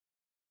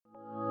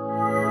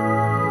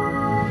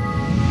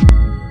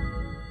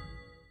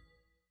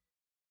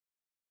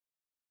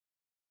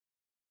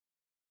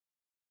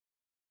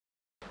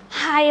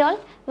Hi all,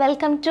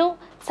 welcome to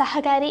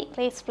സഹകാരി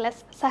raise plus.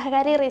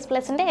 സഹകാരി raise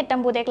പ്ലസിൻ്റെ ഏറ്റവും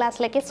പുതിയ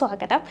ക്ലാസ്സിലേക്ക്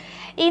സ്വാഗതം.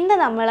 ഇന്ന്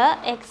നമ്മൾ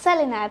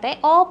എക്സലിനകത്തെ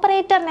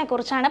ഓപ്പറേറ്ററിനെ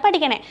കുറിച്ചാണ്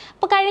പഠിക്കണേ.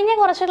 അപ്പോൾ കഴിഞ്ഞ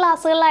കുറച്ച്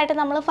ക്ലാസ്സുകളിലായിട്ട്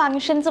നമ്മൾ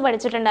ഫംഗ്ഷൻസ്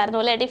പഠിച്ചിട്ടുണ്ടായിരുന്നു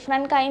അല്ലേ?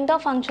 ഡിഫറെൻറ്റ് കൈൻഡ്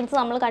ഓഫ് ഫംഗ്ഷൻസ്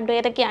നമ്മൾ കണ്ടു.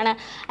 ഏതൊക്കെയാണ്?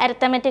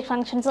 അരിത്തമെറ്റിക്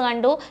ഫംഗ്ഷൻസ്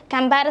കണ്ടു,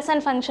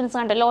 കമ്പാരിസൺ ഫംഗ്ഷൻസ്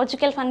കണ്ടു,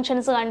 ലോജിക്കൽ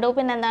ഫംഗ്ഷൻസ് കണ്ടു,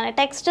 പിന്നെന്താണ്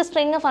ടെക്സ്റ്റ്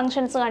സ്ട്രിങ്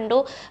ഫംഗ്ഷൻസ്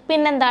കണ്ടു,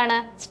 പിന്നെന്താണ്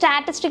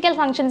സ്റ്റാറ്റിസ്റ്റിക്കൽ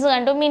ഫംഗ്ഷൻസ്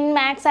കണ്ടു, മിൻ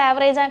മാക്സ്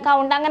ആവറേജ്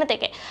കൗണ്ട്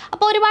അങ്ങനത്തെയൊക്കെ.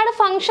 അപ്പോൾ ഒരുപാട്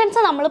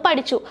ഫംഗ്ഷൻസ് നമ്മൾ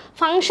പഠിച്ചു.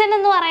 ഫംഗ്ഷൻ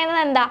എന്ന്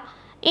പറയുന്നത് എന്താ?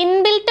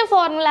 ഇൻബിൽറ്റ്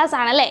ഫോർമുലാസ്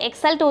ആണല്ലേ.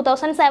 എക്സൽ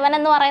 2007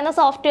 എന്ന് പറയുന്ന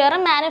സോഫ്റ്റ്വെയർ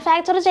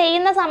മാനുഫാക്ചർ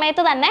ചെയ്യുന്ന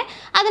സമയത്ത് തന്നെ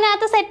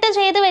അതിനകത്ത് സെറ്റ്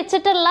ചെയ്ത്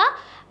വെച്ചിട്ടുള്ള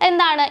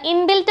എന്താണ്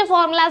ഇൻബിൽറ്റ്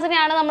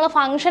ഫോർമുലാസിനെയാണ് നമ്മൾ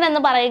ഫംഗ്ഷൻ എന്ന്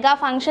പറയുക.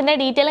 ഫംഗ്ഷൻ്റെ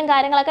ഡീറ്റെയിലും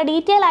കാര്യങ്ങളൊക്കെ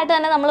ഡീറ്റെയിൽ ആയിട്ട്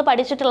തന്നെ നമ്മൾ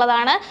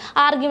പഠിച്ചിട്ടുള്ളതാണ്,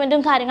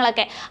 ആർഗ്യുമെൻറ്റും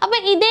കാര്യങ്ങളൊക്കെ. അപ്പോൾ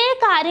ഇതേ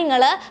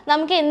കാര്യങ്ങൾ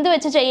നമുക്ക് എന്ത്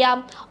വെച്ച് ചെയ്യാം?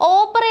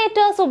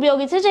 ഓപ്പറേറ്റേഴ്സ്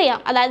ഉപയോഗിച്ച്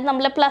ചെയ്യാം. അതായത്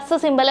നമ്മൾ പ്ലസ്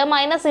സിമ്പിൾ,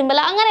 മൈനസ് സിമ്പിൾ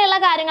അങ്ങനെയുള്ള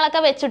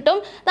കാര്യങ്ങളൊക്കെ വെച്ചിട്ടും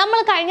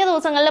നമ്മൾ കഴിഞ്ഞ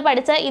ദിവസങ്ങളിൽ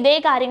പഠിച്ച ഇതേ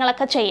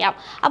കാര്യങ്ങളൊക്കെ ചെയ്യാം.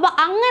 അപ്പോൾ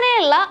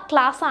അങ്ങനെയുള്ള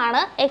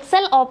ക്ലാസ്സാണ്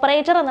എക്സൽ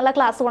ഓപ്പറേറ്റർ എന്നുള്ള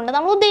ക്ലാസ് കൊണ്ട്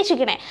നമ്മൾ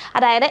ഉദ്ദേശിക്കണേ.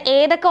 അതായത്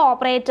ഏതൊക്കെ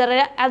ഓപ്പറേറ്റർ,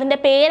 അതിൻ്റെ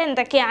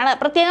പേരെന്തൊക്കെയാണ്,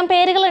 പ്രത്യേകം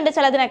പേരുകളുണ്ട്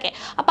ചിലതിനൊക്കെ.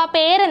 അപ്പോൾ ആ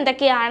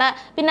പേരെന്തൊക്കെയാണ്,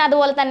 പിന്നെ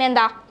അതുപോലെ തന്നെ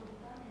എന്താ,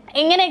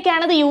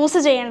 എങ്ങനെയൊക്കെയാണ് ഇത് യൂസ്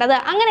ചെയ്യേണ്ടത്,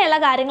 അങ്ങനെയുള്ള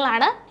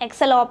കാര്യങ്ങളാണ്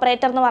എക്സൽ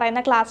ഓപ്പറേറ്റർ എന്ന്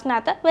പറയുന്ന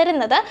ക്ലാസ്സിനകത്ത്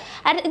വരുന്നത്.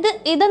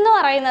 ഇതെന്ന്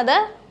പറയുന്നത്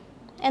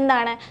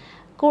എന്താണ്,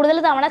 കൂടുതൽ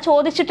തവണ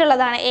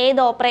ചോദിച്ചിട്ടുള്ളതാണ്. ഏത്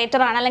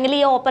ഓപ്പറേറ്ററാണ്, അല്ലെങ്കിൽ ഈ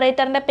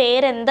ഓപ്പറേറ്ററിൻ്റെ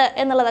പേരെന്ത്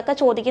എന്നുള്ളതൊക്കെ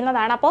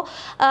ചോദിക്കുന്നതാണ്. അപ്പോൾ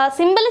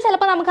സിമ്പിൾ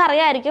ചിലപ്പോൾ നമുക്ക്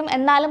അറിയാമായിരിക്കും,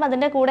 എന്നാലും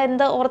അതിൻ്റെ കൂടെ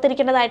എന്ത്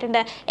ഓർത്തിരിക്കേണ്ടതായിട്ടുണ്ട്?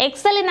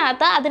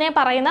 എക്സലിനകത്ത് അതിനെ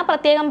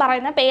പ്രത്യേകം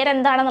പറയുന്ന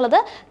പേരെന്താണെന്നുള്ളത്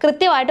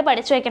കൃത്യമായിട്ട്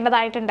പഠിച്ചു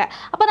വെക്കേണ്ടതായിട്ടുണ്ട്.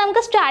 അപ്പോൾ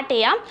നമുക്ക് സ്റ്റാർട്ട്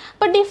ചെയ്യാം.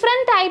 അപ്പോൾ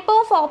different type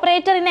of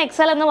operator in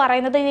Excel എന്ന്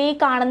പറയുന്നത് ഈ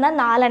കാണുന്ന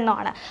 4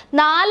 എണ്ണമാണ്.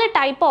 4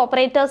 ടൈപ്പ്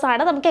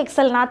ഓപ്പറേറ്റേഴ്സാണ് നമുക്ക്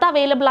എക്സലിനകത്ത്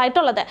അവൈലബിൾ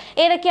ആയിട്ടുള്ളത്.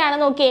 ഏതൊക്കെയാണ്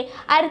നോക്കിയേ?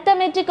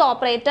 Arithmetic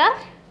operator,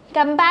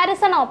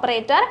 comparison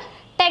operator,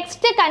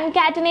 text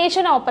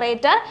concatenation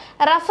operator,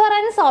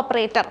 reference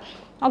operator.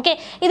 Okay,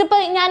 ഇതിപ്പോൾ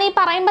ഞാൻ ഈ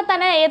പറയുമ്പോൾ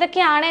തന്നെ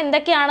ഏതൊക്കെയാണ്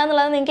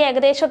എന്തൊക്കെയാണെന്നുള്ളത് നിങ്ങൾക്ക്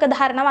ഏകദേശമൊക്കെ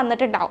ധാരണ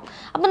വന്നിട്ടുണ്ടാവും.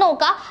 അപ്പോൾ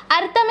നോക്കുക,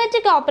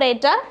 arithmetic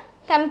operator,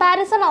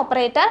 comparison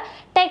operator,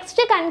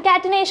 text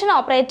concatenation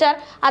operator,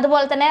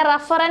 അതുപോലെ തന്നെ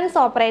റെഫറൻസ്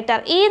ഓപ്പറേറ്റർ.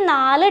 ഈ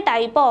 4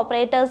 ടൈപ്പ്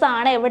ഓപ്പറേറ്റേഴ്സ്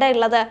ആണ് എവിടെ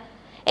ഉള്ളത്?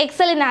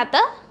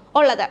 എക്സലിനകത്ത്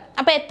ഉള്ളത്.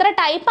 അപ്പോൾ എത്ര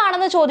ടൈപ്പ്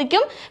ആണെന്ന്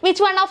ചോദിക്കും.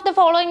 Which one of the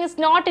following is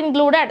not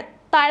included?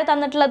 താഴെ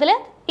തന്നിട്ടുള്ളതിൽ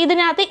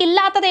ഇതിനകത്ത്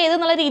ഇല്ലാത്തത്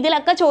ഏതെന്നുള്ള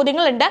രീതിയിലൊക്കെ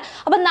ചോദ്യങ്ങളുണ്ട്.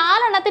 അപ്പോൾ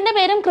 4 എണ്ണത്തിൻ്റെ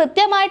പേരും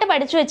കൃത്യമായിട്ട്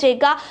പഠിച്ചു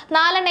വെച്ചേക്കുക.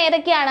 4 എണ്ണം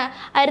ഏതൊക്കെയാണ്?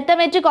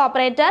 Arithmetic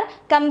operator,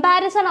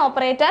 comparison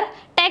operator,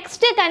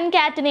 text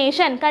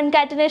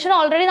concatenation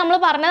already നമ്മൾ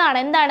പറഞ്ഞതാണ്.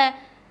 എന്താണ്?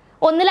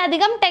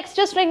 ഒന്നിലധികം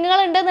ടെക്സ്റ്റ്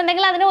സ്ട്രിങ്ങുകൾ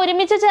ഉണ്ടെന്നുണ്ടെങ്കിൽ അതിനെ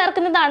ഒരുമിച്ച്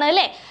ചേർക്കുന്നതാണ്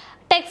അല്ലേ?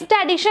 ടെക്സ്റ്റ്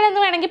അഡീഷൻ എന്ന്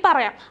വേണമെങ്കിൽ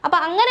പറയാം. അപ്പോൾ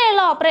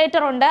അങ്ങനെയുള്ള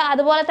ഓപ്പറേറ്റർ ഉണ്ട്.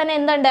 അതുപോലെ തന്നെ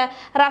എന്തുണ്ട്?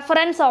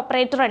 റെഫറൻസ്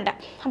ഓപ്പറേറ്റർ ഉണ്ട്.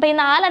 അപ്പോൾ ഈ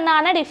 4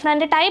 എണ്ണമാണ്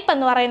ഡിഫറെൻറ്റ് ടൈപ്പ്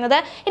എന്ന് പറയുന്നത്.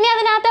 ഇനി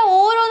അതിനകത്ത്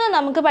ഓരോന്നും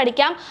നമുക്ക്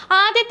പഠിക്കാം.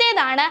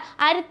 ആദ്യത്തേതാണ്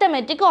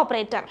അരിത്തമെറ്റിക്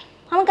ഓപ്പറേറ്റർ.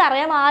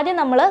 നമുക്കറിയാം, ആദ്യം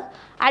നമ്മൾ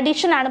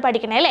അഡീഷനാണ്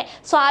പഠിക്കണേ അല്ലേ?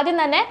 സോ ആദ്യം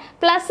തന്നെ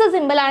പ്ലസ്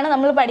സിമ്പിളാണ്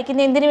നമ്മൾ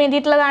പഠിക്കുന്നത്. എന്തിനു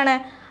വേണ്ടിയിട്ടുള്ളതാണ്?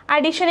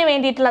 അഡീഷന്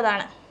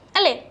വേണ്ടിയിട്ടുള്ളതാണ്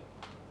അല്ലേ?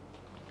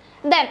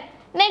 ദെൻ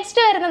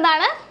നെക്സ്റ്റ്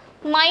വരുന്നതാണ്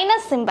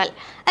മൈനസ് സിമ്പിൾ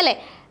അല്ലേ?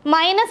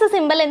 മൈനസ്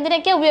സിമ്പിൾ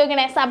എന്തിനൊക്കെ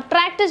ഉപയോഗിക്കണേ?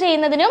 സബ്ട്രാക്ട്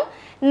ചെയ്യുന്നതിനും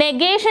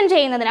നെഗേഷൻ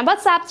ചെയ്യുന്നതിനും. അപ്പോൾ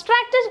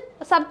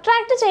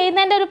സബ്ട്രാക്ട്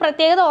ചെയ്യുന്നതിൻ്റെ ഒരു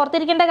പ്രത്യേകത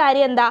ഓർത്തിരിക്കേണ്ട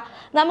കാര്യം എന്താ?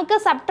 നമുക്ക്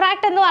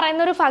സബ്ട്രാക്ട് എന്ന്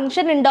പറയുന്ന ഒരു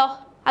ഫംഗ്ഷൻ ഉണ്ടോ?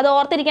 അത്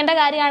ഓർത്തിരിക്കേണ്ട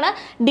കാര്യമാണ്.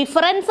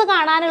 ഡിഫറൻസ്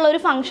കാണാനുള്ള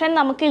ഒരു ഫംഗ്ഷൻ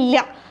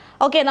നമുക്കില്ല.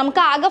 ഓക്കെ,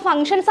 നമുക്ക് ആകെ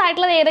ഫംഗ്ഷൻസ്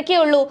ആയിട്ടുള്ളത്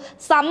ഏതൊക്കെയുള്ളൂ?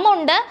 സം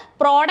ഉണ്ട്,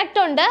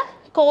 പ്രോഡക്റ്റ് ഉണ്ട്,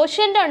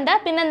 കോഷ്യൻ്റ് ഉണ്ട്,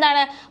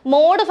 പിന്നെന്താണ്?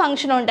 മോഡ്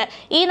ഫംഗ്ഷൻ ഉണ്ട്.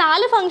 ഈ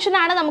 4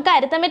 ഫംഗ്ഷനാണ് നമുക്ക്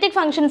അരിത്തമെറ്റിക്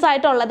ഫംഗ്ഷൻസ്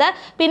ആയിട്ടുള്ളത്.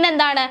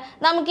 പിന്നെന്താണ്?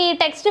 നമുക്ക് ഈ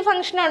ടെക്സ്റ്റ്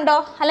ഫംഗ്ഷൻ ഉണ്ടോ?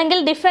 അല്ലെങ്കിൽ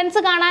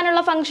ഡിഫറൻസ്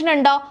കാണാനുള്ള ഫംഗ്ഷൻ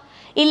ഉണ്ടോ?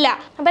 ഇല്ല.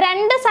 അപ്പോൾ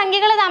 2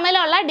 സംഖ്യകൾ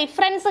തമ്മിലുള്ള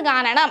ഡിഫറൻസ്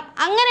കാണണം.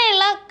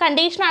 അങ്ങനെയുള്ള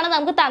കണ്ടീഷനാണ്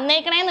നമുക്ക്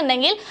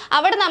തന്നേക്കണമെന്നുണ്ടെങ്കിൽ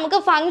അവിടെ നമുക്ക്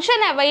ഫംഗ്ഷൻ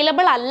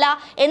അവൈലബിൾ അല്ല.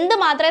 എന്ത്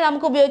മാത്രമേ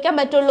നമുക്ക് ഉപയോഗിക്കാൻ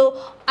പറ്റുള്ളൂ?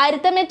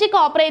 അരിത്തമെറ്റിക്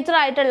ഓപ്പറേറ്റർ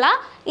ആയിട്ടുള്ള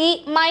ഈ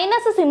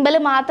മൈനസ് സിമ്പിൾ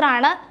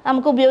മാത്രമാണ്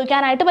നമുക്ക്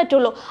ഉപയോഗിക്കാനായിട്ട്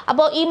പറ്റുള്ളൂ.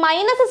 അപ്പോൾ ഈ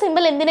മൈനസ്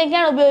സിമ്പിൾ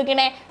എന്തിനൊക്കെയാണ്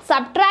ഉപയോഗിക്കണേ?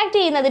 സബ്ട്രാക്ട്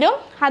ചെയ്യുന്നതിനും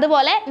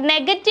അതുപോലെ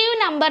നെഗറ്റീവ്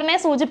നമ്പറിനെ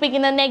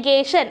സൂചിപ്പിക്കുന്ന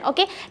നെഗേഷൻ,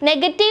 ഓക്കെ,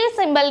 നെഗറ്റീവ്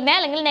സിമ്പിളിനെ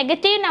അല്ലെങ്കിൽ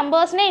നെഗറ്റീവ്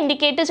നമ്പേഴ്സിനെ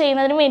ഇൻഡിക്കേറ്റ്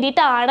ചെയ്യുന്നതിന്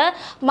വേണ്ടിയിട്ടാണ്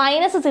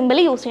മൈനസ് സിമ്പിൾ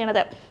യൂസ്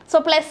ചെയ്യണത്. സോ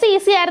പ്ലസ്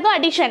ഈസി ആയിരുന്നു.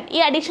 അഡീഷൻ, ഈ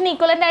അഡീഷൻ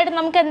ഈക്വലൻ്റ് ആയിട്ട്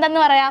നമുക്ക് എന്തെന്ന്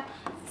പറയാം?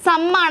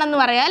 സം ആണെന്ന്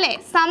പറയാം അല്ലേ?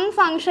 സം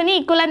ഫംഗ്ഷന്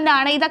ഈക്വലൻ്റ്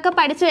ആണ്. ഇതൊക്കെ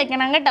പഠിച്ചു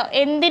വെക്കണം കേട്ടോ.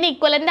 എന്തിന്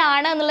ഈക്വലൻ്റ്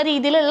ആണ് എന്നുള്ള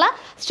രീതിയിലുള്ള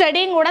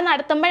സ്റ്റഡിയും കൂടെ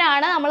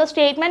നടത്തുമ്പോഴാണ് നമ്മൾ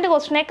സ്റ്റേറ്റ്മെൻറ്റ്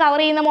ക്വസ്റ്റിനെ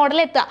കവർ ചെയ്യുന്ന മോഡൽ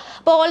എത്തുക.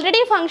 അപ്പോൾ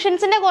ഓൾറെഡി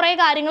ഫംഗ്ഷൻസിൻ്റെ കുറേ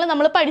കാര്യങ്ങൾ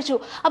നമ്മൾ പഠിച്ചു.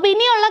 അപ്പോൾ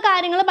ഇനിയുള്ള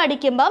കാര്യങ്ങൾ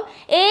പഠിക്കുമ്പം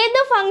ഏത്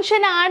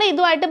ഫംഗ്ഷനാണ്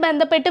ഇതുമായിട്ട്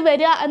ബന്ധപ്പെട്ട്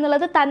വരിക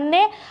എന്നുള്ളത്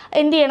തന്നെ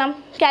എന്ത് ചെയ്യണം?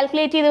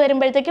 കാൽക്കുലേറ്റ് ചെയ്ത്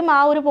വരുമ്പോഴത്തേക്കും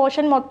ആ ഒരു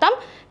പോർഷൻ മൊത്തം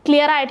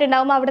ക്ലിയർ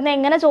ആയിട്ടുണ്ടാകും. അവിടുന്ന്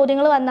എങ്ങനെ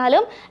ചോദ്യങ്ങൾ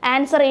വന്നാലും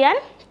ആൻസർ ചെയ്യാൻ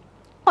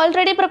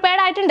ഓൾറെഡി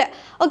പ്രിപ്പയർഡ് ആയിട്ടുണ്ട്.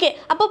 ഓക്കെ,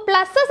 അപ്പോൾ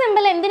പ്ലസ്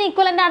സിമ്പിൾ എന്തിന്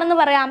ഈക്വലൻ്റ് ആണെന്ന്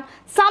പറയാം?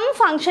 സം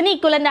ഫംഗ്ഷന്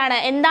ഈക്വലൻ്റ് ആണ്.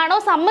 എന്താണോ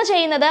സം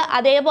ചെയ്യുന്നത്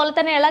അതേപോലെ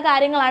തന്നെയുള്ള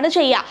കാര്യങ്ങളാണ്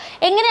ചെയ്യുക.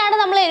 എങ്ങനെയാണ്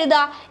നമ്മൾ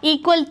എഴുതുക?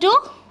 ഈക്വൽ ടു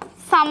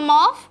സം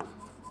ഓഫ്,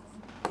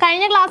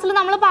 കഴിഞ്ഞ ക്ലാസ്സിൽ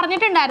നമ്മൾ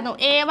പറഞ്ഞിട്ടുണ്ടായിരുന്നു,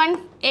 A1,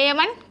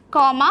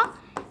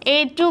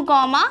 A2,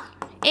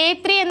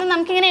 A3 എന്ന്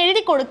നമുക്കിങ്ങനെ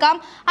എഴുതി കൊടുക്കാം.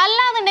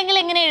 അല്ലാന്നുണ്ടെങ്കിൽ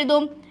എങ്ങനെ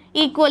എഴുതും?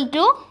 Equal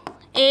to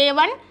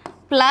A1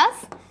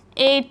 plus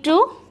A2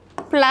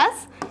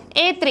 plus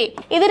A3.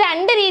 ഇത്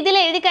രണ്ട് രീതിയിൽ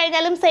എഴുതി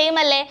കഴിഞ്ഞാലും സെയിം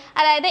അല്ലേ?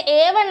 അതായത്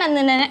A1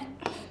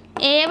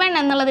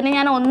 എന്നുള്ളതിന്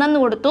ഞാൻ 1 എന്ന്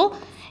കൊടുത്തു,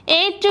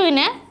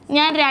 A2ന്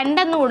ഞാൻ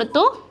 2 എന്ന്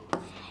കൊടുത്തു,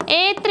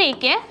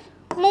 A3ക്ക്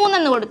 3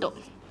 എന്ന് കൊടുത്തു.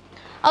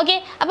 ഓക്കെ,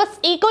 അപ്പോൾ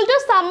equal to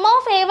some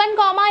of A1,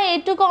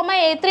 A2,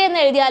 A3 എന്ന്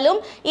എഴുതിയാലും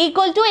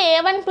equal to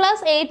A1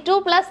 plus A2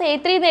 plus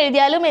A3 എന്ന്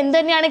എഴുതിയാലും എന്ത്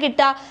തന്നെയാണ്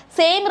കിട്ടുക?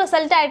 സെയിം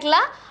റിസൾട്ട് ആയിട്ടുള്ള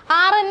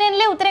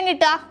RNNലെ ഉത്തരം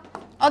കിട്ടുക.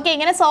 ഓക്കെ,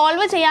 ഇങ്ങനെ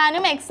സോൾവ്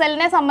ചെയ്യാനും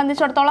എക്സലിനെ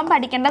സംബന്ധിച്ചിടത്തോളം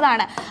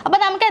പഠിക്കേണ്ടതാണ്. അപ്പോൾ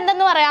നമുക്ക്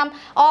എന്തെന്ന് പറയാം?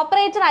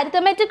 ഓപ്പറേറ്റർ,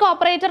 അരിത്തമെറ്റിക്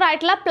ഓപ്പറേറ്റർ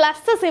ആയിട്ടുള്ള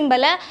പ്ലസ്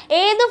സിമ്പിൾ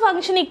ഏത്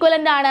ഫംഗ്ഷൻ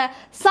ഇക്വലൻ്റ് ആണ്?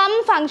 സം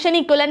ഫംഗ്ഷൻ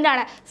ഇക്വലൻ്റ്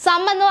ആണ്.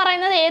 സം എന്ന്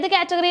പറയുന്നത് ഏത്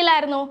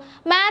കാറ്റഗറിയിലായിരുന്നു?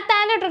 മാത്ത്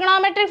ആൻഡ്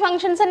ട്രിഗണോമെട്രിക്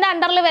ഫംഗ്ഷൻസിൻ്റെ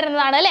അണ്ടറിൽ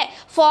വരുന്നതാണ് അല്ലേ?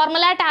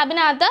 ഫോർമുല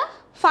ടാബിനകത്ത്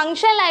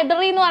ഫംഗ്ഷൻ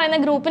ലൈബ്രറി എന്ന് പറയുന്ന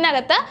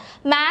ഗ്രൂപ്പിനകത്ത്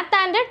മാത്ത്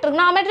ആൻഡ്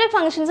ട്രിഗണോമെട്രിക്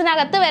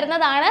ഫംഗ്ഷൻസിനകത്ത്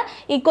വരുന്നതാണ്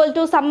ഈക്വൽ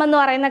ടു സം എന്ന്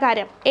പറയുന്ന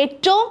കാര്യം.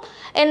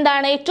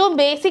 ഏറ്റവും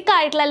ബേസിക്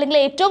ആയിട്ടുള്ള അല്ലെങ്കിൽ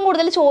ഏറ്റവും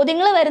കൂടുതൽ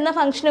ചോദ്യങ്ങൾ വരുന്ന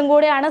ഫംഗ്ഷനും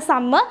കൂടെയാണ്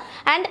സമ്മ്.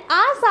 ആൻഡ്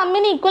ആ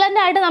സമ്മിന്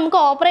ഈക്വലൻ്റ് ആയിട്ട് നമുക്ക്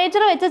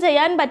ഓപ്പറേറ്റർ വെച്ച്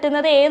ചെയ്യാൻ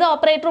പറ്റുന്നത് ഏത്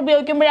ഓപ്പറേറ്റർ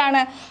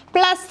ഉപയോഗിക്കുമ്പോഴാണ്?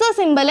 പ്ലസ്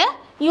സിമ്പിൾ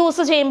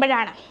യൂസ്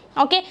ചെയ്യുമ്പോഴാണ്.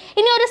 ഓക്കെ,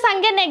 ഇനി ഒരു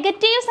സംഖ്യ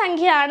നെഗറ്റീവ്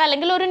സംഖ്യയാണ്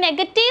അല്ലെങ്കിൽ ഒരു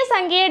നെഗറ്റീവ്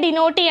സംഖ്യയെ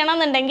ഡിനോട്ട്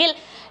ചെയ്യണമെന്നുണ്ടെങ്കിൽ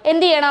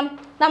എന്ത് ചെയ്യണം?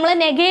 നമ്മൾ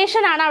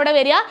നെഗേഷൻ ആണ് അവിടെ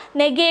വരിക.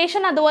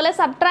 നെഗേഷൻ അതുപോലെ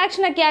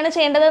സബ്ട്രാക്ഷൻ ഒക്കെയാണ്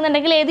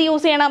ചെയ്യേണ്ടതെന്നുണ്ടെങ്കിൽ ഏത്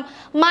യൂസ് ചെയ്യണം?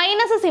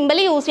 മൈനസ് സിമ്പിൾ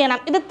യൂസ് ചെയ്യണം.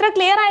 ഇത് ഇത്ര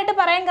ക്ലിയർ ആയിട്ട്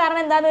പറയാൻ കാരണം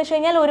എന്താണെന്ന് വെച്ച്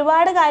കഴിഞ്ഞാൽ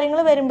ഒരുപാട് കാര്യങ്ങൾ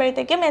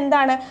വരുമ്പോഴത്തേക്കും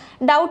എന്താണ്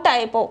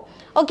ഡൗട്ടായിപ്പോൾ.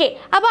 ഓക്കെ,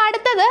 അപ്പോൾ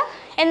അടുത്തത്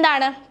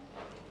എന്താണ്?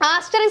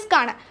 ആസ്റ്ററിസ്ക്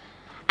ആണ്.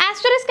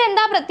 ആസ്റ്ററിസ്ക്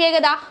എന്താ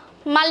പ്രത്യേകത?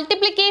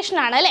 മൾട്ടിപ്ലിക്കേഷൻ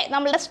ആണ് അല്ലേ?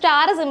 നമ്മളുടെ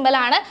സ്റ്റാർ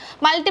സിമ്പിളാണ്,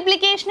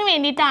 മൾട്ടിപ്ലിക്കേഷന്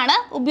വേണ്ടിയിട്ടാണ്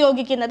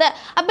ഉപയോഗിക്കുന്നത്.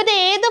 അപ്പോൾ ഇത്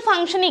ഏത്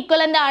ഫംഗ്ഷൻ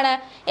ഇക്വലൻ്റ് ആണ്?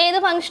 ഏത്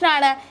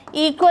ഫംഗ്ഷനാണ്?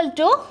 ഈക്വൽ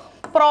ടു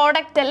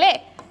പ്രോഡക്റ്റ് അല്ലേ?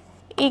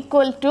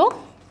 Equal to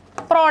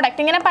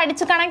product. ഇങ്ങനെ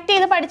കണക്ട്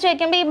ചെയ്ത് പഠിച്ചു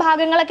വെക്കുമ്പോൾ ഈ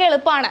ഭാഗങ്ങളൊക്കെ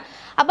എളുപ്പമാണ്.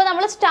 അപ്പോൾ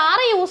നമ്മൾ സ്റ്റാർ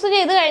യൂസ്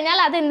ചെയ്ത് കഴിഞ്ഞാൽ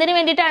അത് എന്തിനു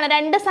വേണ്ടിയിട്ടാണ്?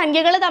 രണ്ട്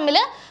സംഖ്യകൾ തമ്മിൽ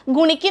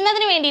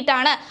ഗുണിക്കുന്നതിന്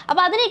വേണ്ടിയിട്ടാണ്.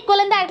 അപ്പോൾ അതിന്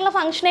ഇക്വലൻ്റ് ആയിട്ടുള്ള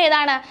ഫംഗ്ഷൻ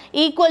ഏതാണ്?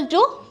 ഈക്വൽ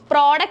ടു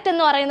പ്രോഡക്റ്റ്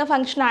എന്ന് പറയുന്ന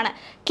ഫംഗ്ഷനാണ്.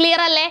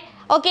 ക്ലിയർ അല്ലേ?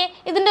 ഓക്കെ,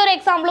 ഇതിൻ്റെ ഒരു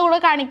എക്സാമ്പിൾ കൂടെ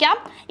കാണിക്കാം.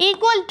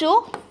 ഈക്വൽ ടു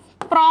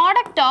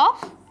പ്രോഡക്റ്റ്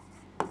ഓഫ്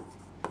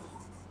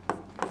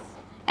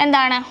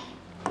എന്താണ്?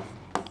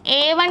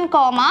 A1,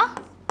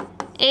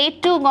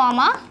 A2,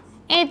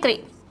 A3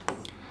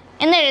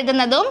 എന്ന്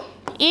എഴുതുന്നതും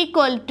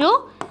equal to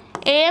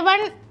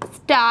A1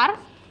 star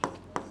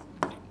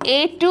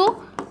A2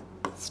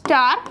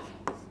 star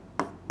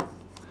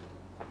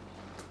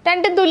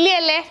രണ്ടും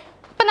തുല്യമല്ലേ?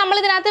 ഇപ്പം നമ്മൾ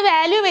ഇതിനകത്ത്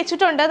വാല്യൂ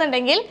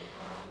വെച്ചിട്ടുണ്ടെന്നുണ്ടെങ്കിൽ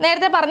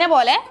നേരത്തെ പറഞ്ഞ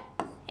പോലെ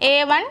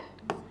A1,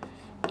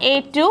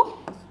 A2,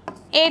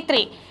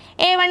 A3.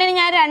 A1ന്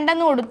ഞാൻ 2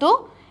 എന്ന് കൊടുത്തു,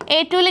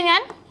 A2ൽ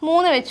ഞാൻ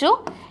 3 വെച്ചു,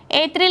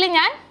 A3ൽ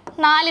ഞാൻ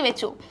 4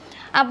 വെച്ചു.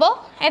 അപ്പോൾ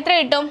എത്ര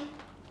കിട്ടും?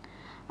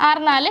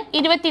 6, 4,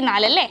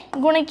 24 അല്ലേ?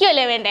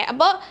 ഗുണിക്കുമല്ലേ വേണ്ടേ?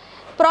 അപ്പോൾ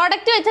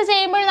പ്രോഡക്റ്റ് വെച്ച്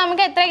ചെയ്യുമ്പോൾ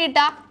നമുക്ക് എത്ര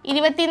കിട്ടുക?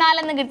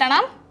 24 എന്ന്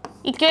കിട്ടണം.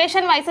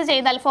 ഇക്വേഷൻ വൈസ്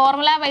ചെയ്താൽ,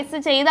 ഫോർമുല വൈസ്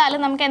ചെയ്താൽ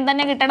നമുക്ക്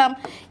എന്തെന്നെ കിട്ടണം?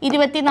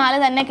 24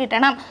 തന്നെ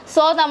കിട്ടണം.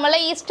 സോ നമ്മൾ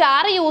ഈ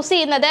സ്റ്റാർ യൂസ്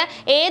ചെയ്യുന്നത്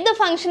ഏത്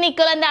ഫംഗ്ഷൻ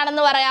ഇക്വലൻ്റ്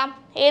ആണെന്ന് പറയാം?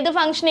 ഏത്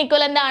ഫംഗ്ഷൻ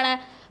ഇക്വലൻ്റ് ആണ്?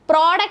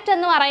 പ്രോഡക്റ്റ്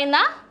എന്ന് പറയുന്ന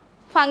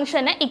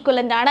ഫംഗ്ഷന്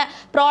ഇക്വലൻ്റ് ആണ്.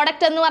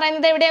 പ്രോഡക്റ്റ് എന്ന്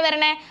പറയുന്നത് എവിടെയാണ്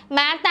വരണേ?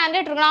 Math and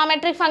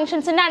trigonometric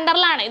ഫംഗ്ഷൻസിൻ്റെ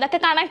അണ്ടറിലാണ്. ഇതൊക്കെ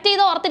കണക്ട്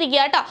ചെയ്ത്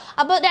ഓർത്തിരിക്കുക കേട്ടോ.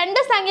 അപ്പോൾ രണ്ട്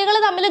സംഖ്യകൾ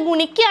തമ്മിൽ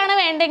ഗുണിക്കുകയാണ്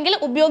വേണ്ടെങ്കിൽ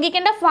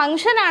ഉപയോഗിക്കേണ്ട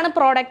ഫംഗ്ഷനാണ്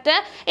പ്രോഡക്റ്റ്.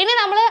 ഇനി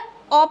നമ്മൾ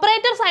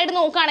ഓപ്പറേറ്റർ സൈഡ്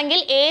നോക്കുകയാണെങ്കിൽ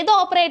ഏത്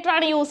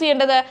ഓപ്പറേറ്ററാണ് യൂസ്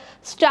ചെയ്യേണ്ടത്?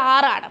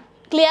 സ്റ്റാർ ആണ്.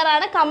 ക്ലിയർ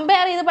ആണ്?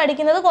 കമ്പയർ ചെയ്ത്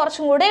പഠിക്കുന്നത്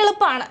കുറച്ചും കൂടെ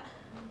എളുപ്പമാണ്.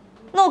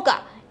 നോക്കുക,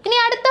 ഇനി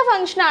അടുത്ത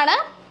ഫംഗ്ഷനാണ്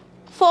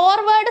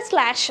ഫോർവേഡ്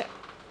സ്ലാഷ്.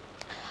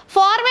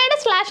 ഫോർവേഡ്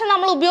സ്ലാഷ്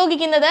നമ്മൾ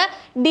ഉപയോഗിക്കുന്നത്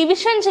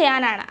ഡിവിഷൻ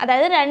ചെയ്യാനാണ്.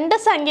 അതായത് രണ്ട്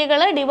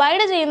സംഖ്യകൾ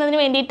ഡിവൈഡ് ചെയ്യുന്നതിന്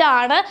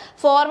വേണ്ടിയിട്ടാണ്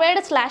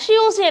ഫോർവേഡ് സ്ലാഷ്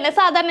യൂസ് ചെയ്യുന്നത്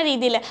സാധാരണ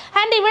രീതിയിൽ.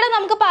 ആൻഡ് ഇവിടെ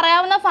നമുക്ക്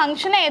പറയാവുന്ന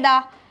ഫംഗ്ഷൻ ഏതാ?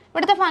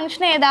 ഇവിടുത്തെ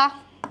ഫംഗ്ഷൻ ഏതാ?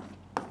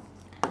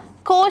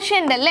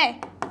 കോഷ്യൻ്റ് അല്ലേ?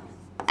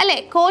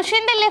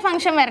 കോഷ്യൻ്റ് അല്ലേ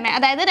ഫംഗ്ഷൻ വരണേ?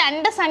 അതായത്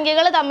രണ്ട്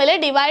സംഖ്യകൾ തമ്മിൽ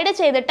ഡിവൈഡ്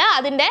ചെയ്തിട്ട്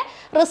അതിൻ്റെ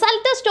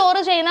റിസൾട്ട് സ്റ്റോർ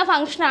ചെയ്യുന്ന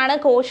ഫംഗ്ഷനാണ്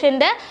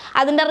കോഷ്യൻ്റ്.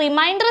 അതിൻ്റെ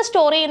റിമൈൻഡർ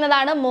സ്റ്റോർ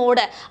ചെയ്യുന്നതാണ്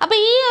മോഡ്. അപ്പോൾ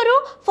ഈ ഒരു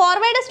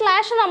ഫോർവേഡ്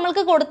സ്ലാഷ്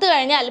നമ്മൾക്ക് കൊടുത്തു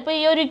കഴിഞ്ഞാൽ, ഇപ്പോൾ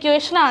ഈ ഒരു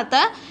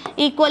ഇക്വേഷനകത്ത്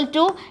equal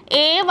to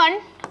A1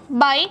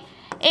 by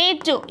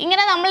A2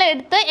 ഇങ്ങനെ നമ്മൾ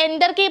എടുത്ത്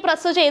എൻ്റർ കീ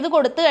പ്രസ് ചെയ്ത്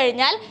കൊടുത്തു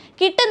കഴിഞ്ഞാൽ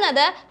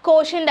കിട്ടുന്നത്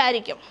കോഷ്യൻ്റ്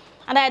ആയിരിക്കും.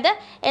 അതായത്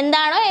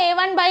എന്താണോ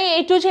A1 ബൈ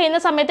A2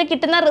 ചെയ്യുന്ന സമയത്ത്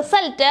കിട്ടുന്ന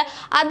റിസൾട്ട്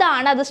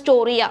അതാണ് അത്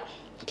സ്റ്റോർ ചെയ്യുക.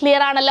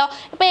 ക്ലിയർ ആണല്ലോ?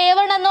 ഇപ്പോൾ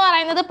A1 എന്ന്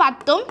പറയുന്നത്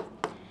 10,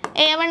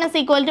 A1 is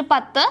equal to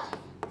 10,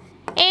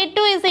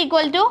 A2 is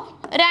equal to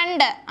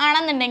 2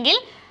 ആണെന്നുണ്ടെങ്കിൽ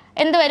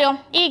എന്ത് വരും?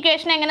 ഈ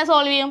ഇക്വേഷൻ എങ്ങനെ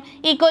സോൾവ് ചെയ്യും?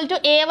 Equal to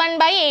A1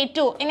 by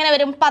A2 എങ്ങനെ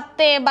വരും?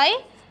 10 ബൈ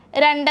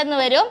 2 എന്ന്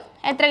വരും.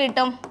 എത്ര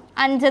കിട്ടും?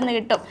 5 എന്ന്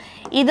കിട്ടും.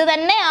 ഇത്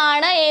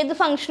തന്നെയാണ് ഏത്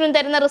ഫംഗ്ഷനും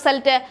തരുന്ന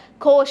റിസൾട്ട്?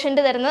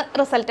 കോഷ്യൻ്റ് തരുന്ന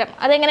റിസൾട്ട്.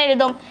 അതെങ്ങനെ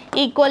എഴുതും?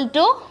 ഈക്വൽ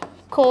ടു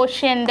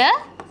കോഷ്യൻ്റ്,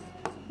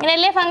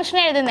 ഇങ്ങനെയല്ലേ ഫംഗ്ഷൻ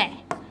എഴുതുന്നേ?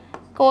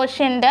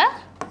 Quotient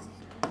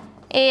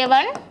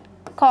A1,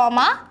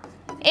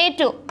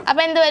 A2.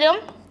 അപ്പോൾ എന്ത് വരും?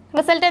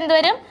 റിസൾട്ട് എന്ത്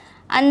വരും?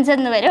 5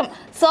 എന്ന് വരും.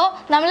 സോ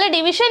നമ്മൾ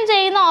ഡിവിഷൻ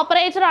ചെയ്യുന്ന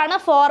ഓപ്പറേറ്ററാണ്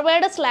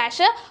ഫോർവേഡ്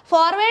സ്ലാഷ്.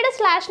 ഫോർവേഡ്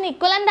സ്ലാഷിന്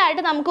ഇക്വലൻ്റ്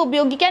ആയിട്ട് നമുക്ക്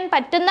ഉപയോഗിക്കാൻ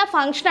പറ്റുന്ന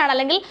ഫംഗ്ഷനാണ്,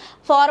 അല്ലെങ്കിൽ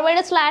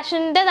ഫോർവേഡ്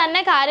സ്ലാഷിൻ്റെ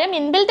തന്നെ കാര്യം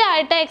ഇൻബിൽറ്റ്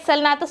ആയിട്ട്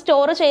എക്സലിനകത്ത്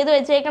സ്റ്റോർ ചെയ്ത്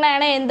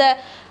വെച്ചേക്കണതാണ് എന്ത്?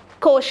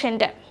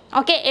 കോഷ്യൻ്റ്.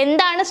 ഓക്കെ,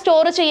 എന്താണ്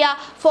സ്റ്റോർ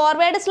ചെയ്യുക?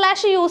 ഫോർവേഡ്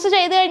സ്ലാഷ് യൂസ്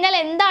ചെയ്ത് കഴിഞ്ഞാൽ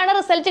എന്താണ്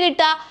റിസൾട്ട്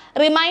കിട്ടുക?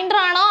 റിമൈൻഡർ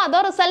ആണോ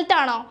അതോ റിസൾട്ട്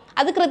ആണോ?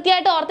 അത്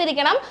കൃത്യമായിട്ട്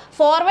ഓർത്തിരിക്കണം.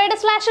 ഫോർവേഡ്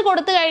സ്ലാഷ്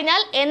കൊടുത്തു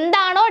കഴിഞ്ഞാൽ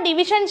എന്താണോ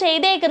ഡിവിഷൻ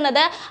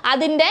ചെയ്തേക്കുന്നത്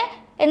അതിൻ്റെ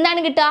എന്താണ്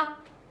കിട്ടുക?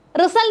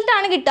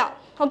 റിസൾട്ടാണ് കിട്ടുക.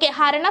 ഓക്കെ,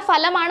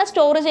 ഹരണഫലമാണ്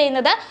സ്റ്റോർ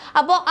ചെയ്യുന്നത്.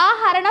 അപ്പോൾ ആ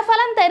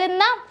ഹരണഫലം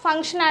തരുന്ന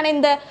ഫംഗ്ഷനാണ്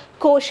എന്ത്?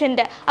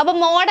 കോഷ്യന്റ്. അപ്പോൾ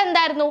മോഡ്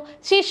എന്തായിരുന്നു?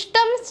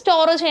 ശിഷ്ടം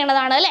സ്റ്റോർ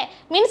ചെയ്യണതാണ് അല്ലേ?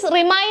 മീൻസ്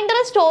റിമൈൻഡർ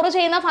സ്റ്റോർ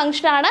ചെയ്യുന്ന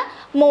ഫംഗ്ഷനാണ്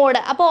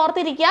മോഡ്. അപ്പോൾ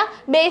ഓർത്തിരിക്കുക,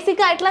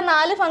 ബേസിക് ആയിട്ടുള്ള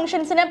 4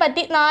 ഫംഗ്ഷൻസിനെ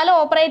പറ്റി, 4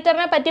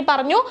 ഓപ്പറേറ്ററിനെ പറ്റി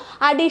പറഞ്ഞു.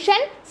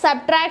 Addition,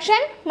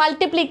 subtraction,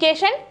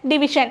 multiplication,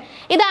 division.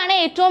 ഇതാണ്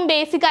ഏറ്റവും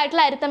ബേസിക്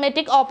ആയിട്ടുള്ള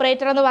അരിത്തമെറ്റിക്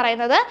ഓപ്പറേറ്റർ എന്ന്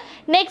പറയുന്നത്.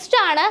 നെക്സ്റ്റ്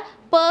ആണ്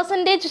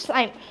പെർസെൻറ്റേജ്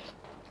സൈൻ.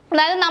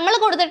 അതായത് നമ്മൾ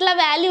കൊടുത്തിട്ടുള്ള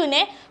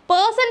വാല്യൂവിനെ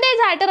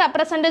പെർസെൻറ്റേജ് ആയിട്ട്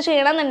റെപ്രസെൻറ്റ്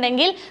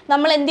ചെയ്യണമെന്നുണ്ടെങ്കിൽ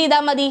നമ്മൾ എന്ത്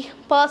ചെയ്താൽ മതി?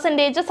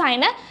 പെർസെൻറ്റേജ്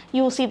സൈന്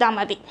യൂസ് ചെയ്താൽ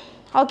മതി.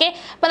 ഓക്കെ,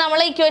 അപ്പോൾ നമ്മൾ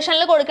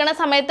ഇക്വേഷനിൽ കൊടുക്കുന്ന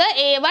സമയത്ത്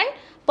A1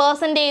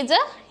 പെർസെൻറ്റേജ്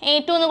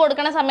A2 എന്ന്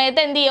കൊടുക്കുന്ന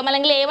സമയത്ത് എന്ത് ചെയ്യും?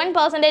 അല്ലെങ്കിൽ A1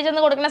 പെർസെൻറ്റേജ്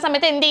എന്ന് കൊടുക്കുന്ന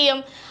സമയത്ത് എന്ത് ചെയ്യും?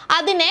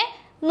 അതിനെ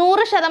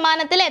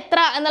 100%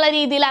 എത്ര എന്നുള്ള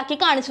രീതിയിലാക്കി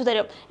കാണിച്ചു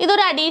തരും.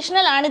 ഇതൊരു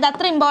അഡീഷണൽ ആണ്, ഇത്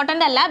അത്ര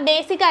ഇമ്പോർട്ടൻ്റ് അല്ല.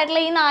 ബേസിക്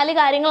ആയിട്ടുള്ള ഈ 4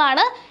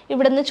 കാര്യങ്ങളാണ്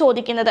ഇവിടുന്ന്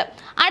ചോദിക്കുന്നത്.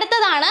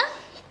 അടുത്തതാണ്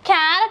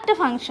ക്യാരറ്റ്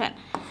ഫംഗ്ഷൻ.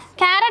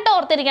 ക്യാരറ്റ്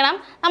ഓർത്തിരിക്കണം.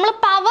 നമ്മൾ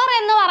പവർ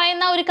എന്ന്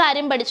പറയുന്ന ഒരു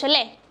കാര്യം പഠിച്ചു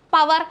അല്ലേ?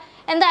 പവർ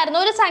എന്തായിരുന്നു?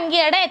 ഒരു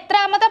സംഖ്യയുടെ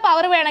എത്രാമത്തെ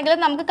പവർ വേണമെങ്കിലും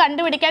നമുക്ക്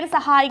കണ്ടുപിടിക്കാൻ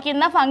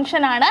സഹായിക്കുന്ന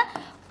ഫംഗ്ഷനാണ്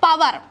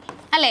പവർ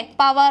അല്ലേ?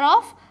 പവർ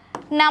ഓഫ്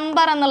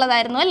നമ്പർ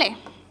എന്നുള്ളതായിരുന്നു അല്ലേ?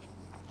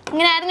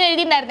 ഇങ്ങനെയായിരുന്നു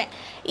എഴുതിയിട്ടുണ്ടായിരുന്നത്.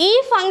 ഈ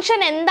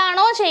ഫംഗ്ഷൻ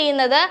എന്താണോ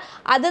ചെയ്യുന്നത്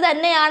അത്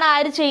തന്നെയാണ്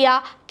ആര്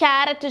ചെയ്യുക?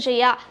 ക്യാരറ്റ്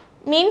ചെയ്യുക.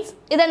 മീൻസ്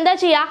ഇതെന്താ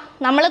ചെയ്യുക?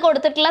 നമ്മൾ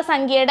കൊടുത്തിട്ടുള്ള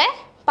സംഖ്യയുടെ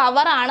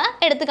പവറാണ്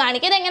എടുത്ത്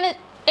കാണിക്കുക. ഇതെങ്ങനെ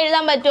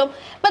എഴുതാൻ പറ്റും?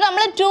 ഇപ്പം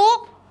നമ്മൾ 2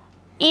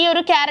 ഈ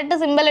ഒരു ക്യാരറ്റ്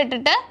സിമ്പിൾ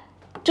ഇട്ടിട്ട്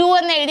 2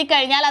 എന്ന് എഴുതി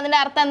കഴിഞ്ഞാൽ അതിൻ്റെ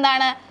അർത്ഥം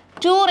എന്താണ്?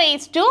 2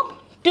 raised to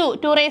 2.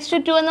 2 raised to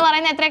 2 എന്ന്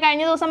പറയുന്നത് എത്ര?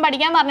 കഴിഞ്ഞ ദിവസം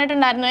പഠിക്കാൻ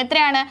പറഞ്ഞിട്ടുണ്ടായിരുന്നു.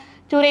 എത്രയാണ്?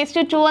 2 raised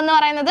to 2 എന്ന്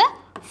പറയുന്നത്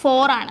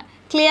 4 ആണ്.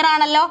 ക്ലിയർ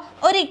ആണല്ലോ?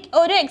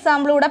 ഒരു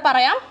എക്സാമ്പിൾ കൂടെ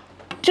പറയാം.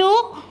 2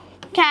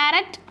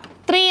 ക്യാരറ്റ്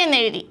 3 എന്ന്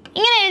എഴുതി.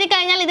 ഇങ്ങനെ എഴുതി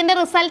കഴിഞ്ഞാൽ ഇതിൻ്റെ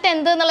റിസൾട്ട്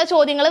എന്ത് എന്നുള്ള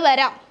ചോദ്യങ്ങൾ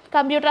വരാം.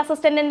 കമ്പ്യൂട്ടർ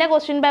അസിസ്റ്റൻറ്റിൻ്റെ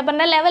ക്വസ്റ്റ്യൻ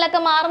പേപ്പറിൻ്റെ ലെവലൊക്കെ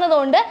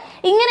മാറുന്നതുകൊണ്ട്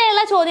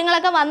ഇങ്ങനെയുള്ള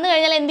ചോദ്യങ്ങളൊക്കെ വന്നു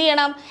കഴിഞ്ഞാൽ എന്ത്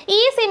ചെയ്യണം? ഈ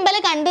സിമ്പിൾ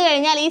കണ്ടു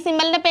കഴിഞ്ഞാൽ, ഈ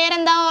സിമ്പിളിൻ്റെ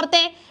പേരെന്താ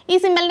ഓർത്തേ? ഈ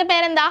സിമ്പിളിൻ്റെ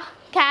പേരെന്താ?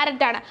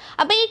 ക്യാരറ്റ് ആണ്.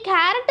 അപ്പോൾ ഈ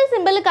ക്യാരറ്റ്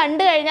സിമ്പിൾ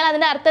കണ്ടു കഴിഞ്ഞാൽ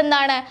അതിൻ്റെ അർത്ഥം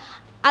എന്താണ്?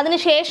 അതിന്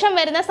ശേഷം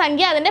വരുന്ന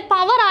സംഖ്യ അതിൻ്റെ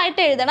പവർ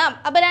ആയിട്ട് എഴുതണം.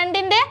 അപ്പോൾ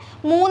 2ന്റെ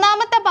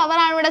മൂന്നാമത്തെ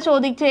പവറാണ് ഇവിടെ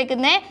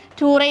ചോദിച്ചേക്കുന്നത്.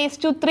 2 raised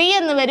to 3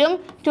 എന്ന് വരും.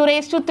 2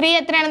 raised to 3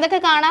 എത്രയാണ്?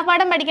 ഇതൊക്കെ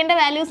കാണാപ്പാഠം പഠിക്കേണ്ട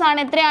വാല്യൂസ് ആണ്.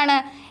 എത്രയാണ്?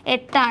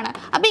 8 ആണ്.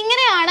 അപ്പോൾ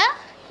ഇങ്ങനെയാണ്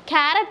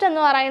ക്യാരറ്റ്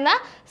എന്ന് പറയുന്ന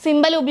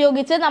സിമ്പിൾ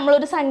ഉപയോഗിച്ച്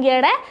നമ്മളൊരു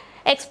സംഖ്യയുടെ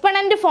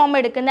എക്സ്പൊണൻ്റ് ഫോം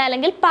എടുക്കുന്ന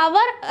അല്ലെങ്കിൽ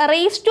പവർ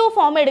റേസ് ടു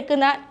ഫോം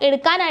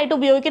എടുക്കാനായിട്ട്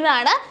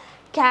ഉപയോഗിക്കുന്നതാണ്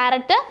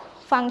ക്യാരറ്റ്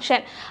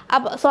ഫംഗ്ഷൻ.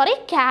 അപ്പോൾ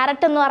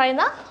ക്യാരറ്റ് എന്ന്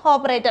പറയുന്ന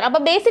ഓപ്പറേറ്റർ.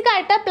 അപ്പോൾ ബേസിക്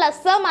ആയിട്ട്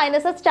plus,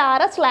 minus,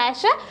 star,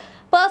 slash,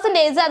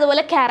 percentage,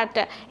 അതുപോലെ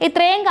ക്യാരറ്റ്,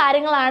 ഇത്രയും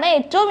കാര്യങ്ങളാണ്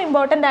ഏറ്റവും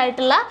ഇമ്പോർട്ടൻ്റ്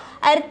ആയിട്ടുള്ള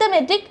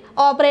അരിത്തമെറ്റിക്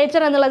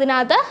ഓപ്പറേറ്റർ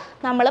എന്നുള്ളതിനകത്ത്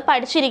നമ്മൾ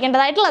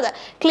പഠിച്ചിരിക്കേണ്ടതായിട്ടുള്ളത്.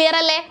 ക്ലിയർ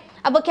അല്ലേ?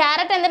 അപ്പോൾ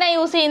ക്യാരറ്റ് എന്തിനാണ്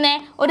യൂസ് ചെയ്യുന്നത്?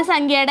 ഒരു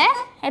സംഖ്യയുടെ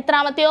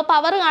എത്രാമത്തെയോ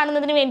പവർ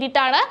കാണുന്നതിന്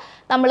വേണ്ടിയിട്ടാണ്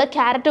നമ്മൾ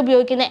ക്യാരറ്റ്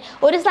ഉപയോഗിക്കുന്നത്.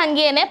 ഒരു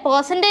സംഖ്യേനെ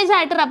പെർസെൻറ്റേജ്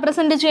ആയിട്ട്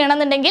റെപ്രസെൻറ്റ്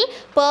ചെയ്യണമെന്നുണ്ടെങ്കിൽ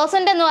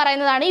പേഴ്സൻ്റ് എന്ന്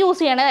പറയുന്നതാണ്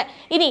യൂസ് ചെയ്യണത്.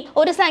 ഇനി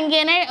ഒരു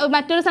സംഖ്യേനെ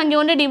മറ്റൊരു സംഖ്യ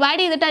കൊണ്ട്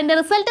ഡിവൈഡ് ചെയ്തിട്ട് അതിൻ്റെ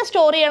റിസൾട്ട്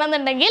സ്റ്റോർ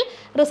ചെയ്യണമെന്നുണ്ടെങ്കിൽ,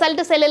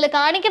 റിസൾട്ട് സെല്ലിൽ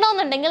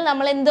കാണിക്കണമെന്നുണ്ടെങ്കിൽ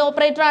നമ്മൾ എന്ത്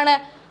ഓപ്പറേറ്ററാണ്?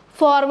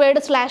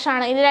 ഫോർവേഡ് സ്ലാഷ്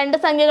ആണ്. ഇനി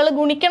 2 സംഖ്യകൾ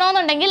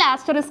ഗുണിക്കണമെന്നുണ്ടെങ്കിൽ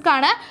ആസ്റ്ററിസ്ക്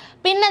ആണ്.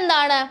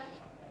 പിന്നെന്താണ്?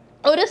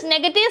 ഒരു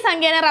നെഗറ്റീവ്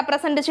സംഖ്യേനെ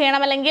റെപ്രസെൻറ്റ്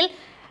ചെയ്യണം അല്ലെങ്കിൽ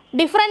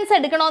ഡിഫറൻസ്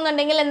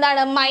എടുക്കണമെന്നുണ്ടെങ്കിൽ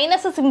എന്താണ്?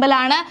 മൈനസ്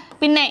സിമ്പിളാണ്.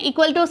 പിന്നെ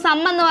ഈക്വൽ ടു സം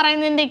എന്ന്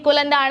പറയുന്നതിൻ്റെ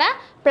ഇക്വലൻ്റ് ആണ്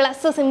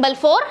പ്ലസ് സിമ്പിൾ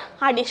ഫോർ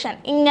അഡിഷൻ.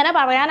 ഇങ്ങനെ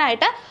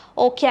പറയാനായിട്ട്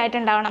ഓക്കെ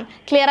ആയിട്ടുണ്ടാവണം.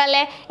 ക്ലിയർ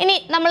അല്ലേ? ഇനി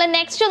നമ്മൾ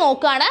നെക്സ്റ്റ്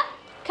നോക്കുകയാണ്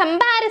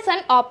കമ്പാരിസൺ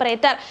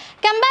ഓപ്പറേറ്റർ.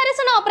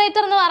 കമ്പാരിസൺ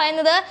ഓപ്പറേറ്റർ എന്ന്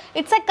പറയുന്നത്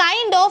it's A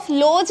kind of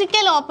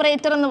logical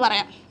operator എന്ന്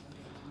പറയാം.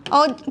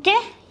 ഓക്കെ,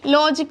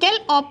 ലോജിക്കൽ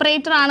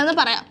ഓപ്പറേറ്റർ ആണെന്ന്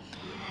പറയാം.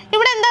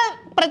 ഇവിടെ എന്താ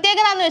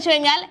പ്രത്യേകത എന്ന് വെച്ച്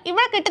കഴിഞ്ഞാൽ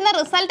ഇവിടെ കിട്ടുന്ന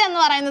റിസൾട്ട് എന്ന്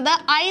പറയുന്നത്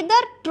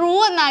ഐദർ ട്രൂ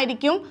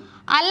എന്നായിരിക്കും,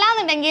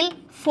 അല്ലാന്നുണ്ടെങ്കിൽ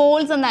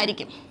ഫോൾസ്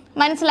എന്നായിരിക്കും.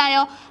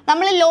 മനസ്സിലായോ?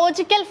 നമ്മൾ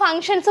ലോജിക്കൽ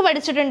ഫങ്ഷൻസ്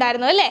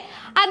പഠിച്ചിട്ടുണ്ടായിരുന്നു അല്ലേ?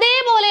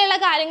 അതേപോലെയുള്ള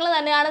കാര്യങ്ങൾ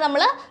തന്നെയാണ്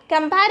നമ്മൾ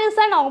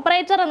കമ്പാരിസൺ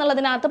ഓപ്പറേറ്റർ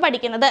എന്നുള്ളതിനകത്ത്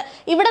പഠിക്കുന്നത്.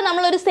 ഇവിടെ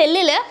നമ്മളൊരു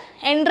സെല്ലിൽ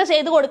എൻ്റർ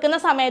ചെയ്ത് കൊടുക്കുന്ന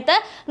സമയത്ത്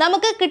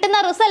നമുക്ക് കിട്ടുന്ന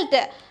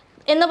റിസൾട്ട്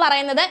എന്ന്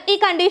പറയുന്നത് ഈ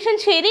കണ്ടീഷൻ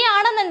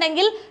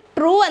ശരിയാണെന്നുണ്ടെങ്കിൽ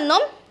ട്രൂ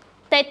എന്നും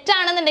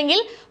തെറ്റാണെന്നുണ്ടെങ്കിൽ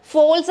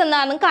ഫോൾസ്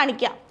എന്നാണ്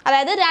കാണിക്കുക.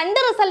 അതായത്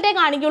 2 റിസൾട്ടേ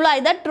കാണിക്കുള്ളൂ,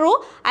 ഐദർ ട്രൂ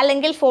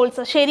അല്ലെങ്കിൽ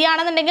ഫോൾസ്.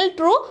 ശരിയാണെന്നുണ്ടെങ്കിൽ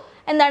ട്രൂ,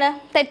 എന്താണ്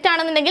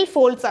തെറ്റാണെന്നുണ്ടെങ്കിൽ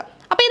ഫോൾസ്.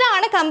 അപ്പോൾ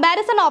ഇതാണ്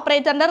കമ്പാരിസൺ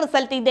ഓപ്പറേറ്ററിൻ്റെ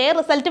റിസൾട്ട്. ഇതേ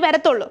റിസൾട്ട്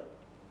വരത്തുള്ളൂ.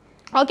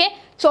 ഓക്കെ,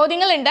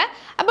 ചോദ്യങ്ങളുണ്ട്.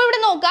 അപ്പോൾ ഇവിടെ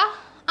നോക്കുക,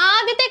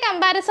 ആദ്യത്തെ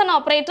കമ്പാരിസൺ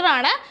ഓപ്പറേറ്റർ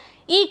ആണ്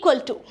ഈക്വൽ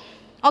ടു.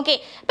 ഓക്കെ,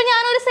 ഇപ്പം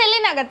ഞാനൊരു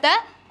സെല്ലിനകത്ത്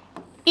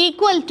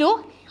ഈക്വൽ ടു,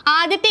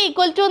 ആദ്യത്തെ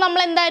ഈക്വൽ ടു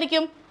നമ്മൾ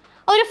എന്തായിരിക്കും?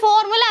 ഒരു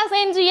ഫോർമുല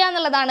അസൈൻ ചെയ്യുക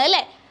എന്നുള്ളതാണ്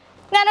അല്ലേ?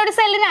 ഞാനൊരു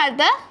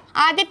സെല്ലിനകത്ത്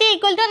ആദ്യത്തെ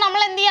ഈക്വൽ ടു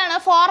നമ്മൾ എന്ത് ചെയ്യാണ്?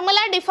 ഫോർമുല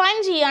ഡിഫൈൻ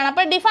ചെയ്യുകയാണ്.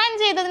 അപ്പോൾ ഡിഫൈൻ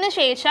ചെയ്തതിന്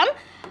ശേഷം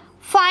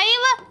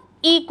 5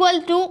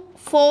 =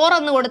 4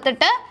 എന്ന്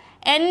കൊടുത്തിട്ട്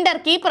എൻ്റർ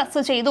കീ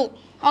പ്രസ് ചെയ്തു.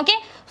 ഓക്കെ,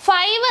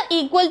 5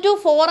 ഈക്വൽ ടു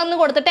 4 എന്ന്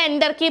കൊടുത്തിട്ട്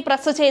എൻ്റർ കീ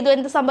പ്രസ് ചെയ്തു.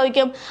 എന്ത്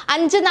സംഭവിക്കും?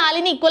 5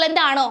 4-ന്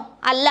ഈക്വലൻ്റ് ആണോ?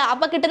 അല്ല.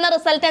 അപ്പോൾ കിട്ടുന്ന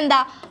റിസൾട്ട് എന്താ?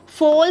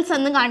 ഫോൾസ്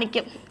എന്ന്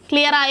കാണിക്കും.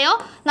 ക്ലിയർ ആയോ?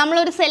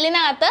 നമ്മളൊരു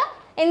സെല്ലിനകത്ത്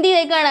എന്ത്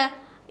ചെയ്തേക്കാണ്?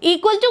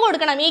 ഈക്വൽ ടു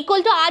കൊടുക്കണം.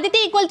 ഈക്വൽ ടു,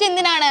 ആദ്യത്തെ ഈക്വൽ ടു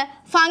എന്തിനാണ്?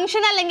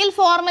 ഫംഗ്ഷൻ അല്ലെങ്കിൽ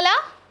ഫോർമുല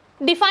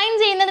ഡിഫൈൻ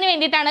ചെയ്യുന്നതിന്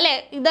വേണ്ടിയിട്ടാണ് അല്ലേ?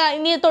 ഇത്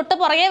ഇനി തൊട്ട്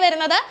പുറകെ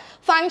വരുന്നത്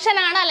ഫംഗ്ഷൻ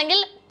ആണ് അല്ലെങ്കിൽ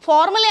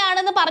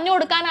ഫോർമുലയാണെന്ന് പറഞ്ഞു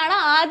കൊടുക്കാനാണ്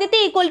ആദ്യത്തെ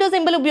ഈക്വൽ ടു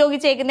സിമ്പിൾ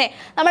ഉപയോഗിച്ചേക്കുന്നത്.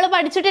 നമ്മൾ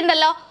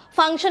പഠിച്ചിട്ടുണ്ടല്ലോ,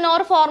 function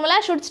or formula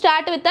should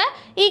start with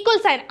equal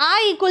sign. ആ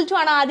ഈക്വൽ ടു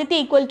ആണ് ആദ്യത്തെ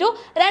ഈക്വൽ ടു.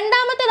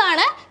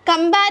 രണ്ടാമത്തേതാണ്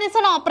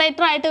കമ്പാരിസൺ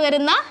ഓപ്പറേറ്റർ ആയിട്ട്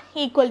വരുന്ന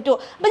ഈക്വൽ ടു.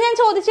 അപ്പം ഞാൻ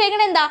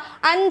ചോദിച്ചേക്കണേ എന്താ?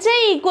 5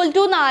 ഈക്വൽ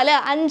ടു 4,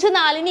 5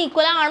 4-ന്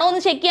ഈക്വൽ ആണോ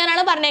എന്ന് ചെക്ക്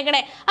ചെയ്യാനാണ്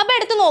പറഞ്ഞേക്കണേ. അപ്പോൾ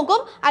എടുത്ത്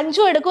നോക്കും,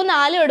 5 എടുക്കും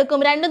 4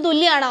 എടുക്കും, രണ്ടും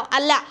തുല്യമാണോ?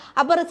 അല്ല.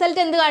 അപ്പോൾ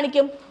റിസൾട്ട് എന്ത്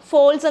കാണിക്കും?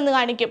 ഫോൾസ് എന്ന്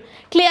കാണിക്കും.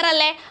 ക്ലിയർ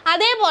അല്ലേ?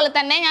 അതേപോലെ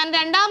തന്നെ ഞാൻ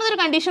രണ്ടാമതൊരു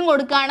കണ്ടീഷൻ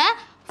കൊടുക്കുകയാണ്.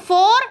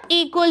 4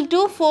 ഈക്വൽ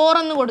ടു 4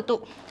 എന്ന് കൊടുത്തു.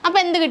 അപ്പോൾ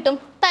എന്ത് കിട്ടും?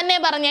 തന്നെ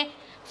പറഞ്ഞേ.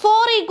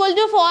 4 ഈക്വൽ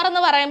ടു 4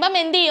 എന്ന് പറയുമ്പം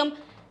എന്ത് ചെയ്യും?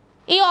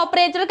 ഈ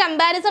ഓപ്പറേറ്റർ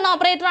കമ്പാരിസൺ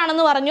ഓപ്പറേറ്റർ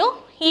ആണെന്ന് പറഞ്ഞു,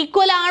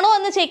 ഈക്വൽ ആണോ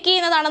എന്ന് ചെക്ക്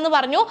ചെയ്യുന്നതാണെന്ന്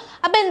പറഞ്ഞു.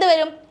 അപ്പോൾ എന്ത്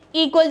വരും?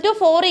 ഈക്വൽ ടു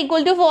 4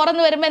 ഈക്വൽ ടു 4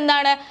 എന്ന് വരുമ്പോൾ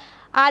എന്താണ്?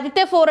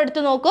 ആദ്യത്തെ 4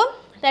 എടുത്ത് നോക്കും,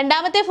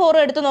 രണ്ടാമത്തെ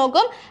 4 എടുത്ത്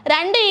നോക്കും,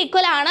 രണ്ട്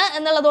ഈക്വൽ ആണ്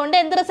എന്നുള്ളതുകൊണ്ട്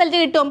എന്ത് റിസൾട്ട്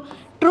കിട്ടും?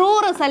 ട്രൂ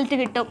റിസൾട്ട്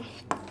കിട്ടും.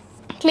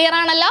 ക്ലിയർ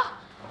ആണല്ലോ?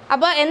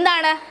 അപ്പോൾ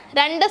എന്താണ്?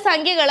 രണ്ട്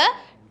സംഖ്യകൾ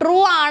ട്രൂ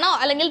ആണോ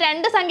അല്ലെങ്കിൽ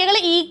രണ്ട് സംഖ്യകൾ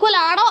ഈക്വൽ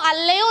ആണോ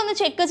അല്ലയോ എന്ന്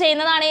ചെക്ക്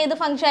ചെയ്യുന്നതാണ് ഏത്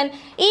function?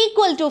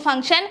 Equal to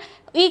function.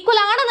 Equal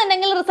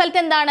ആണെന്നുണ്ടെങ്കിൽ റിസൾട്ട്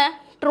എന്താണ്?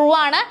 ട്രൂ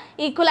ആണ്.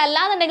 ഈക്വൽ അല്ല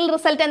എന്നുണ്ടെങ്കിൽ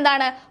റിസൾട്ട്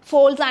എന്താണ്?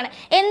 ഫോൾസ് ആണ്.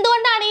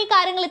 എന്തുകൊണ്ടാണ് ഈ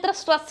കാര്യങ്ങൾ ഇത്ര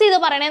സ്ട്രെസ് ചെയ്ത്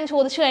പറയണമെന്ന്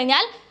ചോദിച്ചു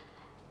കഴിഞ്ഞാൽ,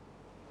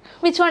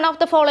 which one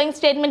of the following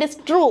statement is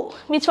true,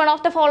 which one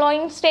of the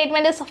following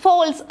statement is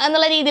false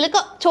എന്നുള്ള രീതിയിൽ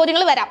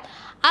ചോദ്യങ്ങൾ വരാം.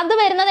 അത്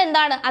വരുന്നത്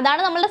എന്താണ്?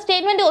 അതാണ് നമ്മളുടെ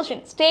സ്റ്റേറ്റ്മെൻറ്റ് ക്വസ്റ്റ്യൻ.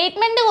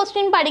 സ്റ്റേറ്റ്മെൻറ്റ്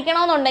ക്വസ്റ്റ്യൻ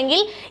പഠിക്കണമെന്നുണ്ടെങ്കിൽ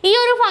ഈ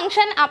ഒരു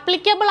ഫംഗ്ഷൻ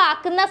അപ്ലിക്കബിൾ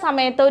ആക്കുന്ന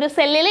സമയത്ത്, ഒരു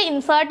സെല്ലിൽ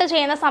ഇൻസേർട്ട്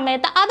ചെയ്യുന്ന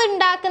സമയത്ത്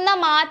അതുണ്ടാക്കുന്ന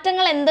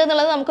മാറ്റങ്ങൾ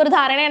എന്തെന്നുള്ളത് നമുക്കൊരു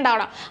ധാരണ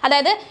ഉണ്ടാവണം.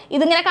 അതായത്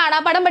ഇതിങ്ങനെ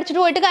കാണാപ്പാടം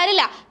പഠിച്ചിട്ട് പോയിട്ട്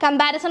കാര്യമില്ല.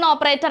 കമ്പാരിസൺ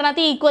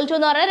ഓപ്പറേറ്ററിനകത്ത് ഈക്വൽ ടു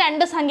എന്ന് പറഞ്ഞാൽ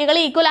രണ്ട് സംഖ്യകൾ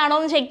ഈക്വൽ ആണോ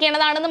എന്ന് ചെക്ക്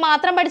ചെയ്യണതാണെന്ന്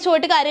മാത്രം പഠിച്ചു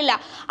പോയിട്ട് കാര്യമില്ല.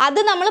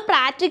 അത് നമ്മൾ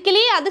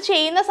പ്രാക്ടിക്കലി അത്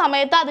ചെയ്യുന്ന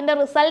സമയത്ത് അതിൻ്റെ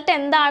റിസൾട്ട്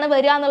എന്താണ്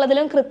വരിക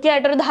എന്നുള്ളതിലും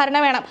കൃത്യമായിട്ടൊരു ധാരണ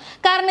വേണം.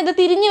 കാരണം ഇത്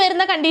തിരിഞ്ഞു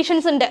വരുന്ന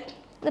കണ്ടീഷൻസ് ഉണ്ട്,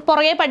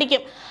 പുറകെ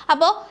പഠിക്കും.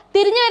 അപ്പോൾ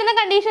തിരിഞ്ഞു വരുന്ന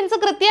കണ്ടീഷൻസ്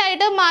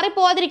കൃത്യമായിട്ട്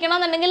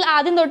മാറിപ്പോകാതിരിക്കണമെന്നുണ്ടെങ്കിൽ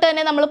ആദ്യം തൊട്ട്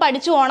തന്നെ നമ്മൾ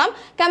പഠിച്ചു പോകണം.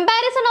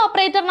 കമ്പാരിസൺ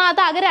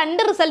ഓപ്പറേറ്ററിനകത്ത് ആകെ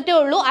രണ്ട് റിസൾട്ടേ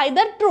ഉള്ളൂ,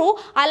 ഐദർ ട്രൂ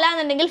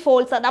അല്ലാന്നുണ്ടെങ്കിൽ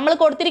ഫോൾസ്. നമ്മൾ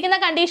കൊടുത്തിരിക്കുന്ന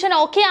കണ്ടീഷൻ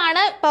ഓക്കെ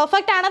ആണ്,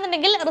 പെർഫെക്റ്റ്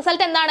ആണെന്നുണ്ടെങ്കിൽ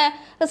റിസൾട്ട് എന്താണ്?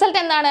 റിസൾട്ട്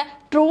എന്താണ്?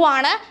 ട്രൂ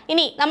ആണ്.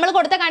 ഇനി നമ്മൾ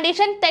കൊടുത്ത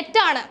കണ്ടീഷൻ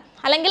തെറ്റാണ്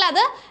അല്ലെങ്കിൽ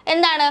അത്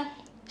എന്താണ്?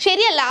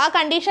 ശരിയല്ല, ആ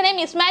കണ്ടീഷനെ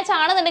മിസ്മാച്ച്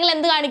ആണെന്നുണ്ടെങ്കിൽ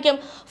എന്ത് കാണിക്കും?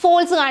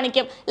 ഫോൾസ്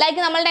കാണിക്കും.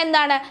 ലൈക്ക് നമ്മളുടെ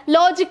എന്താണ്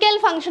ലോജിക്കൽ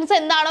ഫങ്ഷൻസ്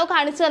എന്താണോ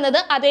കാണിച്ചു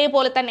തന്നത്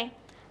അതേപോലെ തന്നെ.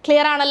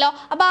 ക്ലിയർ ആണല്ലോ?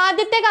 അപ്പോൾ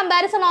ആദ്യത്തെ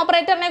കമ്പാരിസൺ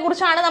ഓപ്പറേറ്ററിനെ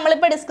കുറിച്ചാണ്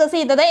നമ്മളിപ്പോൾ ഡിസ്കസ്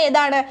ചെയ്തത്.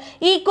 ഏതാണ്?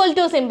 Equal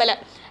to simple.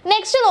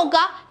 നെക്സ്റ്റ്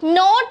നോക്കുക,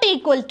 not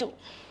equal to.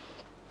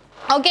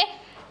 Okay,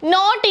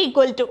 not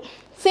equal to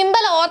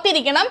simple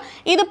ഓർത്തിരിക്കണം.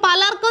 ഇത്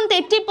പലർക്കും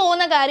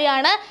തെറ്റിപ്പോകുന്ന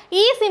കാര്യമാണ്.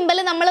 ഈ സിമ്പിൾ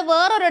നമ്മൾ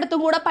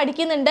വേറൊരിടത്തും കൂടെ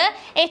പഠിക്കുന്നുണ്ട്.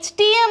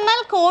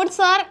 HTML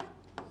codes R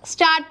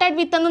started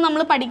with എന്ന്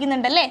നമ്മൾ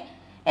പഠിക്കുന്നുണ്ട് അല്ലേ?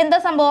 എന്താ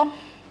സംഭവം?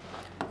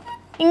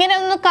 ഇങ്ങനെ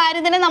ഒന്ന്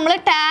കാര്യത്തിനെ നമ്മൾ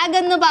ടാഗ്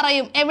എന്ന്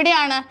പറയും.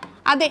 എവിടെയാണ്?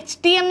 അത്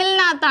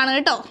HTML-നകത്താണ്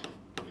കേട്ടോ.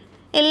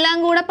 എല്ലാം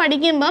കൂടെ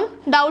പഠിക്കുമ്പം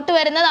ഡൗട്ട്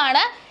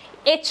വരുന്നതാണ്.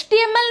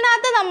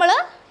 HTML-നകത്ത് നമ്മൾ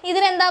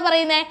ഇതിനെന്താ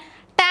പറയുന്നത്?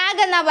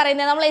 ടാഗ് എന്നാ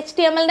പറയുന്നത്. നമ്മൾ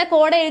HTML-ന്റെ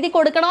കോഡ് എഴുതി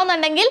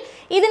കൊടുക്കണമെന്നുണ്ടെങ്കിൽ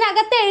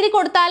ഇതിനകത്ത് എഴുതി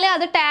കൊടുത്താലേ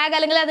അത് ടാഗ്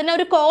അല്ലെങ്കിൽ അതിനെ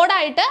ഒരു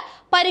കോഡായിട്ട്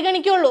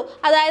പരിഗണിക്കുള്ളൂ.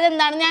 അതായത്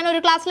എന്താണ്?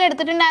 ഞാനൊരു ക്ലാസ്സിൽ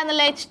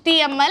എടുത്തിട്ടുണ്ടായിരുന്നല്ലോ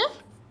HTML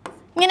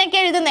ഇങ്ങനെയൊക്കെ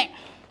എഴുതുന്നേ.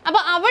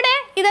 അപ്പോൾ അവിടെ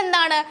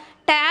ഇതെന്താണ്?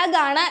 ടാഗ്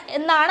ആണ്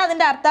എന്നാണ്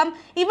അതിൻ്റെ അർത്ഥം.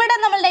 ഇവിടെ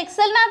നമ്മളുടെ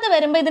എക്സലിനകത്ത്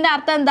വരുമ്പോൾ ഇതിൻ്റെ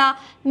അർത്ഥം എന്താ?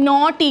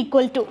 Not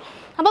equal to.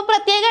 അപ്പോൾ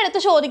പ്രത്യേകം എടുത്ത്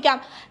ചോദിക്കാം,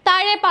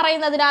 താഴെ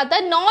പറയുന്നതിനകത്ത്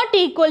നോട്ട്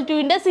ഈക്വൽ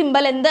ടുവിൻ്റെ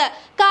സിമ്പിൾ എന്ത്?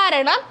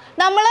 കാരണം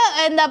നമ്മൾ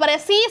എന്താ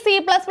പറയുക, C++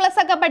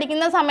 ഒക്കെ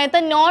പഠിക്കുന്ന സമയത്ത്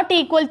നോട്ട്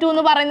ഈക്വൽ ടു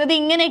എന്ന് പറയുന്നത്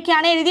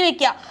ഇങ്ങനെയൊക്കെയാണ് എഴുതി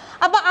വെക്കുക.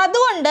 അപ്പോൾ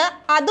അതുകൊണ്ട്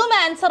അതും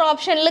ആൻസർ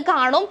ഓപ്ഷനിൽ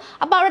കാണും.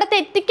 അപ്പോൾ അവിടെ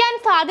തെറ്റിക്കാൻ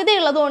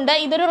സാധ്യതയുള്ളതുകൊണ്ട്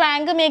ഇതൊരു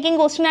റാങ്ക് മേക്കിംഗ്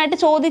ക്വസ്റ്റ്യൻ ആയിട്ട്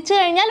ചോദിച്ചു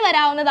കഴിഞ്ഞാൽ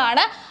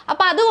വരാവുന്നതാണ്.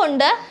 അപ്പോൾ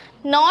അതുകൊണ്ട്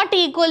നോട്ട്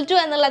ഈക്വൽ ടു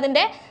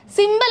എന്നുള്ളതിൻ്റെ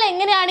സിമ്പിൾ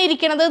എങ്ങനെയാണ്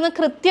ഇരിക്കുന്നത് എന്ന്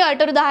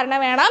കൃത്യമായിട്ടൊരു ധാരണ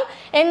വേണം.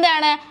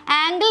 എന്താണ്?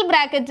 ആംഗിൾ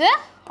ബ്രാക്കറ്റ്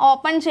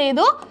ഓപ്പൺ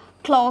ചെയ്തു,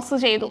 ക്ലോസ്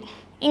ചെയ്തു,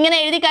 ഇങ്ങനെ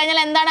എഴുതി കഴിഞ്ഞാൽ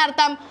എന്താണ്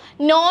അർത്ഥം?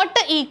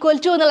 നോട്ട് ഈക്വൽ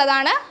ടു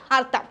എന്നുള്ളതാണ്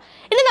അർത്ഥം.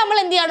 ഇനി നമ്മൾ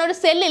എന്ത് ചെയ്യണം? ഒരു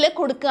സെല്ലിൽ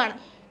കൊടുക്കുകയാണ്.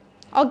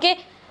 ഓക്കെ,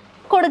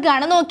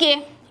 കൊടുക്കുകയാണ്. നോക്കിയേ,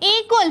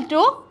 equal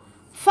to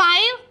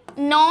 5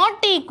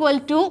 not equal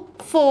to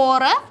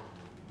 4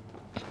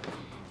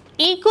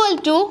 equal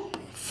to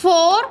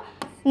 4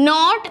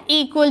 not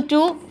equal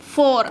to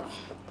 4.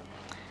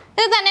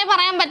 ഇത് തന്നെ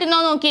പറയാൻ പറ്റുന്നോ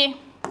നോക്കിയേ.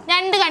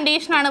 രണ്ട്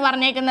കണ്ടീഷനാണ്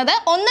പറഞ്ഞേക്കുന്നത്.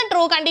 ഒന്ന്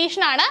ട്രൂ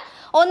കണ്ടീഷനാണ്,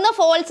 ഒന്ന്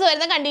ഫോൾസ്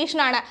വരുന്ന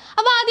കണ്ടീഷനാണ്.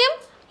 അപ്പോൾ ആദ്യം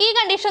ഈ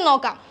കണ്ടീഷൻ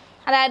നോക്കാം.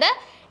 അതായത്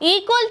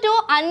equal to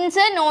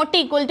 5 not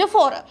equal to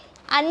 4.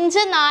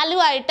 5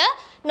 4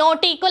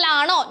 not equal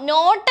ആണോ,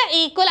 നോട്ട്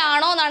ഈക്വൽ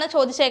ആണോ എന്നാണ്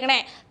ചോദിച്ചേക്കണേ.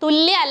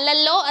 തുല്യ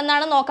അല്ലല്ലോ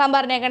എന്നാണ് നോക്കാൻ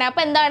പറഞ്ഞേക്കണേ.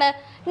 അപ്പോൾ എന്താണ്?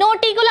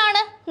 നോട്ട് ഈക്വൽ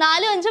ആണ്.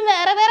 4 5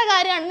 വേറെ വേറെ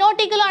കാര്യമാണ്.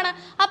 നോട്ട് ഈക്വൽ ആണ്.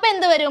 അപ്പോൾ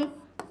എന്ത് വരും?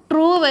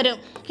 ട്രൂ വരും.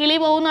 കിളി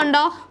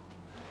പോകുന്നുണ്ടോ?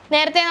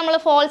 നേരത്തെ നമ്മൾ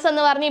ഫോൾസ്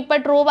എന്ന് പറഞ്ഞ് ഇപ്പോൾ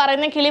ട്രൂ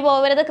പറയുന്ന കിളി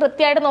പോകരുത്,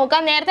 കൃത്യമായിട്ട്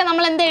നോക്കാം. നേരത്തെ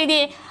നമ്മൾ എന്ത്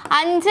എഴുതിയേ?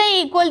 5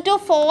 =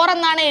 4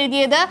 എന്നാണ്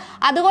എഴുതിയത്.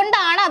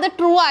 അതുകൊണ്ടാണ് അത്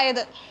ട്രൂ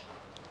ആയത്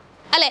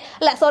അല്ലേ?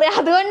 സോറി,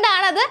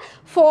 അതുകൊണ്ടാണ് അത്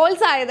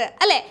ഫോൾസ് ആയത്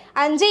അല്ലേ?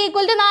 5 =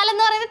 4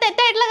 എന്ന് പറയുന്നത്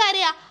തെറ്റായിട്ടുള്ള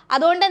കാര്യമാണ്.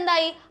 അതുകൊണ്ട്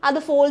എന്തായി? അത്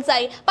ഫോൾസ്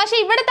ആയി. പക്ഷെ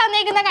ഇവിടെ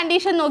തന്നേക്കുന്ന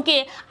കണ്ടീഷൻ നോക്കിയേ,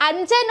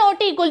 5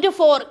 ≠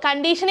 4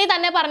 കണ്ടീഷനിൽ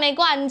തന്നെ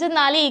പറഞ്ഞേക്കും 5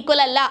 4 ഈക്വൽ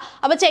അല്ല.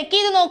 അപ്പോൾ ചെക്ക്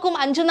ചെയ്ത് നോക്കും,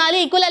 5 4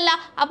 ഈക്വൽ അല്ല.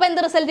 അപ്പോൾ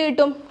എന്ത് റിസൾട്ട്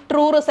കിട്ടും?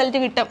 ട്രൂ റിസൾട്ട്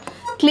കിട്ടും.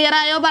 ക്ലിയർ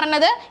ആയോ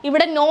പറഞ്ഞത്?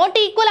 ഇവിടെ നോട്ട്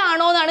ഈക്വൽ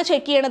ആണോ എന്നാണ്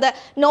ചെക്ക് ചെയ്യണത്.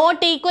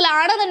 നോട്ട് ഈക്വൽ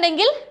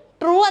ആണെന്നുണ്ടെങ്കിൽ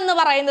ട്രൂ എന്ന്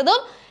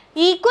പറയുന്നതും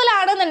ഈക്വൽ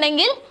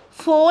ആണെന്നുണ്ടെങ്കിൽ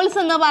ഫോൾസ്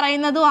എന്ന്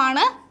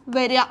പറയുന്നതുമാണ്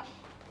വരിക.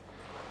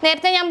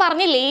 നേരത്തെ ഞാൻ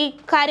പറഞ്ഞില്ലേ ഈ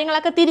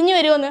കാര്യങ്ങളൊക്കെ തിരിഞ്ഞു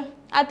വരുമെന്ന്.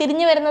 ആ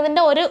തിരിഞ്ഞു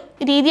വരുന്നതിൻ്റെ ഒരു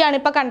രീതിയാണ്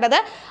ഇപ്പോൾ കണ്ടത്.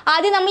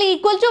 ആദ്യം നമ്മൾ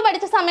ഈക്വൽ ടു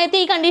പഠിച്ച സമയത്ത്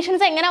ഈ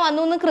കണ്ടീഷൻസ് എങ്ങനെ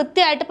വന്നു എന്ന്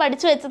കൃത്യമായിട്ട്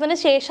പഠിച്ചു വെച്ചതിന്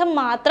ശേഷം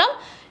മാത്രം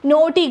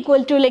നോട്ട്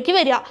ഈക്വൽ ടുവിലേക്ക്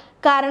വരിക.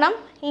 കാരണം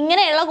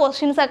ഇങ്ങനെയുള്ള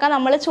ക്വസ്റ്റ്യൻസൊക്കെ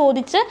നമ്മൾ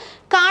ചോദിച്ച്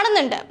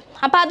കാണുന്നുണ്ട്.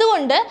 അപ്പം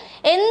അതുകൊണ്ട്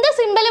എന്ത്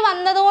സിമ്പിൾ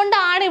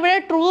വന്നതുകൊണ്ടാണ് ഇവിടെ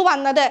ട്രൂ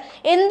വന്നത്,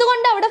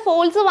 എന്തുകൊണ്ട് അവിടെ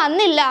ഫോൾസ്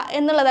വന്നില്ല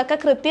എന്നുള്ളതൊക്കെ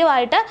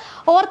കൃത്യമായിട്ട്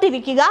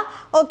ഓർത്തിരിക്കുക.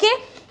 ഓക്കെ,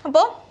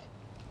 അപ്പോൾ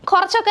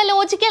കുറച്ചൊക്കെ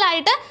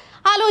ലോജിക്കലായിട്ട്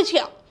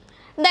ആലോചിക്കുക.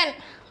 ദെൻ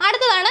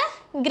അടുത്തതാണ്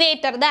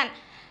greater than.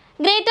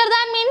 Greater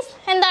than means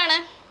എന്താണ്?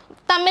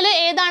 തമ്മിൽ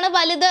ഏതാണ്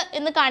വലുത്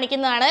എന്ന്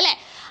കാണിക്കുന്നതാണ് അല്ലേ?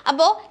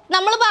 അപ്പോൾ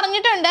നമ്മൾ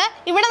പറഞ്ഞിട്ടുണ്ട്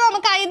ഇവിടെ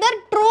നമുക്ക് ഐദർ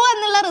ട്രൂ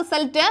എന്നുള്ള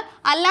റിസൾട്ട്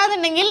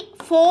അല്ലാന്നുണ്ടെങ്കിൽ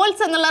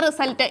ഫോൾസ് എന്നുള്ള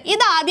റിസൾട്ട്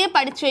ഇത് ആദ്യം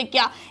പഠിച്ചു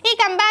വെക്കുക. ഈ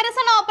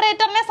കമ്പാരിസൺ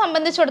ഓപ്പറേറ്ററിനെ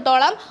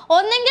സംബന്ധിച്ചിടത്തോളം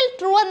ഒന്നെങ്കിൽ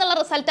ട്രൂ എന്നുള്ള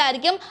റിസൾട്ട്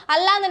ആയിരിക്കും,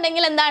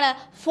 അല്ലാന്നുണ്ടെങ്കിൽ എന്താണ്?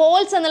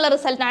 ഫോൾസ് എന്നുള്ള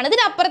റിസൾട്ടാണ്.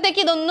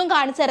 ഇതിനപ്പുറത്തേക്ക് ഇതൊന്നും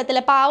കാണിച്ചു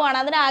തരത്തില്ല, പാവമാണ്.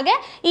 അതിനാകെ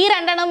ഈ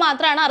 2 എണ്ണം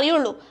മാത്രമാണ്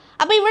അറിയുള്ളൂ.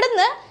 അപ്പോൾ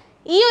ഇവിടുന്ന്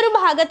ഈ ഒരു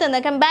ഭാഗത്ത് നിന്ന്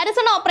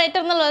കമ്പാരിസൺ ഓപ്പറേറ്റർ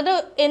എന്നുള്ളത്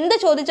എന്ത്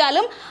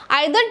ചോദിച്ചാലും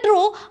ഐദർ ട്രൂ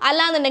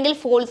അല്ലാന്നുണ്ടെങ്കിൽ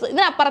ഫോൾസ്,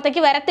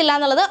 ഇതിനപ്പുറത്തേക്ക് വരത്തില്ല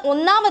എന്നുള്ളത്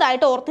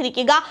ഒന്നാമതായിട്ട്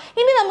ഓർത്തിരിക്കുക.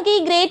 ഇനി നമുക്ക് ഈ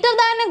ഗ്രേറ്റർ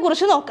ദാനിനെ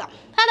കുറിച്ച് നോക്കാം.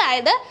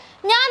 അതായത്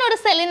ഞാനൊരു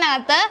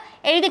സെല്ലിനകത്ത്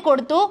എഴുതി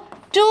കൊടുത്തു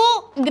 2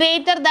 >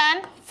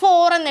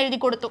 4 എന്ന് എഴുതി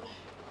കൊടുത്തു.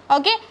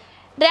 ഓക്കെ,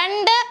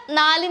 2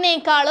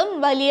 4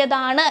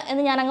 വലിയതാണ്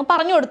എന്ന് ഞാൻ അങ്ങ്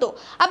പറഞ്ഞു കൊടുത്തു.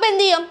 അപ്പോൾ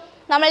എന്ത് ചെയ്യും?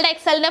 നമ്മളുടെ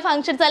എക്സലിൻ്റെ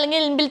ഫങ്ഷൻസ്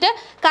അല്ലെങ്കിൽ ഇൻബിൽറ്റ്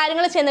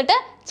കാര്യങ്ങൾ ചെന്നിട്ട്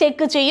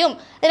ചെക്ക് ചെയ്യും.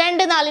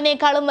 2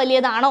 4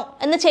 വലിയതാണോ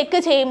എന്ന് ചെക്ക്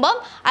ചെയ്യുമ്പം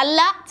അല്ല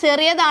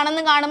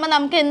ചെറിയതാണെന്ന് കാണുമ്പോൾ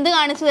നമുക്ക് എന്ത്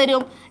കാണിച്ചു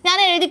തരും? ഞാൻ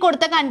എഴുതി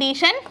കൊടുത്ത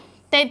കണ്ടീഷൻ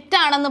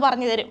തെറ്റാണെന്ന്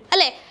പറഞ്ഞു തരും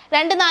അല്ലേ?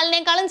 2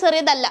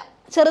 4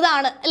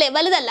 ചെറുതാണ് അല്ലേ,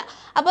 വലുതല്ല.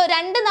 അപ്പോൾ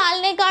 2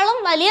 4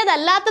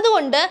 വലിയതല്ലാത്തത്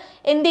കൊണ്ട്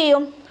എന്ത്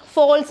ചെയ്യും?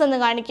 ഫോൾസ് എന്ന്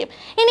കാണിക്കും.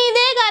 ഇനി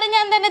ഇതേ കാര്യം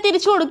ഞാൻ തന്നെ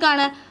തിരിച്ചു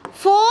കൊടുക്കുകയാണ്.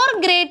 4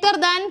 >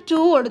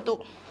 2 കൊടുത്തു.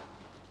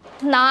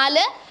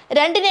 4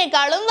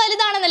 2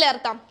 വലുതാണെന്നല്ലേ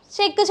അർത്ഥം?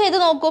 ചെക്ക് ചെയ്ത്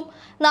നോക്കും,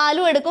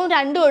 4 എടുക്കും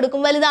 2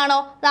 എടുക്കും, വലുതാണോ?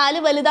 4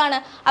 വലുതാണ്.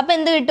 അപ്പോൾ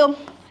എന്ത് കിട്ടും?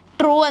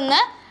 ട്രൂ എന്ന്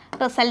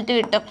റിസൾട്ട്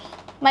കിട്ടും.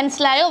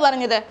 മനസ്സിലായോ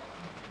പറഞ്ഞത്?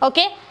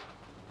 ഓക്കെ,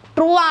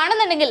 ട്രൂ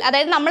ആണെന്നുണ്ടെങ്കിൽ,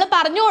 അതായത് നമ്മൾ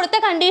പറഞ്ഞു കൊടുത്ത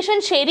കണ്ടീഷൻ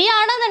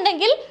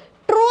ശരിയാണെന്നുണ്ടെങ്കിൽ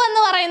ട്രൂ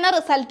എന്ന് പറയുന്ന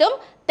റിസൾട്ടും,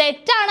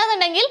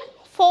 തെറ്റാണെന്നുണ്ടെങ്കിൽ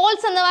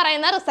ഫോൾസ് എന്ന്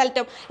പറയുന്ന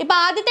റിസൾട്ടും. ഇപ്പം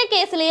ആദ്യത്തെ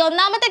കേസിൽ, ഈ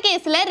ഒന്നാമത്തെ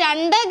കേസിൽ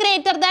 2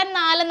 >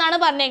 4 എന്നാണ്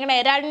പറഞ്ഞേക്കണേ,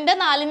 2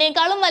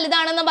 4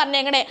 വലുതാണെന്ന്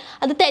പറഞ്ഞേക്കണേ.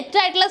 അത്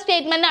തെറ്റായിട്ടുള്ള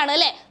സ്റ്റേറ്റ്മെന്റ് ആണ്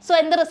അല്ലേ? സോ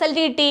എന്ത് റിസൾട്ട്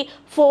കിട്ടി?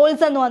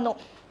 ഫോൾസ് എന്ന് വന്നു.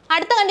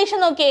 അടുത്ത കണ്ടീഷൻ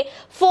നോക്കിയേ,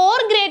 4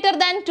 >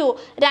 2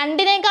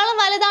 2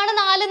 വലുതാണ്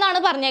 4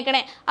 എന്നാണ്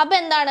പറഞ്ഞേക്കണേ. അപ്പം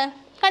എന്താണ്?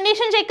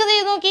 കണ്ടീഷൻ ചെക്ക്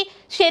ചെയ്ത് നോക്കി,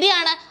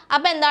 ശരിയാണ്.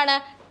 അപ്പം എന്താണ്?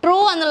 ട്രൂ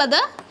എന്നുള്ളത്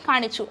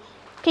കാണിച്ചു.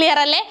 ക്ലിയർ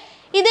അല്ലേ?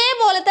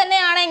 ഇതേപോലെ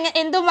തന്നെയാണ്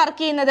എന്തും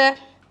വർക്ക് ചെയ്യുന്നത്,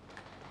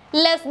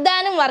 ലെസ്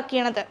ദാനും വർക്ക്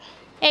ചെയ്യണത്.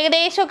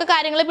 ഏകദേശമൊക്കെ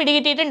കാര്യങ്ങൾ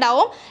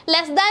പിടികിട്ടിയിട്ടുണ്ടാവും.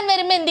 ലെസ് ദാൻ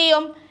വരുമ്പോൾ എന്ത്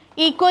ചെയ്യും?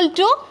 ഈക്വൽ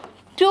ടു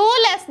 2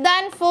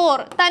 <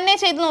 4 തന്നെ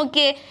ചെയ്ത്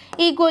നോക്കിയേ.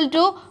 ഈക്വൽ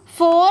ടു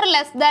 4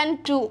 <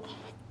 2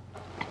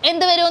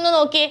 എന്ത് വരുമെന്ന്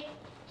നോക്കിയേ,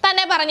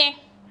 തന്നെ പറഞ്ഞേ.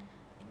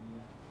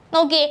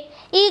 നോക്കിയേ,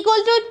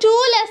 ഈക്വൽ ടു 2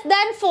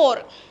 < 4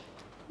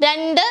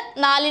 2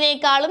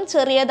 4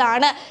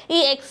 ചെറിയതാണ്. ഈ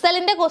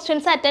എക്സലിൻ്റെ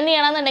ക്വസ്റ്റ്യൻസ് അറ്റൻഡ്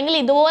ചെയ്യണമെന്നുണ്ടെങ്കിൽ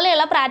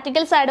ഇതുപോലെയുള്ള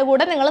പ്രാക്ടിക്കൽ സൈഡ്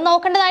കൂടെ നിങ്ങൾ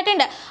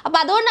നോക്കേണ്ടതായിട്ടുണ്ട്. അപ്പോൾ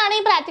അതുകൊണ്ടാണ്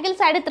ഈ പ്രാക്ടിക്കൽ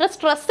സൈഡ് ഇത്ര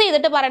സ്ട്രെസ്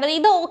ചെയ്തിട്ട് പറയുന്നത്.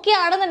 ഇത് ഓക്കെ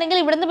ആണെന്നുണ്ടെങ്കിൽ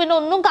ഇവിടുന്ന് പിന്നെ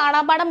ഒന്നും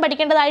കാണാപ്പാഠം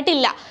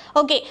പഠിക്കേണ്ടതായിട്ടില്ല.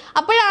 ഓക്കെ,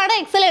 അപ്പോഴാണ്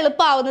എക്സൽ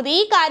എളുപ്പമാവുന്നത്.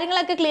 ഈ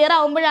കാര്യങ്ങളൊക്കെ ക്ലിയർ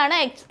ആവുമ്പോഴാണ്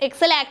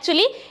എക്സൽ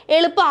ആക്ച്വലി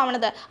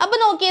എളുപ്പമാവുന്നത്. അപ്പോൾ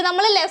നോക്കിയേ,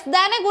 നമ്മൾ ലെസ്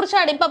ദാനെ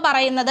കുറിച്ചാണ് ഇപ്പോൾ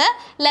പറയുന്നത്.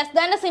 ലെസ്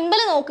ദാൻ്റെ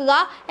സിമ്പിൾ നോക്കുക,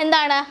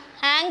 എന്താണ്?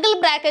 Angle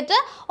bracket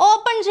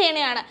open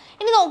ചെയ്യണയാണ്.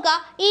 ഇനി നോക്കുക,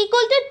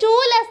 ഈക്വൽ ടു 2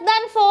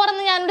 < 4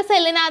 എന്ന് ഞാനൊരു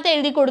സെല്ലിനകത്ത്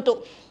എഴുതി കൊടുത്തു.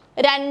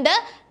 2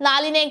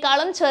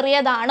 4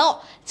 ചെറിയതാണോ?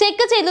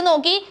 ചെക്ക് ചെയ്ത്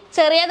നോക്കി,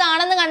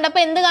 ചെറിയതാണെന്ന്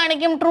കണ്ടപ്പോൾ എന്ത്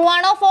കാണിക്കും? ട്രൂ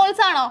ആണോ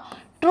ഫോൾസ് ആണോ?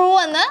 ട്രൂ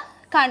എന്ന്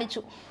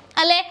കാണിച്ചു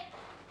അല്ലേ?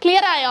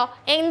 ക്ലിയർ ആയോ?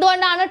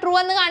 എന്തുകൊണ്ടാണ് ട്രൂ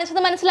എന്ന്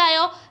കാണിച്ചത്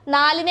മനസ്സിലായോ?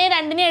 4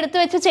 2 എടുത്ത്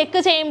വെച്ച്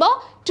ചെക്ക് ചെയ്യുമ്പോൾ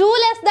 2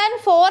 <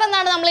 4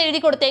 എന്നാണ് നമ്മൾ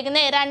എഴുതി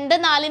കൊടുത്തേക്കുന്നത്. 2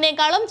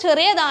 4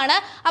 ചെറിയതാണ്.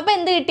 അപ്പോൾ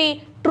എന്ത് കിട്ടി?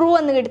 ട്രൂ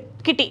എന്ന്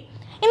കിട്ടി.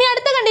 ഇനി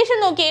അടുത്ത കണ്ടീഷൻ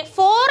നോക്കിയേ,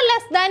 4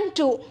 <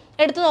 2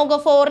 എടുത്ത് നോക്കും.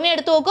 4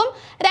 എടുത്ത് നോക്കും,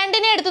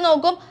 2 എടുത്ത്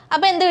നോക്കും.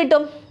 അപ്പോൾ എന്ത്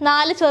കിട്ടും?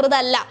 4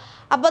 ചെറുതല്ല.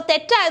 അപ്പോൾ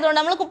തെറ്റായതുകൊണ്ട്,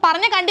 നമ്മൾ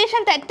പറഞ്ഞ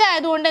കണ്ടീഷൻ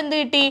തെറ്റായതുകൊണ്ട് എന്ത്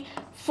കിട്ടി?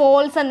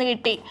 ഫോൾസ് എന്ന്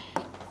കിട്ടി.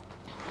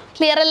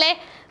 ക്ലിയർ അല്ലേ?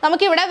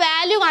 നമുക്കിവിടെ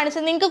വാല്യൂ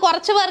കാണിച്ചത് നിങ്ങൾക്ക്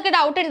കുറച്ച് പേർക്ക്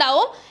ഡൗട്ട്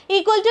ഉണ്ടാവും.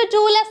 ഈക്വൽ ടു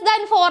 2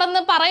 < 4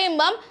 എന്ന്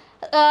പറയുമ്പം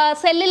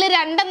സെല്ലിൽ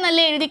 2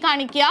 എന്നല്ലേ എഴുതി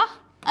കാണിക്കുക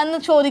എന്ന്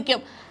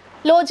ചോദിക്കും.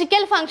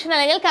 ലോജിക്കൽ ഫംഗ്ഷൻ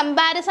അല്ലെങ്കിൽ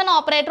കമ്പാരിസൺ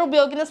ഓപ്പറേറ്റർ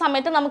ഉപയോഗിക്കുന്ന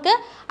സമയത്ത് നമുക്ക്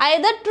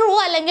either ട്രൂ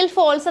അല്ലെങ്കിൽ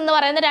ഫോൾസ് എന്ന്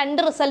പറയുന്ന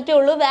രണ്ട് റിസൾട്ടേ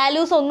ഉള്ളൂ,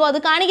 വാല്യൂസ് ഒന്നും അത്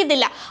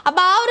കാണിക്കത്തില്ല.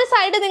 അപ്പോൾ ആ ഒരു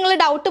സൈഡ് നിങ്ങൾ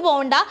ഡൗട്ട്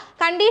പോകണ്ട.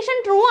 കണ്ടീഷൻ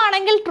ട്രൂ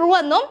ആണെങ്കിൽ ട്രൂ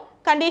എന്നും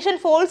കണ്ടീഷൻ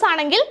ഫോൾസ്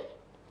ആണെങ്കിൽ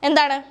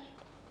എന്താണ്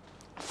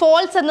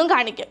ഫോൾസ് എന്നും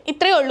കാണിക്കും.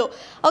 ഇത്രയേ ഉള്ളൂ.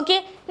 ഓക്കെ,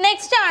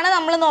 നെക്സ്റ്റ് ആണ്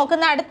നമ്മൾ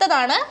നോക്കുന്ന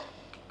അടുത്തതാണ്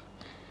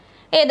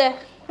ഏത്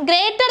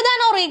greater than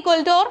or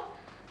equal two or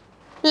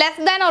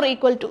less than or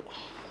equal to.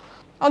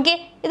 Okay,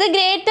 ഇത്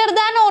greater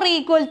than or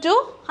equal to,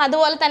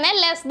 അതുപോലെ തന്നെ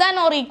less than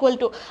or equal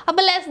to.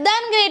 അപ്പോൾ ലെസ്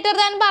ദാൻ ഗ്രേറ്റർ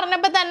ദാൻ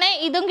പറഞ്ഞപ്പോൾ തന്നെ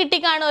ഇതും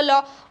കിട്ടിക്കാണുമല്ലോ.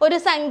 ഒരു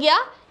സംഖ്യ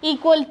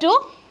ഈക്വൽ ടു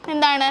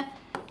എന്താണ്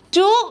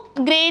 2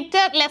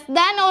 greater less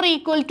than or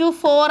equal to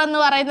 4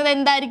 എന്ന് പറയുന്നത്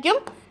എന്തായിരിക്കും?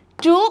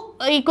 2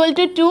 equal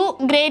to 2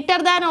 greater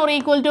than or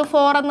equal to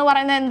 4 എന്ന്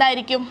പറയുന്നത്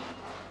എന്തായിരിക്കും?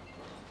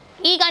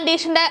 ഈ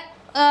കണ്ടീഷൻ്റെ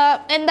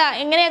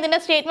എങ്ങനെയാണ് ഇതിൻ്റെ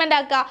സ്റ്റേറ്റ്മെൻ്റ്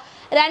ആക്കുക?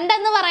 2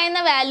 എന്ന് പറയുന്ന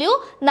വാല്യൂ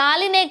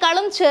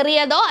 4നേക്കാളും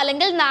ചെറിയതോ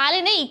അല്ലെങ്കിൽ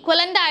 4ന്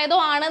ഈക്വലൻ്റ് ആയതോ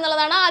ആണ്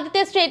എന്നുള്ളതാണ്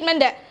ആദ്യത്തെ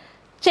സ്റ്റേറ്റ്മെൻറ്റ്.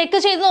 ചെക്ക്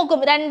ചെയ്ത്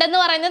നോക്കും. 2 എന്ന്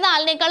പറയുന്നത്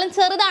 4നേക്കാളും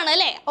ചെറുതാണ്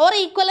അല്ലേ, ഓർ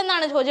ഈക്വൽ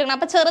എന്നാണ് ചോദിക്കുന്നത്.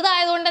 അപ്പോൾ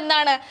ചെറുതായതുകൊണ്ട്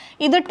എന്താണ്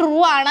ഇത് ട്രൂ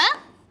ആണ്.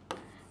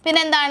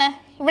 പിന്നെന്താണ്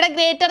ഇവിടെ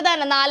ഗ്രേറ്റർ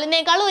ദാൻ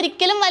 4നേക്കാളും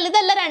ഒരിക്കലും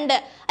വലുതല്ല 2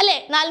 അല്ലേ,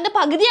 4ൻ്റെ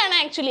പകുതിയാണ്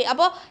ആക്ച്വലി.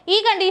 അപ്പോൾ ഈ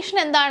കണ്ടീഷൻ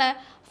എന്താണ്?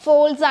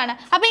 ഫോൾസ് ആണ്.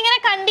 അപ്പോൾ ഇങ്ങനെ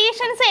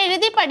കണ്ടീഷൻസ്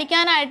എഴുതി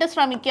പഠിക്കാനായിട്ട്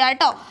ശ്രമിക്കുക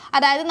കേട്ടോ.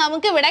 അതായത്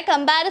നമുക്കിവിടെ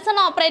കമ്പാരിസൺ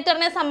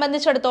ഓപ്പറേറ്ററിനെ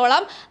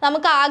സംബന്ധിച്ചിടത്തോളം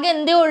നമുക്ക് ആകെ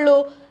എന്തേ ഉള്ളൂ?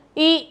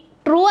 ഈ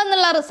ട്രൂ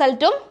എന്നുള്ള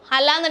റിസൾട്ടും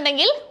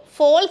അല്ലാന്നുണ്ടെങ്കിൽ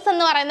ഫോൾസ്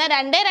എന്ന് പറയുന്ന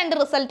 2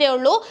 റിസൾട്ടേ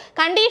ഉള്ളൂ.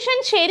 കണ്ടീഷൻ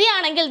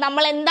ശരിയാണെങ്കിൽ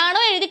നമ്മൾ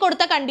എന്താണോ എഴുതി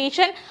കൊടുത്ത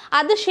കണ്ടീഷൻ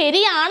അത്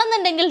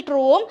ശരിയാണെന്നുണ്ടെങ്കിൽ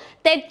ട്രൂവും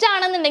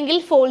തെറ്റാണെന്നുണ്ടെങ്കിൽ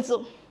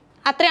ഫോൾസും.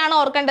 അത്രയാണ്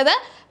ഓർക്കേണ്ടത്.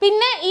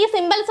 പിന്നെ ഈ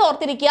സിമ്പിൾസ്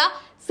ഓർത്തിരിക്കുക.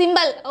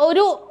 സിമ്പിൾ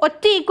ഒരു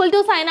ഒറ്റ ഈക്വൽ ടു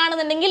സൈൻ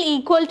ആണെന്നുണ്ടെങ്കിൽ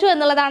ഈക്വൽ ടു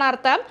എന്നുള്ളതാണ്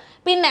അർത്ഥം.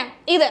 പിന്നെ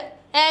ഇത്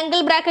ആംഗിൾ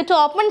ബ്രാക്കറ്റ്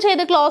ഓപ്പൺ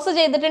ചെയ്ത് ക്ലോസ്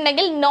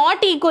ചെയ്തിട്ടുണ്ടെങ്കിൽ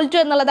നോട്ട് ഈക്വൽ ടു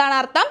എന്നുള്ളതാണ്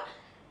അർത്ഥം.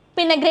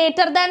 പിന്നെ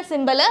greater than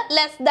simple,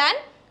 less than,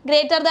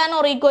 greater than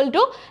or equal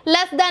to,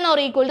 less than or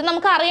equal to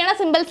നമുക്ക് അറിയണ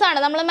സിമ്പിൾസ് ആണ്.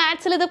 നമ്മൾ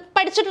മാത്സിൽ ഇത്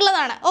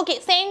പഠിച്ചിട്ടുള്ളതാണ്. ഓക്കെ,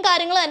 സെയിം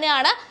കാര്യങ്ങൾ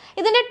തന്നെയാണ്.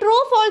 ഇതിൻ്റെ ട്രൂ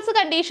ഫോൾസ്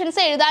കണ്ടീഷൻസ്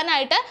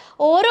എഴുതാനായിട്ട്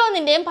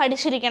ഓരോന്നിൻ്റെയും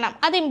പഠിച്ചിരിക്കണം.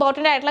 അത്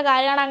ഇമ്പോർട്ടൻ്റ് ആയിട്ടുള്ള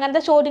കാര്യമാണ്.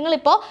 അങ്ങനത്തെ ചോദ്യങ്ങൾ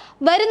ഇപ്പോൾ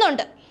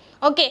വരുന്നുണ്ട്.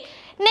 ഓക്കെ,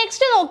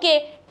 നെക്സ്റ്റ് നോക്കിയേ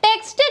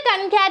ടെക്സ്റ്റ്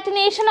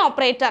കൺകാറ്റിനേഷൻ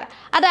ഓപ്പറേറ്റർ.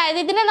 അതായത്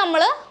ഇതിനെ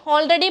നമ്മൾ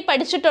ഓൾറെഡി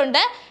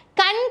പഠിച്ചിട്ടുണ്ട്.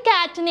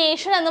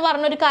 കൺകാറ്റിനേഷൻ എന്ന്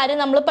പറഞ്ഞൊരു കാര്യം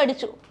നമ്മൾ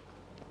പഠിച്ചു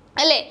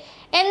അല്ലേ.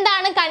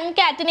 എന്താണ്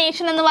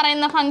കൺകാറ്റിനേഷൻ എന്ന്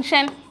പറയുന്ന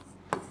function?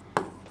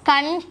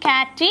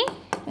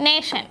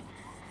 Concatenation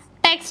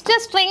text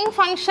string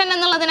function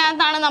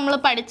എന്നുള്ളതിനകത്താണ് നമ്മൾ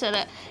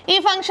പഠിച്ചത്. ഈ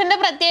ഫംഗ്ഷൻ്റെ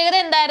പ്രത്യേകത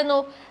എന്തായിരുന്നു?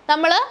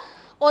 നമ്മൾ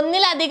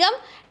ഒന്നിലധികം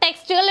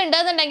ടെക്സ്റ്റുകൾ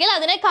ഉണ്ടെന്നുണ്ടെങ്കിൽ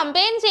അതിനെ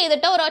കമ്പൈൻ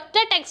ചെയ്തിട്ട് ഒരൊറ്റ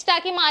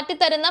ടെക്സ്റ്റാക്കി മാറ്റി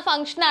തരുന്ന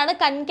ഫംഗ്ഷനാണ്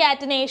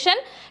കൺകാറ്റിനേഷൻ.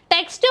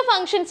 ടെക്സ്റ്റ്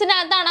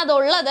ഫംഗ്ഷൻസിനകത്താണ്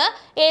അതുള്ളത്.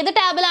 ഏത്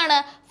ടാബിലാണ്?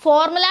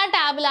 ഫോർമുല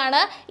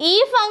ടാബിലാണ്. ഈ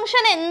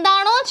ഫംഗ്ഷൻ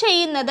എന്താണോ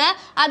ചെയ്യുന്നത്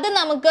അത്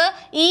നമുക്ക്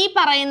ഈ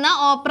പറയുന്ന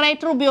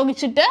ഓപ്പറേറ്റർ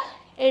ഉപയോഗിച്ചിട്ട്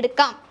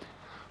എടുക്കാം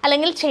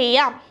അല്ലെങ്കിൽ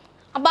ചെയ്യാം.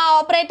 അപ്പോൾ ആ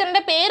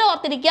ഓപ്പറേറ്ററിൻ്റെ പേര്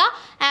ഓർത്തിരിക്കുക,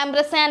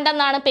 ആംബ്രസാൻഡ്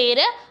എന്നാണ്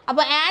പേര്.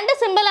 അപ്പോൾ ആൻഡ്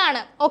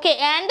സിമ്പിളാണ്. ഓക്കെ,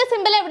 ആൻഡ്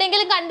സിമ്പിൾ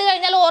എവിടെയെങ്കിലും കണ്ടു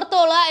കഴിഞ്ഞാൽ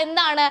ഓർത്തോളുക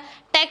എന്താണ്?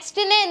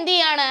 ടെക്സ്റ്റിനെ എന്ത്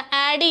ചെയ്യാണ്?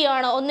 ആഡ്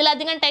ചെയ്യുകയാണ്.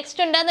 ഒന്നിലധികം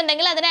ടെക്സ്റ്റ്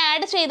ഉണ്ടെന്നുണ്ടെങ്കിൽ അതിനെ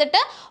ആഡ്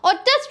ചെയ്തിട്ട്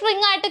ഒറ്റ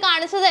സ്ട്രിങ് ആയിട്ട്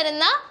കാണിച്ചു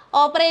തരുന്ന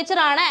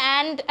ഓപ്പറേറ്ററാണ്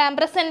ആൻഡ്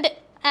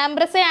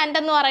ആംബ്രസാൻഡ്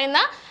എന്ന് പറയുന്ന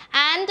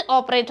ആൻഡ്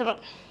ഓപ്പറേറ്റർ.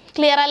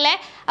 ക്ലിയർ അല്ലേ?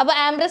 അപ്പോൾ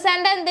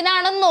ആംബ്രസാൻഡ്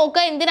എന്തിനാണെന്ന്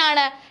നോക്കുക.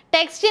 എന്തിനാണ്?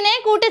 ടെക്സ്റ്റിനെ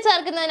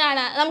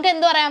കൂട്ടിച്ചേർക്കുന്നതിനാണ്. നമുക്ക്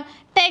എന്ത് പറയാം?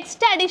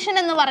 ടെക്സ്റ്റ് അഡിഷൻ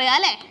എന്ന് പറയാം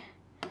അല്ലേ.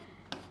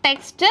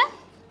 ടെക്സ്റ്റ്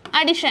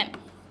അഡിഷൻ,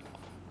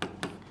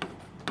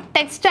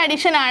 ടെക്സ്റ്റ്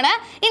അഡിഷൻ ആണ്.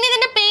 ഇനി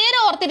ഇതിന്റെ പേര്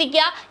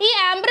ഓർത്തിരിക്കുക. ഈ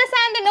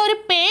ആംബ്രസാൻഡിന് ഒരു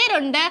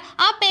പേരുണ്ട്.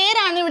 ആ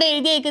പേരാണ് ഇവിടെ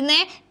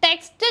എഴുതിയിരിക്കുന്നത്,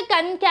 ടെക്സ്റ്റ്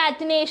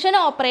കൺകാറ്റിനേഷൻ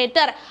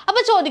ഓപ്പറേറ്റർ.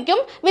 അപ്പോൾ ചോദിക്കും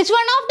which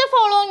one of the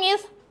following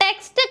is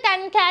text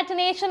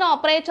concatenation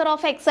operator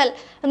of Excel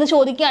എന്ന്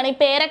ചോദിക്കുകയാണ്. ഈ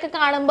പേരൊക്കെ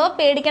കാണുമ്പോൾ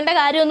പേടിക്കേണ്ട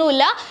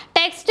കാര്യമൊന്നുമില്ല.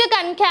 ടെക്സ്റ്റ്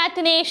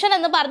കൺകാറ്റിനേഷൻ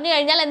എന്ന് പറഞ്ഞു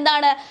കഴിഞ്ഞാൽ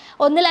എന്താണ്?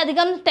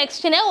 ഒന്നിലധികം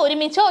ടെക്സ്റ്റിനെ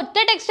ഒരുമിച്ച് ഒറ്റ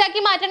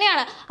ടെക്സ്റ്റാക്കി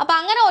മാറ്റണയാണ്. അപ്പോൾ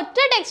അങ്ങനെ ഒറ്റ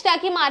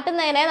ടെക്സ്റ്റാക്കി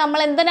മാറ്റുന്നതിനെ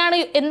നമ്മൾ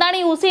എന്താണ്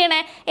യൂസ്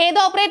ചെയ്യണേ? ഏത്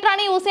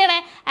ഓപ്പറേറ്ററാണ് യൂസ് ചെയ്യണേ?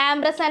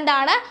 ആംബ്രസാൻഡ്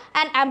ആണ്.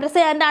 ആൻഡ്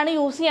ആംബ്രസാൻഡ് ആണ്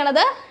യൂസ്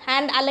ചെയ്യണത്.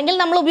 ആൻഡ് അല്ലെങ്കിൽ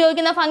നമ്മൾ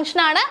ഉപയോഗിക്കുന്ന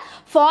ഫംഗ്ഷനാണ്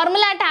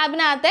ഫോർമുല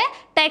ടാബിനകത്തെ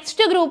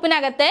ടെക്സ്റ്റ്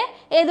ഗ്രൂപ്പിനകത്തെ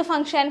ഏത്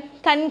ഫംഗ്ഷൻ?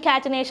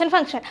 Concatenation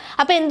function.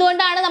 അപ്പോൾ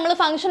എന്തുകൊണ്ടാണ് നമ്മൾ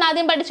ഫംഗ്ഷൻ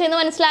ആദ്യം പഠിച്ചതെന്ന്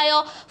മനസ്സിലായോ?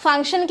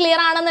 ഫംഗ്ഷൻ ക്ലിയർ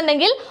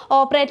ആണെന്നുണ്ടെങ്കിൽ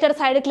ഓപ്പറേറ്റർ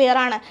സൈഡ് ക്ലിയർ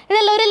ആണ്.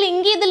 ഇതെല്ലാം ഒരു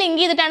ലിങ്ക്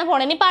ചെയ്തിട്ടാണ്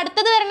പോണത്. ഇനിയിപ്പോൾ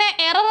അടുത്തത് വരുന്ന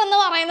എറർ എന്ന്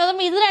പറയുന്നതും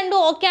ഇത് രണ്ടും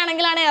ഓക്കെ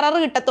ആണെങ്കിലാണ് എറർ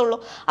കിട്ടത്തുള്ളൂ.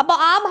 അപ്പോൾ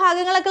ആ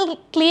ഭാഗങ്ങളൊക്കെ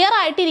ക്ലിയർ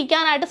ആയിട്ട്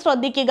ഇരിക്കാനായിട്ട്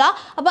ശ്രദ്ധിക്കുക.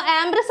 അപ്പോൾ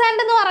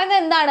ആംബ്രസാൻഡ് എന്ന് പറയുന്നത്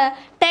എന്താണ്?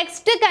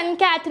 Text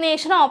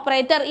concatenation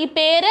operator. ഈ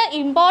പേര്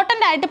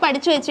ഇമ്പോർട്ടൻ്റ് ആയിട്ട്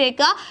പഠിച്ചു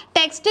വെച്ചേക്കുക.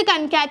 ടെക്സ്റ്റ്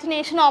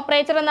കൺകാറ്റിനേഷൻ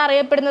ഓപ്പറേറ്റർ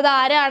എന്നറിയപ്പെടുന്നത്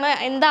ആരാണ്,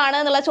 എന്താണ്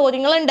എന്നുള്ള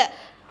ചോദ്യങ്ങളുണ്ട്.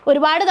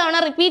 ഒരുപാട് തവണ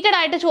റിപ്പീറ്റഡ്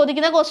ആയിട്ട്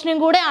ചോദിക്കുന്ന ക്വസ്റ്റ്യനും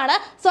കൂടെയാണ്.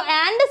 സോ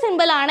ആൻഡ്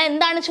സിമ്പിൾ ആണ്.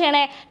 എന്താണ്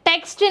ചെയ്യണേ?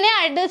 ടെക്സ്റ്റിനെ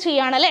ആഡ്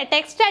ചെയ്യാണ് അല്ലേ.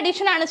 ടെക്സ്റ്റ്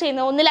അഡീഷൻ ആണ്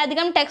ചെയ്യുന്നത്.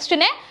 ഒന്നിലധികം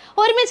ടെക്സ്റ്റിനെ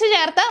ഒരുമിച്ച്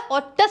ചേർത്ത്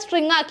ഒറ്റ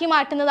സ്ട്രിങ് ആക്കി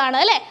മാറ്റുന്നതാണ്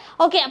അല്ലേ.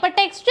 ഓക്കെ, അപ്പോൾ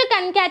ടെക്സ്റ്റ്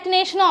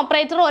കൺകാറ്റിനേഷൻ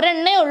ഓപ്പറേറ്റർ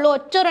ഒരെണ്ണേ ഉള്ളൂ.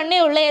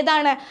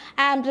 ഏതാണ്?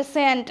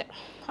 ആംബ്രസാൻഡ്.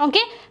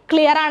 ഓക്കെ,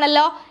 ക്ലിയർ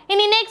ആണല്ലോ.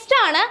 ഇനി നെക്സ്റ്റ്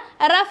ആണ്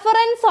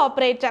റെഫറൻസ്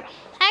ഓപ്പറേറ്റർ.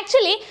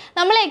 ആക്ച്വലി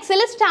നമ്മൾ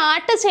എക്സൽ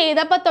സ്റ്റാർട്ട്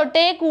ചെയ്തപ്പോൾ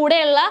തൊട്ടേ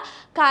കൂടെയുള്ള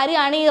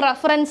കാര്യമാണ് ഈ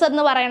റെഫറൻസ്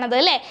എന്ന് പറയുന്നത്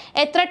അല്ലേ.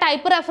 എത്ര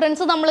ടൈപ്പ്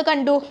റെഫറൻസ് നമ്മൾ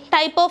കണ്ടു,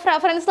 ടൈപ്പ് ഓഫ്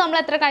റെഫറൻസ് നമ്മൾ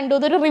എത്ര കണ്ടു,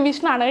 ഇതൊരു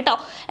റിവിഷനാണ് കേട്ടോ.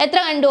 എത്ര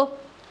കണ്ടു?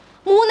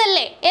 3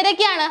 അല്ലേ?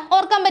 ഏതൊക്കെയാണ്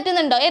ഓർക്കാൻ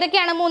പറ്റുന്നുണ്ടോ?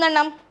 ഏതൊക്കെയാണ് 3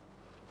 എണ്ണം?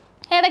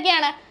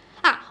 ഏതൊക്കെയാണ്?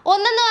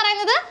 ഒന്നെന്ന്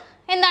പറയുന്നത്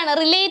എന്താണ്?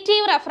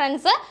 Relative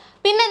reference.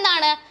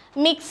 പിന്നെന്താണ്?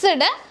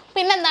 മിക്സ്ഡ്.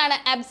 പിന്നെന്താണ്?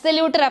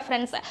 Absolute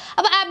reference.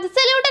 അപ്പോൾ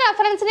അബ്സല്യൂട്ട്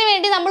റെഫറൻസിന്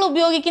വേണ്ടി നമ്മൾ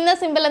ഉപയോഗിക്കുന്ന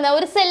സിമ്പിൾ എന്താ?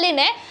 ഒരു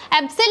സെല്ലിനെ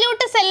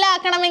അബ്സല്യൂട്ട്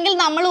സെല്ലാക്കണമെങ്കിൽ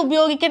നമ്മൾ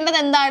ഉപയോഗിക്കേണ്ടത്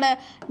എന്താണ്?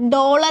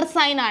 ഡോളർ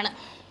സൈൻ ആണ്.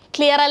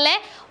 ക്ലിയർ അല്ലേ?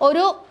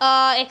 ഒരു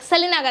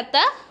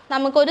എക്സലിനകത്ത്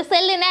നമുക്കൊരു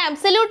സെല്ലിനെ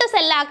അബ്സല്യൂട്ട്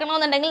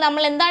സെല്ലാക്കണമെന്നുണ്ടെങ്കിൽ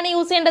നമ്മൾ എന്താണ്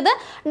യൂസ് ചെയ്യേണ്ടത്?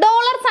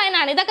 ഡോളർ സൈൻ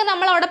ആണ്. ഇതൊക്കെ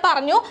നമ്മൾ അവിടെ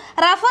പറഞ്ഞു.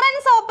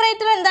 റെഫറൻസ്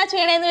ഓപ്പറേറ്റർ എന്താ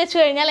ചെയ്യണമെന്ന് വെച്ച്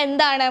കഴിഞ്ഞാൽ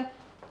എന്താണ്?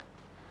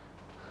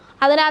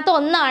 അതിനകത്ത്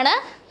ഒന്നാണ്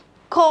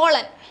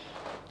കോളൻ.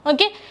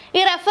 ഓക്കെ, ഈ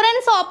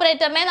റെഫറൻസ്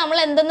ഓപ്പറേറ്ററിനെ നമ്മൾ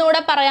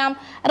എന്തെന്നൂടെ പറയാം?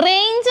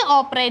 Range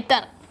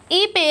operator. ഈ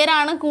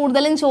പേരാണ്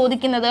കൂടുതലും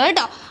ചോദിക്കുന്നത്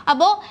കേട്ടോ.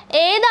 അപ്പോൾ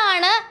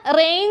ഏതാണ്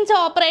റേഞ്ച്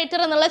ഓപ്പറേറ്റർ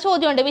എന്നുള്ള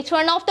ചോദ്യമുണ്ട്. Which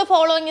one of the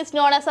following is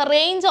known as A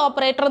range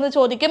operator എന്ന്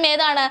ചോദിക്കും.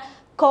 ഏതാണ്?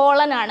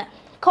 കോളൻ ആണ്.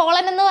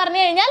 കോളൻ എന്ന് പറഞ്ഞു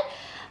കഴിഞ്ഞാൽ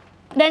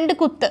 2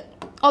 കുത്ത്.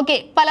 ഓക്കെ,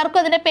 പലർക്കും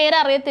അതിൻ്റെ പേര്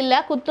അറിയത്തില്ല.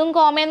 കുത്തും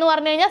കോമയെന്ന്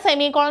പറഞ്ഞു കഴിഞ്ഞാൽ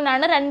സെമി കോളൻ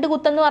ആണ്. 2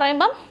 കുത്തെന്ന്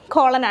പറയുമ്പം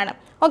കോളൻ ആണ്.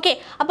 ഓക്കെ,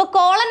 അപ്പോൾ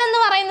കോളൻ എന്ന്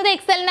പറയുന്നത്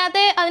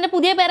എക്സലിനകത്ത് അതിൻ്റെ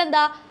പുതിയ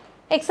പേരെന്താ?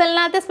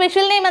 എക്സലിനകത്ത്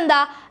സ്പെഷ്യൽ നെയിം എന്താ?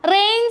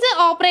 റേഞ്ച്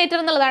ഓപ്പറേറ്റർ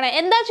എന്നുള്ളതാണ്.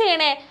 എന്താ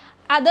ചെയ്യണേ?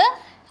 അത്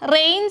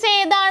റേഞ്ച്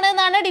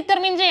ഏതാണെന്നാണ്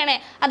ഡിറ്റർമിൻ ചെയ്യണേ.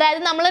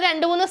 അതായത് നമ്മൾ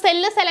 2-3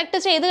 സെല്ല് സെലക്ട്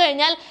ചെയ്ത്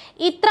കഴിഞ്ഞാൽ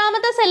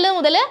ഇത്രാമത്തെ സെല്ല്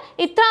മുതൽ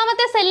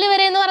ഇത്രാമത്തെ സെല്ല്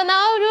വരെ എന്ന് പറയുന്ന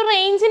ആ ഒരു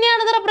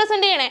റേഞ്ചിനെയാണ് ഇത്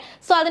റെപ്രസെൻറ്റ് ചെയ്യണേ.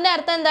 സോ അതിൻ്റെ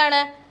അർത്ഥം എന്താണ്?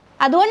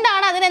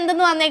 അതുകൊണ്ടാണ്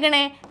അതിനെന്തെന്ന്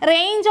വന്നേക്കണേ?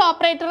 റേഞ്ച്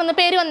ഓപ്പറേറ്റർ എന്ന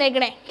പേര്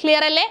വന്നേക്കണേ.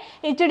 ക്ലിയർ അല്ലേ?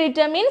 It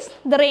determines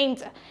the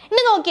range.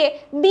 ഇനി നോക്കിയേ,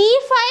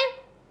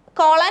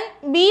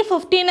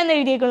 B5:B15 എന്ന്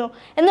എഴുതിയിരിക്കുന്നു.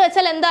 എന്ന്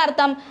വെച്ചാൽ എന്താ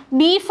അർത്ഥം?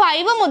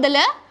 B5 മുതൽ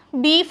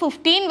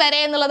B15 വരെ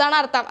എന്നുള്ളതാണ്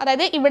അർത്ഥം.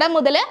 അതായത് ഇവിടെ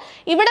മുതൽ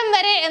ഇവിടം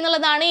വരെ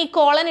എന്നുള്ളതാണ് ഈ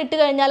കോളൻ ഇട്ട്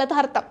കഴിഞ്ഞാലത്തെ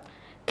അർത്ഥം.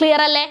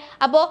 ക്ലിയർ അല്ലേ?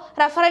 അപ്പോൾ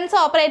റെഫറൻസ്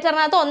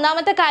ഓപ്പറേറ്ററിനകത്ത്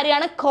ഒന്നാമത്തെ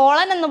കാര്യമാണ്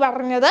കോളൻ എന്ന്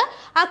പറഞ്ഞത്.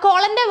 ആ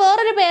കോളൻ്റെ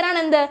വേറൊരു പേരാണ്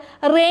എന്ത്?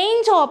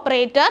 Range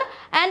operator.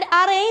 ആൻഡ് ആ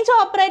റേഞ്ച്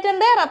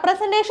ഓപ്പറേറ്ററിൻ്റെ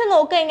റെപ്രസെൻറ്റേഷൻ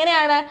നോക്കുക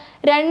എങ്ങനെയാണ്?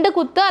 2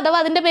 കുത്ത്, അഥവാ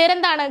അതിൻ്റെ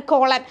പേരെന്താണ്?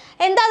 കോളൻ.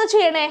 എന്താ അത്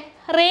ചെയ്യണേ?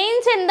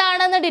 റേഞ്ച്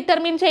എന്താണെന്ന്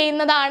ഡിറ്റർമിൻ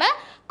ചെയ്യുന്നതാണ്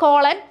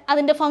കോളൻ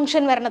അതിൻ്റെ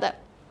ഫംഗ്ഷൻ വരുന്നത്.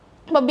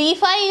 അപ്പോൾ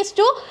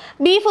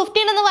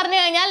B5:B15 എന്ന് പറഞ്ഞു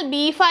കഴിഞ്ഞാൽ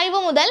B5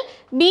 മുതൽ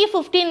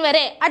B15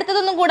 വരെ.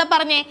 അടുത്തതൊന്നും കൂടെ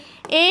പറഞ്ഞേ.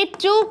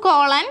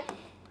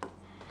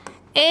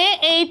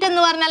 A2:A8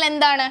 എന്ന് പറഞ്ഞാൽ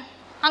എന്താണ്?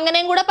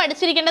 അങ്ങനെയും കൂടെ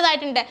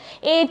പഠിച്ചിരിക്കേണ്ടതായിട്ടുണ്ട്.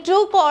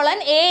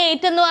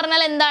 A2:A8 എന്ന്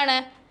പറഞ്ഞാൽ എന്താണ്?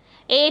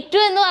 A2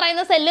 എന്ന്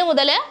പറയുന്ന സെല്ല്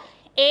മുതൽ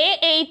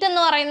A8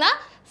 എന്ന് പറയുന്ന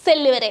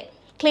സെല്ല് വരെ.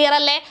 ക്ലിയർ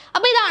അല്ലേ?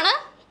 അപ്പോൾ ഇതാണ്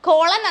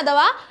കോളൻ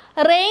അഥവാ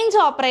റേഞ്ച്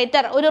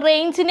ഓപ്പറേറ്റർ. ഒരു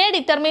റേഞ്ചിനെ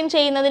ഡിറ്റർമിൻ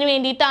ചെയ്യുന്നതിന്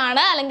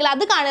വേണ്ടിയിട്ടാണ്, അല്ലെങ്കിൽ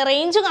അത്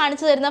റേഞ്ച്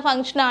കാണിച്ചു തരുന്ന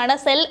ഫംഗ്ഷനാണ്,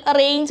 സെൽ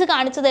റേഞ്ച്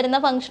കാണിച്ചു തരുന്ന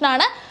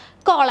ഫംഗ്ഷനാണ്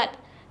കോളൻ.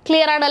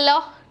 ക്ലിയർ ആണല്ലോ?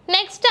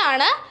 നെക്സ്റ്റ്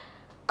ആണ്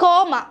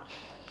കോമ.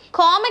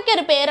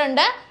 കോമയ്ക്കൊരു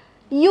പേരുണ്ട്,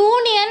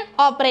 യൂണിയൻ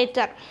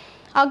ഓപ്പറേറ്റർ.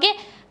 ഓക്കെ,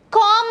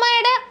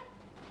 കോമയുടെ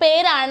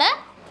പേരാണ്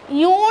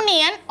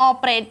യൂണിയൻ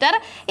ഓപ്പറേറ്റർ.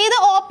 ഇത്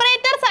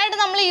ഓപ്പറേറ്റേഴ്സ് ആയിട്ട്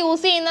നമ്മൾ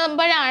യൂസ്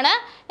ചെയ്യുമ്പോഴാണ്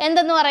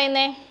എന്തെന്ന്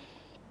പറയുന്നത്?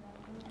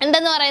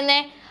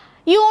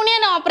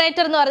 യൂണിയൻ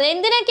ഓപ്പറേറ്റർ എന്ന് പറയുന്നത്.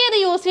 എന്തിനൊക്കെ ഇത്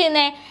യൂസ്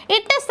ചെയ്യുന്നത്?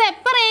 ഇട്ട്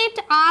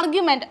സെപ്പറേറ്റ്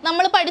ആർഗ്യുമെന്റ്.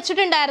 നമ്മൾ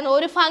പഠിച്ചിട്ടുണ്ടായിരുന്നു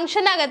ഒരു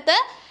ഫംഗ്ഷനകത്ത്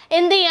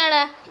എന്ത് ചെയ്യാണ്?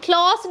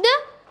 ക്ലോസ്ഡ്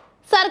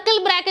സർക്കിൾ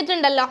ബ്രാക്കറ്റ്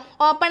ഉണ്ടല്ലോ,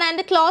 ഓപ്പൺ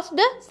ആൻഡ്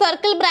ക്ലോസ്ഡ്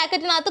സർക്കിൾ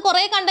ബ്രാക്കറ്റിനകത്ത്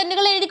കുറേ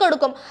കണ്ടന്റുകൾ എഴുതി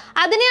കൊടുക്കും.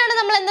 അതിനെയാണ്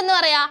നമ്മൾ എന്തെന്ന്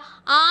പറയുക?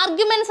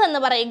 ആർഗ്യുമെന്റ്സ് എന്ന്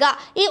പറയുക.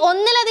 ഈ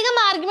ഒന്നിലധികം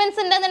ആർഗ്യുമെന്റ്സ്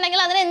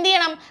ഉണ്ടെന്നുണ്ടെങ്കിൽ അതിനെ എന്ത്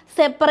ചെയ്യണം?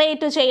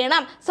 സെപ്പറേറ്റ്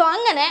ചെയ്യണം. സോ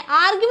അങ്ങനെ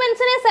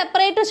ആർഗ്യുമെന്റ്സിനെ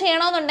സെപ്പറേറ്റ്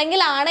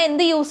ചെയ്യണമെന്നുണ്ടെങ്കിലാണ്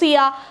എന്ത് യൂസ്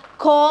ചെയ്യുക?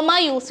 കോമ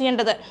യൂസ്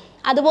ചെയ്യേണ്ടത്.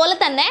 അതുപോലെ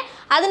തന്നെ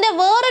അതിൻ്റെ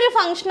വേറൊരു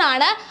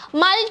ഫംഗ്ഷനാണ്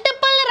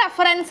മൾട്ടിപ്പിൾ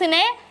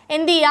റെഫറൻസിനെ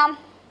എന്ത് ചെയ്യാം?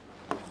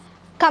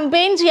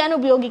 കമ്പൈൻ ചെയ്യാൻ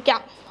ഉപയോഗിക്കാം.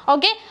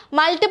 ഓക്കെ,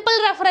 മൾട്ടിപ്പിൾ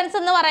റെഫറൻസ്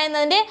എന്ന്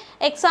പറയുന്നതിൻ്റെ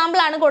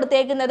എക്സാമ്പിളാണ്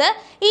കൊടുത്തേക്കുന്നത്.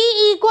 ഈ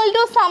ഈക്വൽ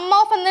ടു സം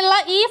ഓഫ് എന്നുള്ള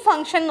ഈ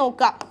ഫംഗ്ഷൻ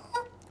നോക്കുക.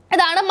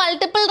 ഇതാണ്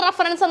മൾട്ടിപ്പിൾ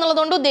റെഫറൻസ്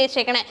എന്നുള്ളതുകൊണ്ട്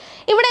ഉദ്ദേശിക്കണേ.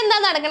 ഇവിടെ എന്താ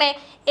നടക്കണേ?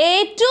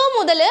 A2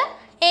 മുതൽ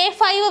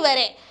A5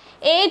 വരെ.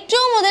 A2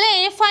 മുതൽ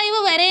A5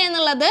 വരെ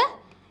എന്നുള്ളത്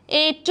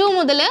A2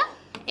 മുതൽ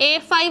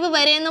A5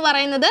 വരെ എന്ന്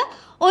പറയുന്നത്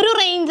ഒരു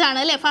റേഞ്ചാണ്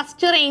അല്ലേ?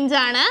 ഫസ്റ്റ്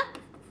റേഞ്ചാണ്.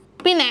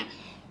 പിന്നെ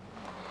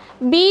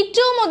B2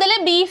 മുതൽ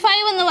B5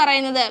 എന്ന്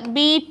പറയുന്നത്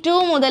B2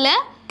 മുതൽ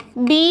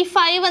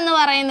B5 എന്ന്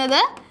പറയുന്നത്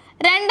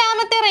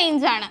രണ്ടാമത്തെ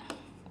റേഞ്ചാണ്.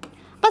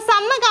 അപ്പോൾ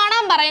സമ്മ്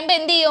കാണാൻ പറയുമ്പോൾ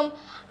എന്ത് ചെയ്യും?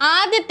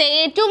 ആദ്യത്തെ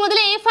A2 മുതൽ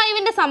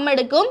A5ൻ്റെ സമ്മ്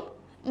എടുക്കും,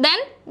 ദെൻ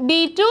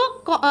B2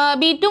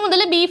 മുതൽ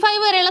B5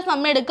 വരെയുള്ള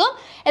സമ്മ് എടുക്കും,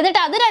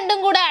 എന്നിട്ട് അത് രണ്ടും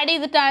കൂടെ ആഡ്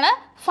ചെയ്തിട്ടാണ്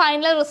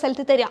ഫൈനൽ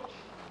റിസൾട്ട് തരിക.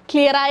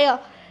 ക്ലിയർ ആയോ?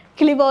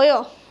 കിളി പോയോ?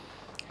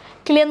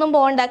 കിളിയൊന്നും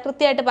പോകണ്ട,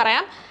 കൃത്യമായിട്ട്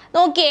പറയാം.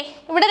 നോക്കിയേ,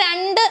 ഇവിടെ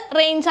 2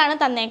 റേഞ്ചാണ്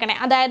തന്നേക്കണേ.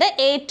 അതായത്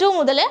A2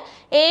 മുതൽ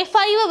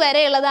A5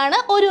 വരെയുള്ളതാണ്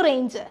ഒരു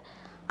റേഞ്ച്.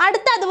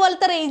 അടുത്ത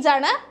അതുപോലത്തെ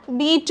റേഞ്ചാണ്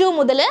B2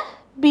 മുതൽ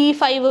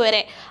B5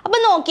 വരെ. അപ്പം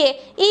നോക്കിയേ,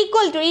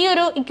 ഈക്വൽ ടു ഈ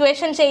ഒരു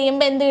ഇക്വേഷൻ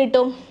ചെയ്യുമ്പോൾ എന്ത്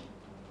കിട്ടും?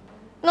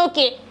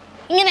 നോക്കിയേ,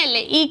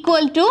 ഇങ്ങനെയല്ലേ?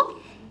 Equal to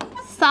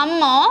some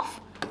of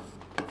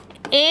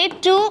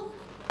A2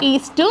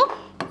 is to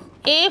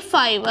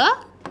A5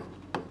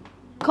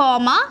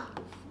 comma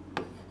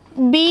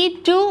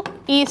B2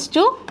 is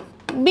to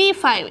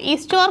B5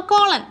 is two or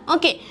colon.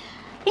 Okay,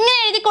 ഇങ്ങനെ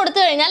എഴുതി കൊടുത്തു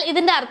കഴിഞ്ഞാൽ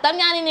ഇതിൻ്റെ അർത്ഥം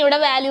ഞാൻ ഇനി ഇവിടെ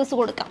വാല്യൂസ്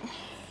കൊടുക്കാം.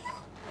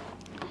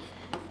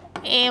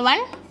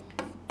 A1,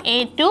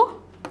 A2,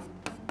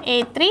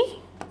 A3,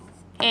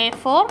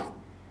 A4,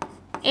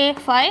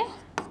 A5.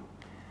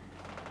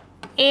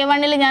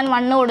 A1ൽ ഞാൻ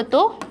 1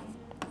 കൊടുത്തു,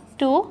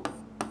 2,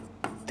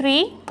 3,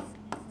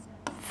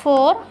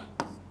 4,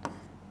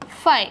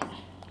 5.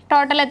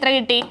 ടോട്ടൽ എത്ര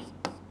കിട്ടി?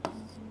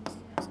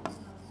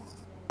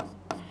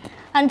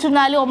 5,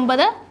 4,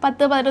 9,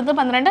 10, 11,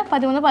 12,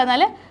 13,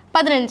 14,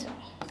 15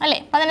 അല്ലേ?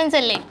 15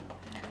 അല്ലേ?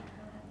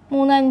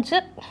 3,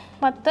 5,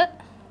 10,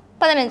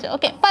 15.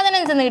 ഓക്കെ,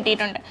 15 എന്ന്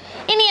കിട്ടിയിട്ടുണ്ട്.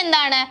 ഇനി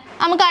എന്താണ്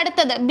നമുക്ക്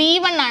അടുത്തത്?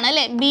 B1 ആണ്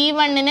അല്ലേ?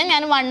 B1ന്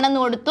ഞാൻ 1 എന്ന്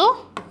കൊടുത്തു,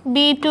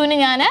 B2ന്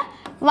ഞാൻ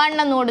 1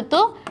 എന്ന്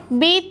കൊടുത്തു,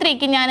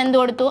 B3ക്ക് ഞാൻ എന്ത്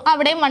കൊടുത്തു?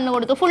 അവിടെയും 1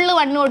 കൊടുത്തു. ഫുള്ള്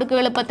 1 കൊടുക്കുക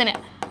എളുപ്പത്തിന്.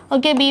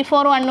 ഓക്കെ,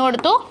 B4 1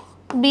 കൊടുത്തു,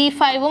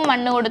 B5ഉം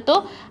 1 കൊടുത്തു.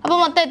 അപ്പോൾ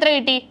മൊത്തം എത്ര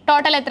കിട്ടി?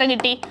 ടോട്ടൽ എത്ര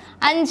കിട്ടി?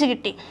 5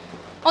 കിട്ടി.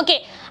 ഓക്കെ,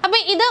 അപ്പോൾ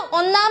ഇത്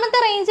ഒന്നാമത്തെ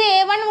റേഞ്ച്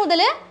A1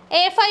 മുതൽ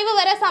A5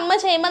 വരെ സമ്മ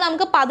ചെയ്യുമ്പോൾ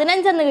നമുക്ക്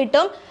 15 എന്ന്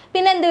കിട്ടും.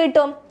 പിന്നെ എന്ത്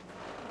കിട്ടും?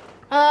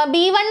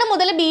 B1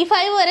 മുതൽ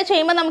B5 വരെ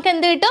ചെയ്യുമ്പോൾ നമുക്ക്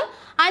എന്ത് കിട്ടും?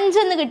 5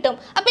 എന്ന് കിട്ടും.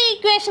 അപ്പോൾ ഈ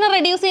ഇക്വേഷൻ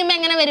റെഡ്യൂസ് ചെയ്യുമ്പോൾ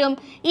എങ്ങനെ വരും?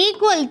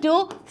 ഈക്വൽ ടു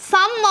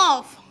സം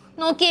ഓഫ്,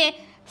 നോക്കിയേ,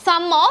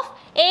 സം ഓഫ്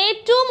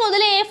A2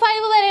 മുതൽ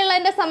A5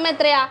 വരെയുള്ളതിൻ്റെ സം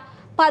എത്രയാ?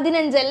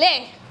 15 അല്ലേ?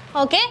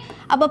 ഓക്കെ,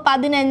 അപ്പോൾ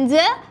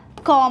 15,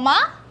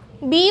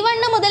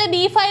 B1 മുതൽ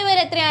B5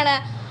 വരെ എത്രയാണ്?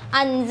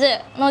 5.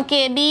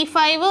 നോക്കിയേ,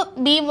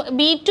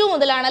 B2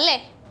 മുതലാണല്ലേ?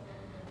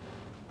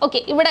 ഓക്കെ,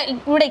 ഇവിടെ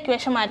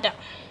ഇക്വേഷൻ മാറ്റാം.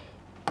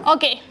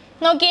 ഓക്കെ,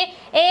 നോക്കിയേ,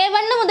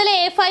 A1 മുതൽ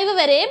A5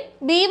 വരെയും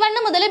B1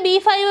 മുതൽ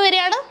B5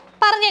 വരെയാണ്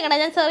പറഞ്ഞേക്കണേ.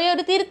 ഞാൻ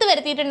ചെറിയൊരു തിരുത്ത്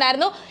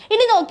വരുത്തിയിട്ടുണ്ടായിരുന്നു.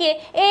 ഇനി നോക്കിയേ,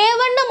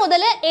 A1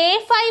 മുതൽ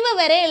A5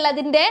 വരെ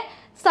ഉള്ളതിൻ്റെ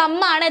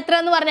സമ്മാണ് എത്ര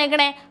എന്ന്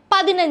പറഞ്ഞേക്കണേ?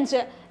 15.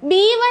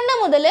 B1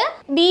 മുതൽ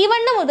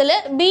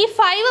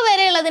B5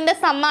 വരെ ഉള്ളതിൻ്റെ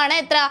സമ്മാണ്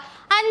എത്ര?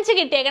 5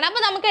 കിട്ടിയേക്കണം.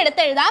 അപ്പോൾ നമുക്ക്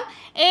എടുത്തെഴുതാം.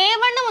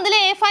 A1 മുതൽ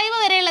A5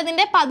 വരെ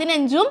ഉള്ളതിൻ്റെ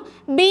 15ഉം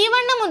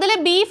B1 മുതൽ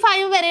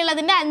B5 വരെ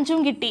ഉള്ളതിൻ്റെ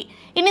 5ഉം കിട്ടി.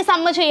 ഇനി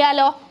സമ്മ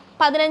ചെയ്യാലോ.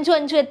 15ഉം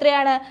 5ഉം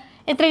എത്രയാണ്?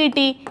 എത്ര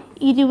കിട്ടി?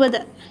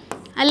 20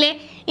 അല്ലേ?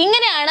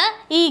 ഇങ്ങനെയാണ്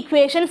ഈ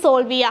ഇക്വേഷൻ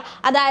സോൾവ് ചെയ്യുക.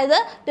 അതായത്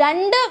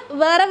രണ്ട്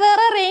വേറെ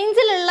വേറെ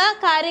റേഞ്ചിലുള്ള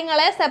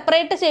കാര്യങ്ങളെ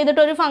സെപ്പറേറ്റ്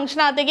ചെയ്തിട്ട് ഒരു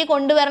ഫംഗ്ഷനകത്തേക്ക്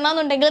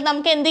കൊണ്ടുവരണമെന്നുണ്ടെങ്കിൽ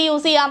നമുക്ക് എന്ത്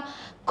യൂസ് ചെയ്യാം?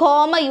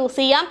 കോമ യൂസ്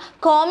ചെയ്യാം.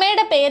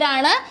 കോമയുടെ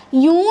പേരാണ്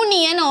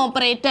union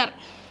operator.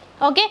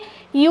 Okay,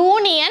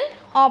 union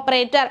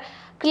operator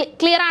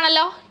clear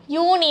ആണല്ലോ?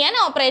 യൂണിയൻ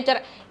ഓപ്പറേറ്റർ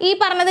ഈ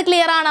പറഞ്ഞത്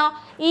ക്ലിയർ ആണോ?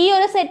 ഈ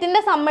ഒരു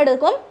സെറ്റിൻ്റെ സം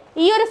എടുക്കും,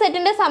 ഈ ഒരു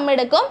സെറ്റിൻ്റെ സം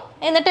എടുക്കും,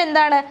 എന്നിട്ട്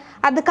എന്താണ്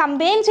അത്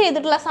കമ്പൈൻ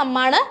ചെയ്തിട്ടുള്ള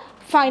സമ്മാണ്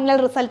ഫൈനൽ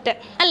റിസൾട്ട്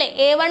അല്ലേ?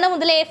 A1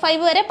 മുതൽ A5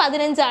 വരെ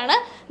 15 ആണ്,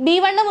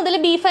 B1 മുതൽ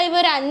B5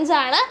 വരെ 5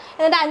 ആണ്,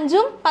 എന്നിട്ട്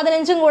 5ഉം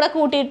 15ഉം കൂടെ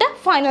കൂട്ടിയിട്ട്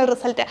ഫൈനൽ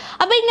റിസൾട്ട്.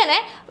 അപ്പോൾ ഇങ്ങനെ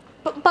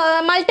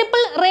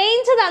മൾട്ടിപ്പിൾ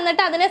റേഞ്ച്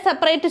തന്നിട്ട് അതിനെ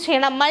സെപ്പറേറ്റ്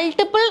ചെയ്യണം.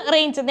 മൾട്ടിപ്പിൾ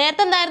റേഞ്ച്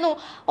നേരത്തെ എന്തായിരുന്നു?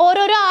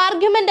 ഓരോരോ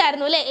ആർഗ്യുമെൻ്റ്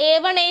ആയിരുന്നു അല്ലേ?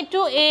 A1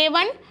 A2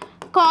 A1,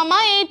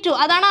 A2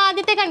 അതാണ്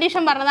ആദ്യത്തെ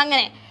കണ്ടീഷൻ പറഞ്ഞത്.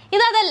 അങ്ങനെ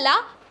ഇതല്ല,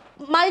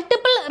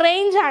 മൾട്ടിപ്പിൾ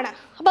റേഞ്ച് ആണ്.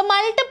 അപ്പോൾ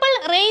മൾട്ടിപ്പിൾ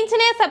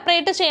റേഞ്ചിനെ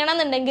സെപ്പറേറ്റ്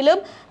ചെയ്യണമെന്നുണ്ടെങ്കിലും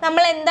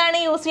നമ്മൾ എന്താണ്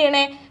യൂസ്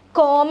ചെയ്യണേ?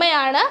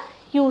 കോമയാണ്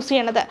യൂസ്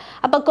ചെയ്യണത്.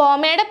 അപ്പോൾ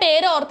കോമയുടെ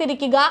പേര്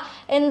ഓർത്തിരിക്കുക,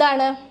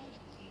 എന്താണ്?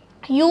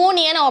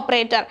 Union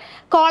operator.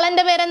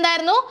 കോളൻ്റെ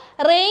പേരെന്തായിരുന്നു?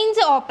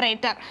 Range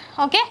operator.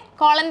 ഓക്കെ,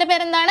 കോളൻ്റെ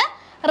പേരെന്താണ്?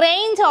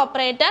 Range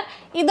operator.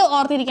 ഇത്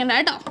ഓർത്തിരിക്കേണ്ട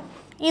കേട്ടോ,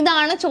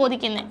 ഇതാണ്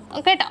ചോദിക്കുന്നത്.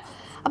 ഓക്കെ കേട്ടോ.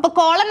 അപ്പോൾ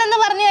കോളൻ എന്ന്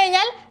പറഞ്ഞു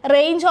കഴിഞ്ഞാൽ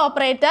റേഞ്ച്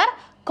ഓപ്പറേറ്റർ,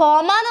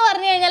 കോമ എന്ന്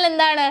പറഞ്ഞു കഴിഞ്ഞാൽ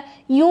എന്താണ്?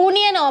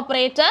 Union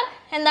operator.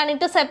 എന്താണ്?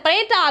 It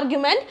separate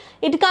argument,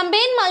 it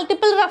combine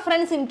multiple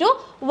reference in to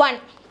 1.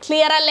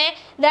 Clear അല്ലേ?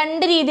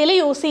 രണ്ട് രീതിയിൽ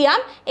യൂസ് ചെയ്യാം.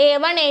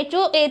 A1 A2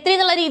 A3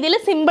 എന്നുള്ള രീതിയിൽ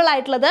സിമ്പിൾ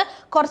ആയിട്ടുള്ളത്.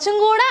 കുറച്ചും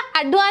കൂടെ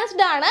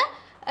അഡ്വാൻസ്ഡ് ആണ്.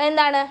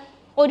 എന്താണ്?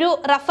 ഒരു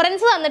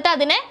റെഫറൻസ് തന്നിട്ട്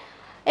അതിനെ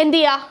എന്ത്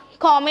ചെയ്യുക?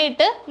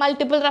 കോമയിട്ട്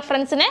മൾട്ടിപ്പിൾ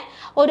റെഫറൻസിനെ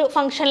ഒരു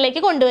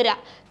ഫംഗ്ഷനിലേക്ക് കൊണ്ടുവരിക.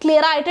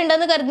 ക്ലിയർ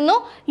ആയിട്ടുണ്ടെന്ന് കരുതുന്നു.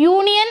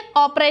 യൂണിയൻ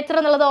ഓപ്പറേറ്റർ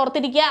എന്നുള്ളത്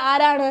ഓർത്തിരിക്കുക.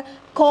 ആരാണ്?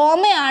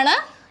 കോമയാണ്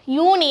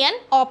യൂണിയൻ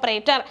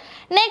ഓപ്പറേറ്റർ.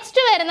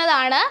 നെക്സ്റ്റ്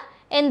വരുന്നതാണ്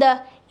എന്ത്?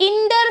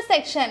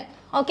 Intersection.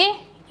 Okay,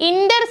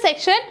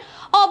 intersection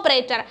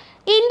operator.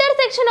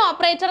 Intersection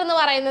operator എന്ന്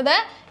പറയുന്നത്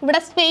ഇവിടെ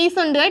സ്പേസ്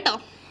ഉണ്ട് കേട്ടോ.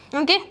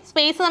 ഓക്കെ,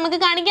 സ്പേസ് നമുക്ക്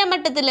കാണിക്കാൻ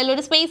പറ്റത്തില്ലല്ലോ,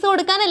 ഒരു സ്പേസ്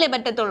കൊടുക്കാനല്ലേ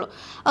പറ്റത്തുള്ളൂ.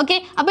 ഓക്കെ,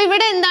 അപ്പോൾ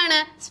ഇവിടെ എന്താണ്?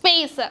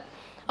 സ്പേസ്.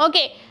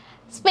 Okay,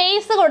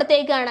 space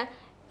കൊടുത്തേക്കാണ്.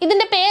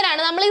 ഇതിൻ്റെ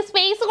പേരാണ്, നമ്മൾ ഈ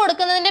സ്പേസ്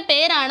കൊടുക്കുന്നതിൻ്റെ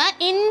പേരാണ്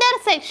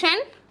intersection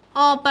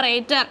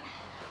operator.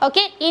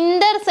 Okay,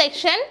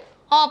 intersection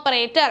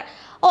operator.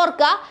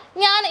 ഓർക്കുക,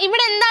 ഞാൻ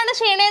ഇവിടെ എന്താണ്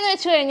ചെയ്യണതെന്ന്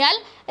വെച്ച് കഴിഞ്ഞാൽ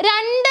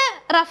രണ്ട്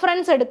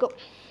റെഫറൻസ് എടുക്കും.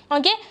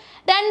 ഓക്കെ,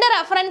 രണ്ട്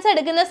റെഫറൻസ്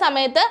എടുക്കുന്ന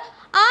സമയത്ത്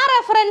ആ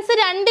റെഫറൻസ്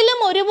രണ്ടിലും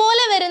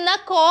ഒരുപോലെ വരുന്ന,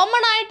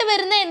 കോമൺ ആയിട്ട്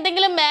വരുന്ന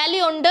എന്തെങ്കിലും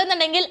വാല്യൂ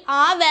ഉണ്ടെന്നുണ്ടെങ്കിൽ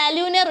ആ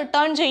വാല്യൂവിനെ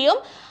റിട്ടേൺ ചെയ്യും.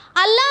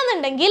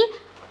 അല്ലാന്നുണ്ടെങ്കിൽ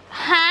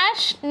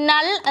ഹാഷ്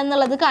നൾ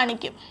എന്നുള്ളത്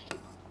കാണിക്കും.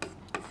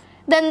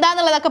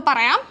 ഇതെന്താന്നുള്ളതൊക്കെ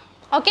പറയാം.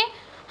 ഓക്കെ,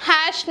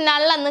 ഹാഷ്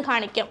നൾ എന്ന്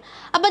കാണിക്കും.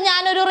 അപ്പം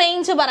ഞാനൊരു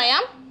റേഞ്ച്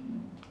പറയാം.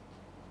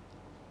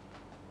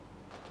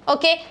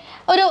 ഓക്കെ,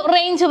 ഒരു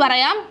റേഞ്ച്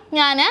പറയാം.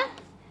 ഞാൻ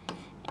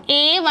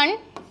A1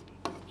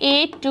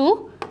 A2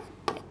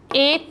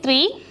 A3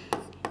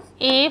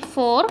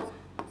 A4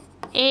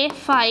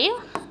 A5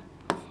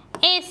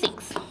 A6.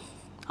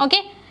 Okay,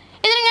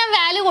 ഇതിന് ഞാൻ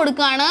വാല്യൂ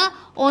കൊടുക്കുകയാണ്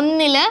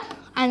 1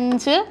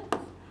 5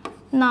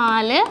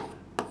 4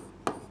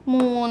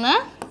 3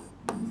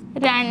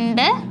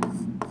 2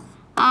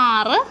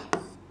 6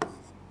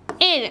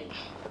 7.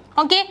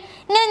 ഓക്കെ,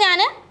 ഇങ്ങനെ ഞാൻ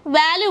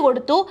വാല്യൂ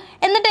കൊടുത്തു.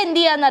 എന്നിട്ട് എന്ത്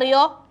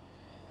ചെയ്യാന്നറിയോ?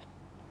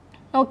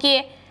 നോക്കിയേ,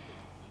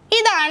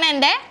 ഇതാണ്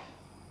എൻ്റെ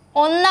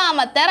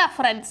ഒന്നാമത്തെ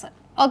റെഫറൻസ്.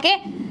 Okay,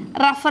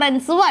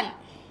 reference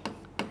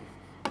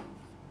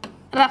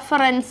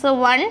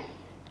 1.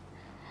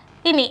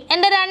 ഇനി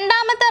എൻ്റെ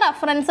രണ്ടാമത്തെ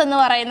റെഫറൻസ് എന്ന്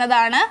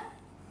പറയുന്നതാണ്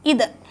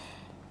ഇത്.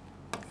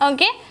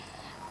 ഓക്കെ,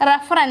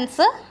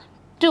 റെഫറൻസ്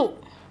 2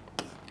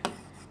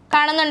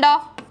 കാണുന്നുണ്ടോ?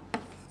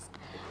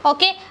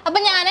 ഓക്കെ,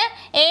 അപ്പം ഞാൻ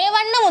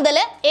A1 മുതൽ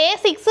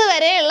A6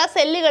 വരെയുള്ള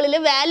സെല്ലുകളിൽ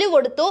വാല്യൂ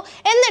കൊടുത്തു.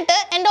 എന്നിട്ട്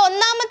എൻ്റെ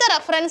ഒന്നാമത്തെ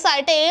റെഫറൻസ്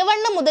ആയിട്ട്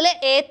A1 മുതൽ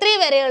A3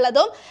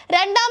 വരെയുള്ളതും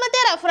രണ്ടാമത്തെ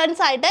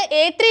റെഫറൻസ് ആയിട്ട്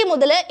A3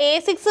 മുതൽ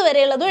A6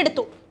 വരെയുള്ളതും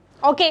എടുത്തു.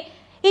 ഓക്കെ,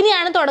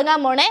 ഇനിയാണ് തുടങ്ങാൻ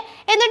പോണേ.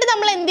 എന്നിട്ട്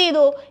നമ്മൾ എന്ത്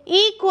ചെയ്തു?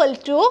 ഈക്വൽ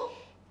ടു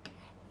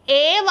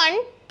A1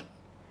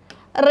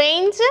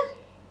 റേഞ്ച്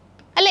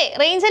അല്ലേ,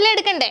 റേഞ്ചല്ലേ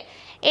എടുക്കണ്ടേ?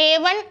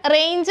 A1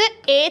 range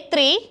A3.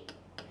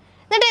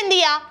 എന്നിട്ട് എന്ത്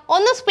ചെയ്യുക?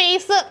 ഒന്ന്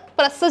സ്പേസ്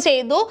പ്രസ്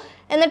ചെയ്തു.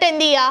 എന്നിട്ട്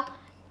എന്ത് ചെയ്യുക?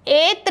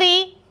 A3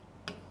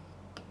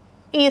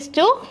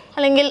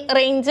 അല്ലെങ്കിൽ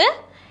റേഞ്ച്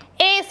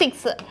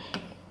A6.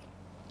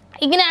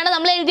 ഇങ്ങനെയാണ്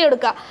നമ്മൾ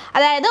എഴുതിയെടുക്കുക.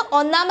 അതായത്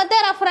ഒന്നാമത്തെ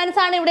റെഫറൻസ്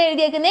ആണ് ഇവിടെ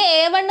എഴുതിയേക്കുന്നത്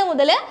A1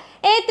 മുതൽ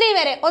A3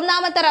 വരെ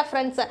ഒന്നാമത്തെ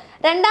റെഫറൻസ്.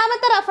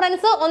 രണ്ടാമത്തെ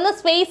റെഫറൻസ് ഒന്ന്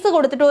സ്പേസ്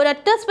കൊടുത്തിട്ട്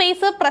ഒരൊറ്റ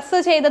സ്പേസ് പ്രസ്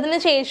ചെയ്തതിന്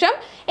ശേഷം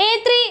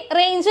A3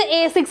 റേഞ്ച്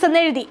A6 എന്ന്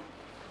എഴുതി.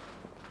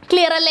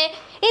 ക്ലിയർ അല്ലേ?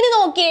 ഇനി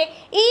നോക്കിയേ,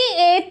 ഈ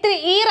A3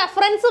 ഈ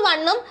റെഫറൻസ്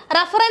 1ഉം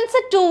റെഫറൻസ്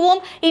 2ഉം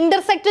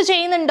ഇന്റർസെക്റ്റ്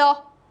ചെയ്യുന്നുണ്ടോ?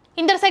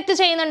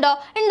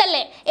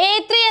 ഉണ്ടല്ലേ?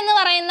 A3 എന്ന്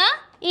പറയുന്ന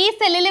ഈ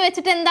സെല്ലിൽ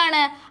വെച്ചിട്ട്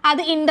എന്താണ്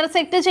അത്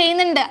ഇന്റർസെക്റ്റ്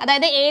ചെയ്യുന്നുണ്ട്.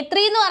 അതായത്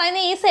A3 എന്ന് പറയുന്ന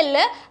ഈ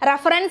സെല്ല്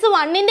റെഫറൻസ്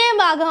 1ൻ്റെയും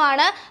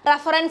ഭാഗമാണ്,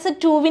 റെഫറൻസ്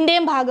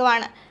 2വിൻ്റെയും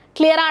ഭാഗമാണ്.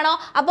 ക്ലിയർ ആണോ?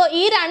 അപ്പോൾ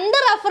ഈ രണ്ട്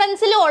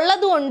റെഫറൻസിലും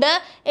ഉള്ളതുകൊണ്ട്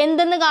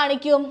എന്തെന്ന്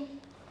കാണിക്കും?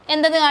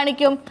 3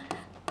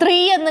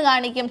 എന്ന്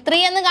കാണിക്കും. 3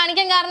 എന്ന്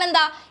കാണിക്കാൻ കാരണം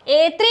എന്താ?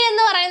 A3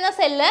 എന്ന് പറയുന്ന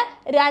സെല്ല്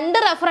രണ്ട്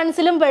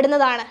റെഫറൻസിലും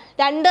പെടുന്നതാണ്.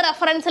 രണ്ട്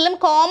റെഫറൻസിലും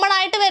കോമൺ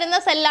ആയിട്ട് വരുന്ന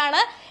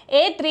സെല്ലാണ്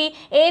A3.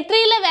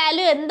 A3യിലെ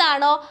വാല്യൂ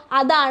എന്താണോ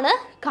അതാണ്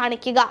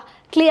കാണിക്കുക.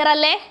 ക്ലിയർ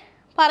അല്ലേ?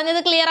 പറഞ്ഞത്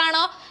ക്ലിയർ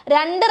ആണോ?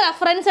 രണ്ട്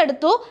റെഫറൻസ്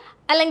എടുത്തു,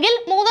 അല്ലെങ്കിൽ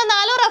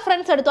 3-4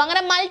 റെഫറൻസ് എടുത്തു,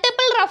 അങ്ങനെ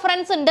മൾട്ടിപ്പിൾ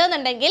റെഫറൻസ് ഉണ്ട്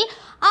എന്നുണ്ടെങ്കിൽ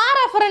ആ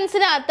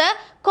റെഫറൻസിനകത്ത്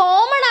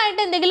കോമൺ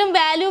ആയിട്ട് എന്തെങ്കിലും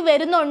വാല്യൂ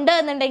വരുന്നുണ്ട്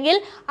എന്നുണ്ടെങ്കിൽ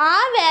ആ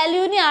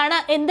വാല്യൂവിനെയാണ്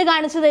എന്ത്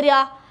കാണിച്ചു തരിക?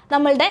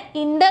 നമ്മളുടെ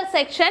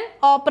ഇന്റർസെക്ഷൻ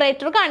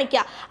ഓപ്പറേറ്റർ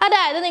കാണിക്കുക.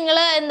 അതായത് നിങ്ങൾ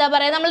എന്താ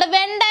പറയുക, നമ്മളുടെ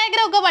വെൻ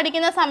ഡയഗ്രം ഒക്കെ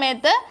പഠിക്കുന്ന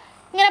സമയത്ത്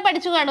ഇങ്ങനെ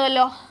പഠിച്ചു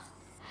കാണുമല്ലോ.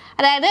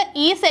 അതായത്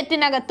ഈ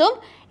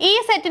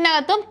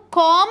സെറ്റിനകത്തും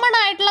കോമൺ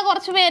ആയിട്ടുള്ള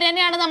കുറച്ച് പേര്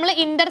തന്നെയാണ് നമ്മൾ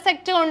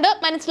ഇന്റർസെക്റ്റ് കൊണ്ട്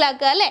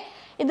മനസ്സിലാക്കുക അല്ലേ?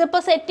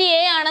 ഇതിപ്പോൾ സെറ്റ്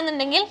A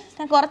ആണെന്നുണ്ടെങ്കിൽ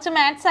കുറച്ച്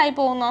മാത്സ് ആയി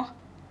പോകുന്നു.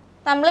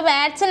 നമ്മൾ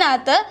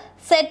മാത്സിനകത്ത്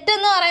സെറ്റ്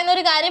എന്ന് പറയുന്ന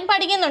ഒരു കാര്യം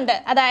പഠിക്കുന്നുണ്ട്.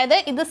 അതായത്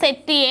ഇത്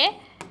സെറ്റ് A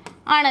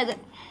ആണിത്.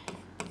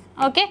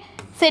 ഓക്കെ,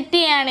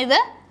 സെറ്റ് A ആണിത്,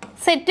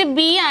 സെറ്റ് B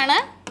ആണ്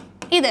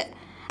ഇത്.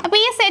 അപ്പോൾ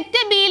ഈ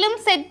സെറ്റ് ബിയിലും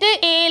സെറ്റ്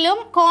എയിലും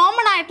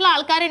കോമൺ ആയിട്ടുള്ള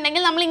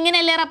ആൾക്കാരുണ്ടെങ്കിൽ നമ്മൾ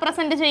ഇങ്ങനെയല്ലേ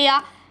റെപ്രസെൻറ്റ്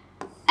ചെയ്യുക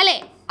അല്ലേ?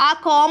 ആ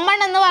കോമൺ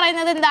എന്ന്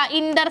പറയുന്നത് എന്താ?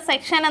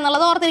 ഇന്റർസെക്ഷൻ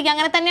എന്നുള്ളത് ഓർത്തിരിക്കുക.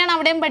 അങ്ങനെ തന്നെയാണ്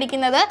അവിടെയും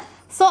പഠിക്കുന്നത്.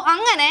 സോ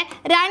അങ്ങനെ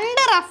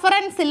രണ്ട്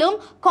റെഫറൻസിലും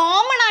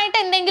കോമൺ ആയിട്ട്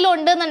എന്തെങ്കിലും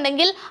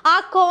ഉണ്ടെന്നുണ്ടെങ്കിൽ ആ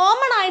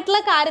കോമൺ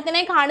ആയിട്ടുള്ള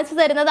കാര്യത്തിനെ കാണിച്ചു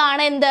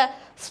തരുന്നതാണ് എന്ത്?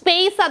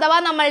 സ്പേസ്, അഥവാ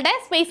നമ്മളുടെ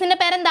സ്പേസിൻ്റെ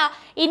പേരെന്താ?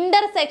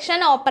 Intersection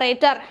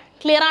operator.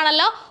 ക്ലിയർ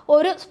ആണല്ലോ?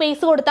 ഒരു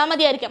സ്പേസ് കൊടുത്താൽ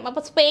മതിയായിരിക്കും.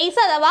 അപ്പോൾ സ്പേസ്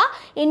അഥവാ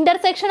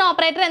ഇന്റർസെക്ഷൻ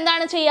ഓപ്പറേറ്റർ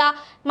എന്താണ് ചെയ്യുക?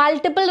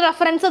 മൾട്ടിപ്പിൾ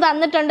റെഫറൻസ്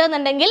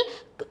തന്നിട്ടുണ്ടെന്നുണ്ടെങ്കിൽ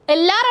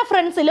എല്ലാ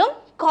റെഫറൻസിലും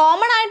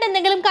കോമൺ ആയിട്ട്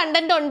എന്തെങ്കിലും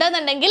കണ്ടന്റ്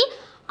ഉണ്ടെന്നുണ്ടെങ്കിൽ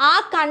ആ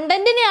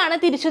കണ്ടന്റിനെയാണ്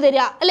തിരിച്ചു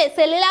തരിക അല്ലേ?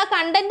 സെല്ലിൽ ആ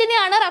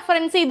കണ്ടന്റിനെയാണ്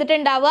റെഫറൻസ്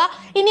ചെയ്തിട്ടുണ്ടാവുക.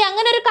 ഇനി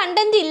അങ്ങനെ ഒരു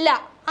കണ്ടന്റ് ഇല്ല,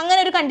 അങ്ങനെ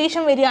ഒരു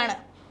കണ്ടീഷൻ വരികയാണ്.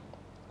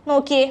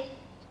 നോക്കിയേ,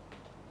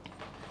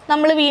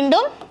 നമ്മൾ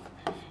വീണ്ടും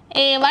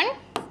A1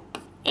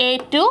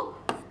 A2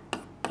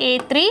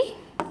 A3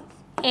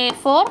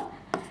 A4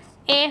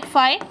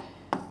 A5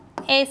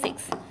 A6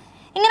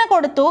 ഇങ്ങനെ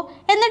കൊടുത്തു.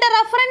 എന്നിട്ട്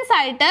റെഫറൻസ്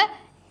ആയിട്ട്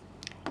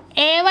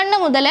A1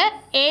 മുതൽ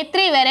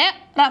A3 വരെ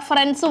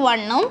റെഫറൻസ്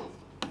 1ഉം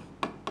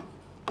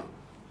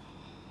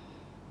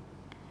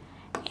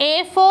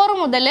A4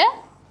 മുതൽ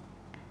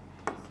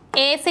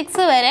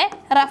A6 വരെ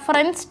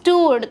റെഫറൻസ് 2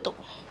 എടുത്തു.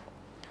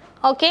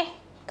 ഓക്കെ,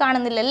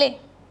 കാണുന്നില്ലല്ലേ?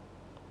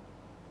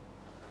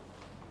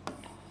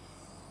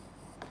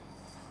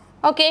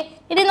 ഓക്കെ,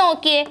 ഇനി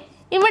നോക്കിയേ,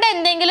 ഇവിടെ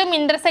എന്തെങ്കിലും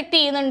ഇന്റർസെക്റ്റ്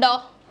ചെയ്യുന്നുണ്ടോ?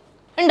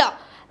 ഉണ്ടോ?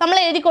 നമ്മൾ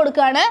എഴുതി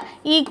കൊടുക്കുകയാണ്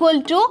equal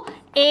to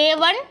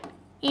A1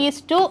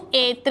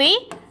 A3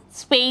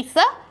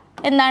 space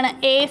എന്താണ്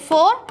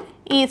A4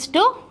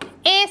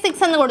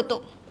 A6 എന്ന് കൊടുത്തു.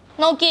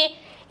 നോക്കിയേ,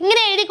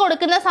 ഇങ്ങനെ എഴുതി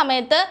കൊടുക്കുന്ന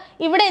സമയത്ത്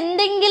ഇവിടെ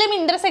എന്തെങ്കിലും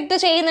ഇന്റർസെക്റ്റ്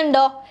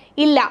ചെയ്യുന്നുണ്ടോ?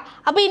 ഇല്ല.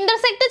 അപ്പോൾ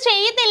ഇന്റർസെക്റ്റ്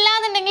ചെയ്യുന്നില്ല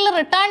എന്നുണ്ടെങ്കിൽ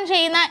റിട്ടേൺ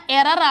ചെയ്യുന്ന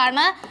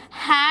എററാണ്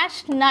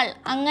 #null.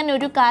 അങ്ങനെ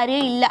ഒരു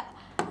കാര്യം ഇല്ല.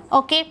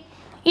 ഓക്കെ,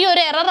 ഈ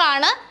ഒരു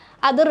എററാണ്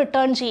അത്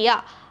റിട്ടേൺ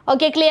ചെയ്യുക.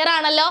 ഓക്കെ, ക്ലിയർ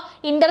ആണല്ലോ?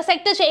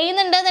 ഇന്റർസെക്ട്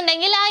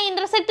ചെയ്യുന്നുണ്ടെന്നുണ്ടെങ്കിൽ ആ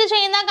ഇന്റർസെക്ട്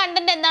ചെയ്യുന്ന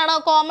കണ്ടന്റ് എന്താണോ,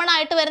 കോമൺ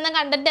ആയിട്ട് വരുന്ന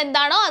കണ്ടന്റ്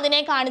എന്താണോ അതിനെ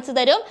കാണിച്ചു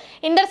തരും.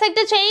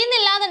 ഇന്റർസെക്ട്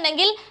ചെയ്യുന്നില്ല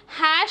എന്നുണ്ടെങ്കിൽ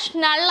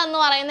 #null എന്ന്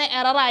പറയുന്ന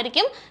എറർ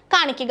ആയിരിക്കും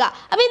കാണിക്കുക.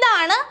 അപ്പോൾ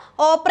ഇതാണ്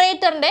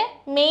ഓപ്പറേറ്ററിന്റെ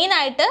മെയിൻ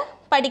ആയിട്ട്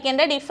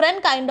പഠിക്കേണ്ട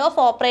ഡിഫറെൻറ്റ് കൈൻഡ് ഓഫ്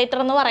ഓപ്പറേറ്റർ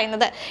എന്ന്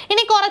പറയുന്നത്.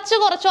 ഇനി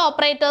കുറച്ച്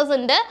ഓപ്പറേറ്റേഴ്സ്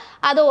ഉണ്ട്,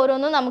 അത്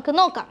ഓരോന്നും നമുക്ക്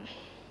നോക്കാം.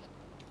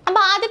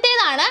 അപ്പോൾ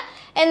ആദ്യത്തേതാണ്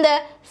എന്ത്,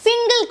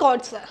 സിംഗിൾ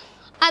കോട്ട്സ്.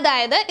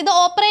 അതായത് ഇത്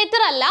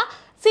ഓപ്പറേറ്റർ അല്ല,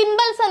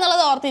 സിമ്പിൾസ്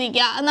എന്നുള്ളത്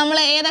ഓർത്തിരിക്കുക. നമ്മൾ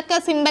ഏതൊക്കെ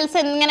സിമ്പിൾസ്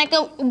എങ്ങനെയൊക്കെ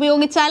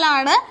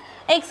ഉപയോഗിച്ചാലാണ്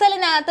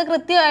എക്സലിനകത്ത്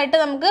കൃത്യമായിട്ട്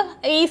നമുക്ക്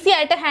ഈസി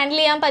ആയിട്ട് ഹാൻഡിൽ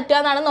ചെയ്യാൻ പറ്റുക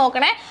എന്നാണ്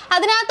നോക്കണേ.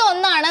 അതിനകത്ത്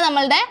ഒന്നാണ്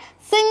നമ്മളുടെ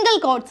സിംഗിൾ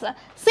കോട്ട്സ്.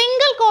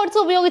 സിംഗിൾ കോട്ട്സ്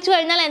ഉപയോഗിച്ച്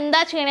കഴിഞ്ഞാൽ എന്താ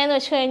ചെയ്യണമെന്ന്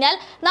വെച്ച് കഴിഞ്ഞാൽ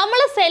നമ്മൾ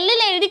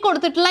സെല്ലിൽ എഴുതി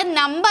കൊടുത്തിട്ടുള്ള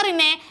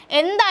നമ്പറിനെ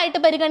എന്തായിട്ട്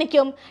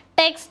പരിഗണിക്കും,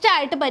 ടെക്സ്റ്റ്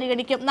ആയിട്ട്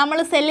പരിഗണിക്കും. നമ്മൾ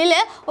സെല്ലിൽ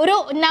ഒരു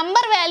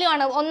നമ്പർ വാല്യൂ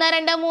ആണ് 1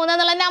 2 3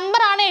 എന്നുള്ള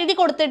നമ്പറാണ് എഴുതി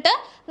കൊടുത്തിട്ട്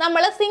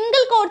നമ്മൾ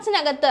സിംഗിൾ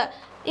കോട്ട്സിനകത്ത്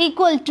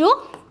ഈക്വൽ ടു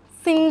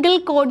സിംഗിൾ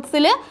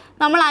കോട്ട്സിൽ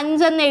നമ്മൾ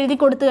 5 എന്ന് എഴുതി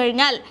കൊടുത്തു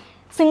കഴിഞ്ഞാൽ,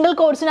 സിംഗിൾ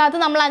കോട്ട്സിനകത്ത്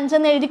നമ്മൾ 5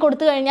 എന്ന് എഴുതി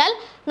കൊടുത്തു കഴിഞ്ഞാൽ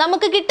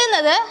നമുക്ക്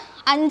കിട്ടുന്നത്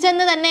 5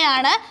 എന്ന്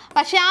തന്നെയാണ്.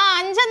 പക്ഷേ ആ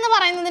 5 എന്ന്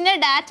പറയുന്നതിൻ്റെ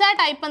ഡാറ്റ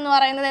ടൈപ്പ് എന്ന്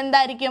പറയുന്നത്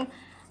എന്തായിരിക്കും?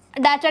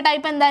 ഡാറ്റ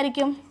ടൈപ്പ്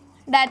എന്തായിരിക്കും?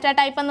 ഡാറ്റ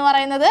ടൈപ്പ് എന്ന്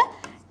പറയുന്നത്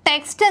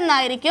ടെക്സ്റ്റ്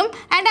എന്നായിരിക്കും.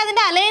 ആൻഡ്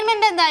അതിൻ്റെ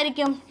അലൈൻമെൻറ്റ്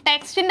എന്തായിരിക്കും?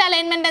 ടെക്സ്റ്റിൻ്റെ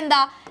അലൈൻമെൻറ്റ്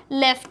എന്താ?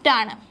 ലെഫ്റ്റ്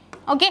ആണ്.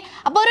 ഓക്കെ,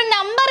 അപ്പോൾ ഒരു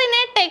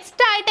നമ്പറിനെ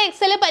ടെക്സ്റ്റ് ആയിട്ട്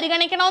എക്സൽ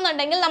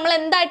പരിഗണിക്കണമെന്നുണ്ടെങ്കിൽ നമ്മൾ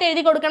എന്തായിട്ട്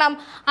എഴുതി കൊടുക്കണം?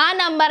 ആ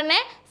നമ്പറിനെ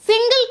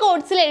സിംഗിൾ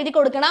കോട്ട്സിൽ എഴുതി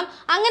കൊടുക്കണം.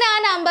 അങ്ങനെ ആ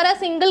നമ്പർ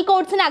സിംഗിൾ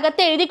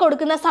കോട്ട്സിനകത്ത് എഴുതി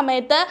കൊടുക്കുന്ന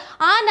സമയത്ത്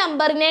ആ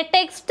നമ്പറിനെ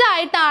ടെക്സ്റ്റ്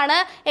ആയിട്ടാണ്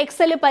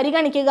എക്സൽ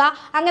പരിഗണിക്കുക.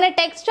 അങ്ങനെ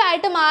ടെക്സ്റ്റ്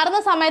ആയിട്ട്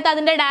മാറുന്ന സമയത്ത്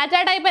അതിൻ്റെ ഡാറ്റ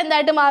ടൈപ്പ്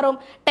എന്തായിട്ട് മാറും?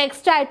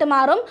 ടെക്സ്റ്റ് ആയിട്ട്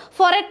മാറും.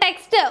 ഫോർ എ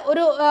ടെക്സ്റ്റ്,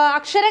 ഒരു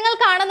അക്ഷരങ്ങൾ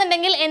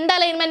കാണുന്നുണ്ടെങ്കിൽ എന്ത്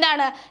അലൈൻമെൻ്റ്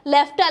ആണ്?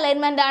 ലെഫ്റ്റ്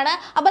അലൈൻമെൻ്റ് ആണ്.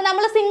 അപ്പോൾ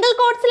നമ്മൾ സിംഗിൾ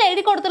കോട്ട്സിൽ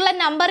എഴുതി കൊടുത്തുള്ള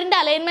നമ്പറിൻ്റെ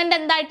അലൈൻമെൻറ്റ്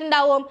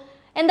എന്തായിട്ടുണ്ടാവും?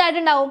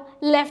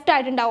 ലെഫ്റ്റ്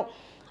ആയിട്ടുണ്ടാവും.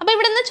 അപ്പോൾ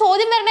ഇവിടെ നിന്ന്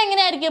ചോദ്യം വരണത്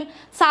എങ്ങനെയായിരിക്കും?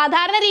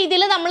 സാധാരണ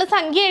രീതിയിൽ നമ്മൾ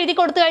സംഖ്യ എഴുതി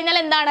കൊടുത്തു കഴിഞ്ഞാൽ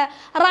എന്താണ്?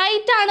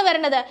 റൈറ്റ് ആണ്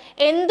വരുന്നത്.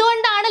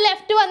 എന്തുകൊണ്ടാണ്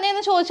ലെഫ്റ്റ്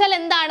വന്നതെന്ന് ചോദിച്ചാൽ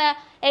എന്താണ്?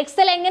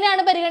 എക്സൽ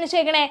എങ്ങനെയാണ്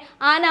പരിഗണിച്ചേക്കണേ?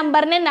 ആ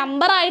നമ്പറിനെ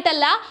നമ്പർ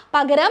ആയിട്ടല്ല,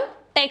 പകരം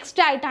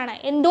ടെക്സ്റ്റ് ആയിട്ടാണ്.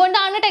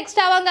 എന്തുകൊണ്ടാണ്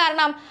ടെക്സ്റ്റ് ആവാൻ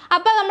കാരണം?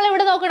 അപ്പോൾ നമ്മൾ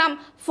ഇവിടെ നോക്കണം,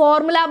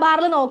 ഫോർമുല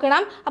ബാറിൽ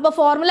നോക്കണം. അപ്പോൾ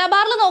ഫോർമുല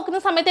ബാറിൽ നോക്കുന്ന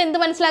സമയത്ത് എന്ത്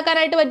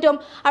മനസ്സിലാക്കാനായിട്ട് പറ്റും?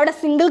 അവിടെ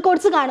സിംഗിൾ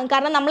കോട്ട്സ് കാണും.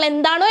 കാരണം നമ്മൾ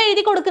എന്താണോ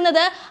എഴുതി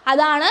കൊടുക്കുന്നത്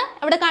അതാണ്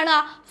ഇവിടെ കാണുക,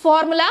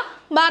 ഫോർമുല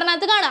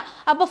ബാറിനകത്ത് കാണുക.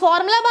 അപ്പോൾ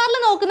ഫോർമുല ബാറിൽ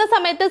നോക്കുന്ന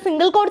സമയത്ത്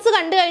സിംഗിൾ കോട്ട്സ്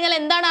കണ്ടു കഴിഞ്ഞാൽ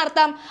എന്താണ്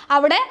അർത്ഥം?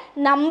 അവിടെ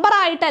നമ്പർ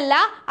ആയിട്ടല്ല,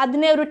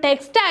 അതിനെ ഒരു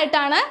ടെക്സ്റ്റ്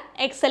ആയിട്ടാണ്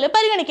എക്സൽ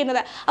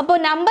പരിഗണിക്കുന്നത്. അപ്പോൾ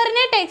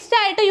നമ്പറിനെ ടെക്സ്റ്റ്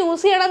ആയിട്ട്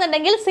യൂസ്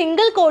ചെയ്യണമെന്നുണ്ടെങ്കിൽ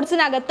സിംഗിൾ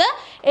കോട്ട്സിനകത്ത്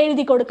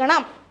എഴുതി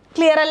കൊടുക്കണം.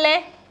 ക്ലിയർ അല്ലേ?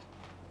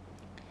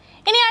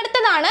 ഇനി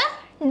അടുത്തതാണ്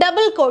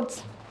ഡബിൾ കോട്ട്സ്.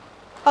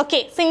 ഓക്കെ,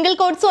 സിംഗിൾ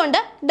കോട്ട്സും ഉണ്ട്,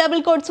 ഡബിൾ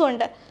കോട്ട്സും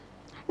ഉണ്ട്.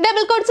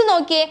 ഡബിൾ കോട്ട്സ്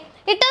നോക്കിയേ.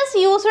 It is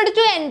used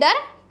to enter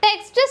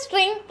text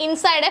string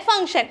inside A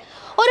function.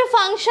 ഒരു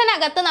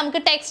ഫംഗ്ഷനകത്ത്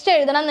നമുക്ക് ടെക്സ്റ്റ്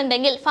എഴുതണം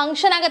എന്നുണ്ടെങ്കിൽ,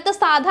 ഫംഗ്ഷനകത്ത്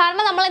സാധാരണ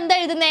നമ്മൾ എന്താ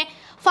എഴുതുന്നേ?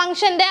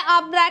 ഫംഗ്ഷൻ്റെ ആ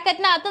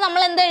ബ്രാക്കറ്റിനകത്ത്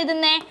നമ്മൾ എന്താ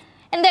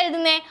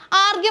എഴുതുന്നേ?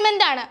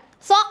 ആർഗ്യുമെൻ്റ് ആണ്.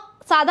 സോ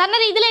സാധാരണ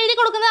രീതിയിൽ എഴുതി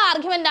കൊടുക്കുന്നത്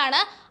ആർഗ്യുമെൻ്റ്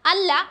ആണ്.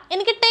 അല്ല,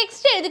 എനിക്ക്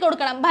ടെക്സ്റ്റ് എഴുതി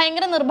കൊടുക്കണം,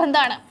 ഭയങ്കര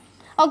നിർബന്ധമാണ്.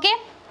 ഓക്കെ,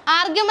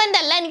 ആർഗ്യുമെൻ്റ്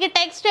അല്ല, എനിക്ക്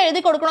ടെക്സ്റ്റ്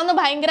എഴുതി കൊടുക്കണമെന്ന്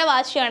ഭയങ്കര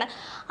വാശിയാണ്.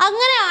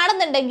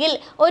 അങ്ങനെയാണെന്നുണ്ടെങ്കിൽ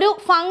ഒരു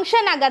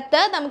ഫംഗ്ഷനകത്ത്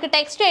നമുക്ക്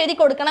ടെക്സ്റ്റ് എഴുതി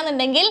കൊടുക്കണം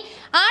എന്നുണ്ടെങ്കിൽ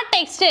ആ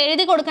ടെക്സ്റ്റ്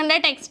എഴുതി കൊടുക്കേണ്ട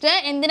ടെക്സ്റ്റ്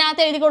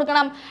എന്തിനകത്ത് എഴുതി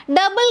കൊടുക്കണം?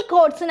 ഡബിൾ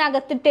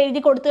കോട്ട്സിനകത്തിട്ട്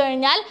എഴുതി കൊടുത്തു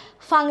കഴിഞ്ഞാൽ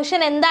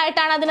ഫംഗ്ഷൻ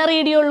എന്തായിട്ടാണ് അതിനെ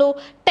റീഡ് ചെയ്യുള്ളൂ?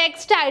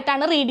 ടെക്സ്റ്റ്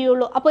ആയിട്ടാണ് റീഡ്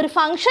ചെയ്യുള്ളൂ. അപ്പോൾ ഒരു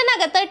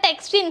ഫംഗ്ഷനകത്ത്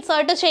ടെക്സ്റ്റ്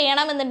ഇൻസേർട്ട്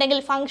ചെയ്യണമെന്നുണ്ടെങ്കിൽ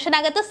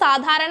ഫംഗ്ഷനകത്ത്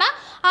സാധാരണ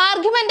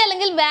ആർഗ്യുമെൻ്റ്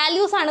അല്ലെങ്കിൽ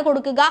വാല്യൂസ് ആണ്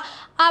കൊടുക്കുക.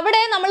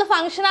 അവിടെ നമ്മൾ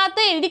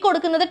ഫംഗ്ഷനകത്ത് എഴുതി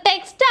കൊടുക്കുന്നത്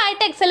ടെക്സ്റ്റ്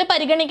ആയിട്ട് എക്സൽ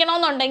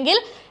പരിഗണിക്കണമെന്നുണ്ടെങ്കിൽ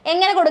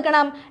എങ്ങനെ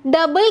കൊടുക്കണം?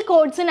 ഡബിൾ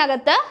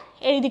കോട്ട്സിനകത്ത്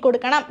എഴുതി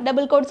കൊടുക്കണം.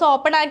 ഡബിൾ കോട്ട്സ്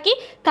ഓപ്പൺ ആക്കി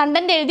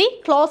കണ്ടന്റ് എഴുതി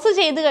ക്ലോസ്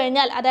ചെയ്ത്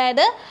കഴിഞ്ഞാൽ,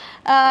 അതായത്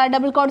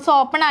ഡബിൾ കോട്ട്സ്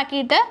ഓപ്പൺ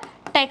ആക്കിയിട്ട്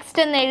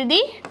ടെക്സ്റ്റ് എന്ന് എഴുതി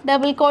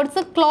ഡബിൾ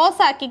കോട്ട്സ്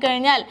ക്ലോസ് ആക്കി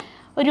കഴിഞ്ഞാൽ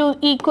ഒരു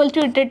ഈക്വൽ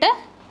ടു ഇട്ടിട്ട്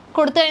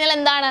കൊടുത്തു കഴിഞ്ഞാൽ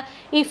എന്താണ്?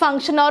 ഈ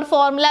ഫംഗ്ഷൻ ഓർ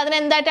ഫോർമുല അതിനെ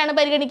എന്തായിട്ടാണ്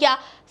പരിഗണിക്കുക?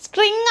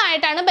 സ്ട്രിങ്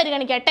ആയിട്ടാണ്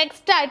പരിഗണിക്കുക,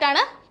 ടെക്സ്റ്റ്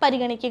ആയിട്ടാണ്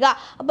പരിഗണിക്കുക.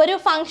 അപ്പോൾ ഒരു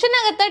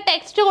ഫംഗ്ഷനകത്ത്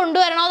ടെക്സ്റ്റ്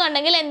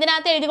കൊണ്ടുവരണമെന്നുണ്ടെങ്കിൽ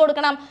എന്തിനകത്ത് എഴുതി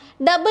കൊടുക്കണം?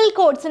 ഡബിൾ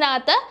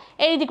കോട്ട്സിനകത്ത്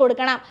എഴുതി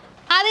കൊടുക്കണം.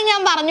 ആദ്യം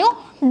ഞാൻ പറഞ്ഞു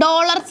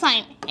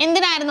 $സൈൻ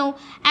എന്തിനായിരുന്നു?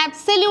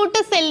 അബ്സല്യൂട്ട്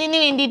സെല്ലിന്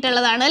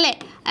വേണ്ടിയിട്ടുള്ളതാണ് അല്ലേ?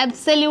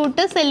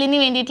 അബ്സല്യൂട്ട് സെല്ലിന്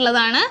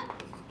വേണ്ടിയിട്ടുള്ളതാണ്.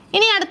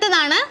 ഇനി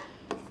അടുത്തതാണ്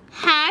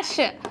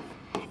hash.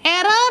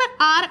 Error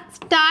R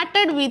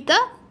started with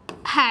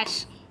hash.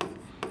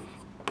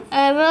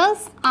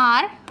 Errors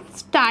R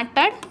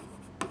started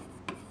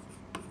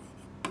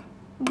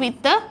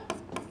with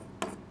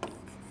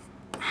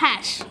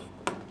hash.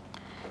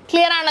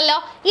 Clear ആണല്ലോ?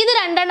 ഇത്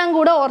രണ്ടെണ്ണം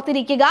കൂടെ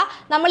ഓർത്തിരിക്കുക.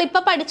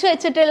 നമ്മളിപ്പോൾ പഠിച്ചു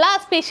വെച്ചിട്ടുള്ള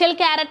സ്പെഷ്യൽ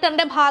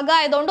ക്യാരക്ടറിൻ്റെ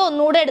ഭാഗമായതുകൊണ്ട്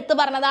ഒന്നുകൂടെ എടുത്തു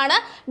പറഞ്ഞതാണ്.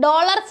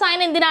 $സൈൻ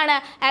എന്തിനാണ്?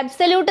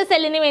 അബ്സല്യൂട്ട്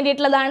സെല്ലിന്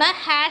വേണ്ടിയിട്ടുള്ളതാണ്.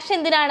 ഹാഷ്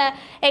എന്തിനാണ്?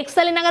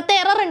 എക്സലിനകത്ത്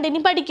എറർ ഉണ്ട്,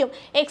 ഇനി പഠിക്കും.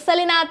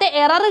 എക്സലിനകത്ത്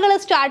എററുകൾ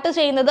സ്റ്റാർട്ട്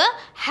ചെയ്യുന്നത്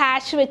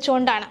ഹാഷ്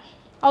വെച്ചുകൊണ്ടാണ്.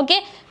 ഓക്കെ,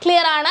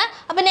 ക്ലിയർ ആണ്?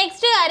 അപ്പോൾ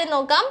നെക്സ്റ്റ് കാര്യം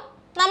നോക്കാം.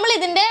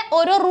 നമ്മളിതിൻ്റെ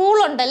ഓരോ റൂൾ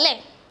ഉണ്ടല്ലേ,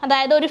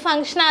 അതായത് ഒരു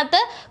ഫംഗ്ഷനകത്ത്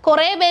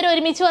കുറേ പേര്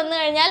ഒരുമിച്ച് വന്നു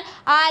കഴിഞ്ഞാൽ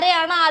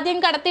ആരെയാണ് ആദ്യം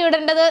കടത്തി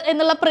വിടേണ്ടത്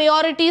എന്നുള്ള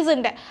പ്രിയോറിറ്റീസ്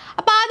ഉണ്ട്.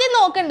 അപ്പോൾ ആദ്യം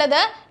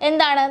നോക്കേണ്ടത്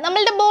എന്താണ്?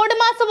 നമ്മളുടെ ബോർഡ്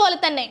മാസ് പോലെ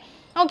തന്നെ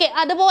ഓക്കെ,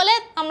 അതുപോലെ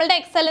നമ്മളുടെ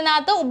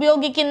എക്സലിനകത്ത്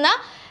ഉപയോഗിക്കുന്ന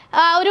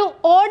ഒരു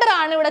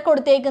ഓർഡറാണ് ഇവിടെ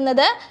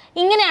കൊടുത്തേക്കുന്നത്.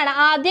 ഇങ്ങനെയാണ്: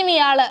 ആദ്യം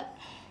ഇയാൾ,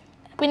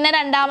 പിന്നെ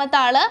രണ്ടാമത്തെ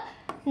ആൾ,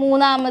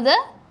 മൂന്നാമത്,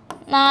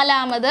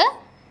 നാലാമത്,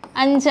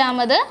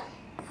 അഞ്ചാമത്,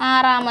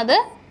 ആറാമത്,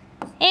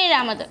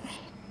 ഏഴാമത്.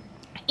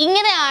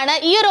 ഇങ്ങനെയാണ്,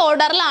 ഈ ഒരു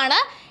ഓർഡറിലാണ്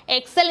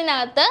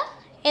എക്സലിനകത്ത്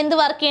എന്ത്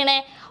വർക്ക് ചെയ്യണേ?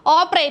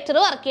 ഓപ്പറേറ്റർ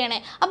വർക്ക് ചെയ്യണേ.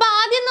 അപ്പോൾ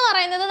ആദ്യം എന്ന്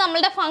പറയുന്നത്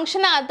നമ്മളുടെ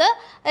ഫംഗ്ഷനകത്ത്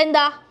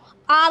എന്താ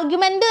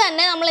ആർഗ്യുമെന്റ്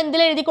തന്നെ നമ്മൾ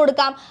എന്തിൽ എഴുതി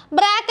കൊടുക്കാം?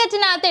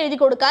 ബ്രാക്കറ്റിനകത്ത് എഴുതി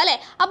കൊടുക്കുക അല്ലേ?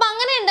 അപ്പോൾ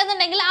അങ്ങനെ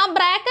ഉണ്ടെന്നുണ്ടെങ്കിൽ ആ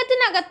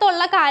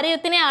ബ്രാക്കറ്റിനകത്തുള്ള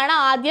കാര്യത്തിനെയാണ്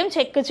ആദ്യം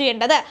ചെക്ക്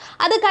ചെയ്യേണ്ടത്.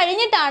 അത്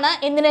കഴിഞ്ഞിട്ടാണ്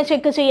എന്തിനെ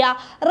ചെക്ക്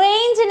ചെയ്യുക?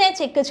 റേഞ്ചിനെ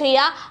ചെക്ക്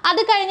ചെയ്യുക.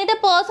 അത് കഴിഞ്ഞിട്ട്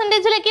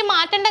പെർസെൻറ്റേജിലേക്ക്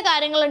മാറ്റേണ്ട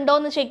കാര്യങ്ങളുണ്ടോ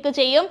എന്ന് ചെക്ക്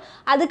ചെയ്യും.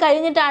 അത്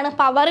കഴിഞ്ഞിട്ടാണ്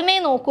പവറിനെ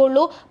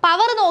നോക്കുകയുള്ളൂ.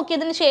 പവർ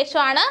നോക്കിയതിന്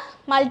ശേഷമാണ്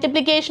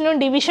മൾട്ടിപ്ലിക്കേഷനും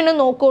ഡിവിഷനും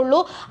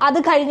നോക്കുകയുള്ളൂ.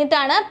 അത്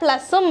കഴിഞ്ഞിട്ടാണ്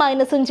പ്ലസും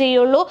മൈനസും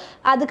ചെയ്യുള്ളൂ.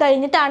 അത്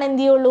കഴിഞ്ഞിട്ടാണ്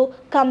എന്ത് ചെയ്യുള്ളൂ?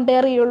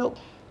 കമ്പയർ ചെയ്യുള്ളൂ.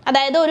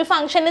 അതായത് ഒരു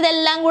ഫംഗ്ഷൻ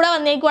ഇതെല്ലാം കൂടെ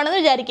വന്നേക്കുവാണെന്ന്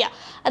വിചാരിക്കുക.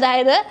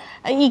 അതായത്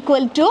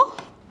equal to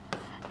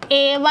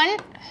A1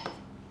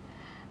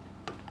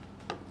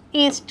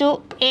 is to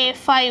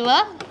A5,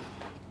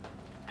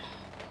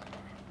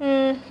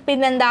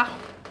 പിന്നെന്താ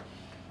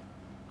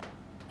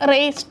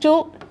റേസ് ടു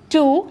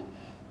 2,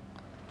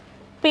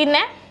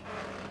 പിന്നെ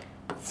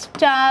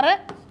സ്റ്റാർ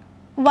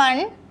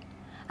 1,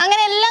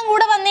 അങ്ങനെ എല്ലാം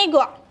കൂടെ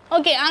വന്നേക്കുക.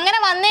 ഓക്കെ, അങ്ങനെ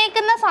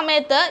വന്നേക്കുന്ന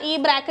സമയത്ത് ഈ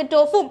ബ്രാക്കറ്റ്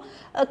ഓഫും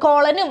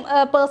കോളനും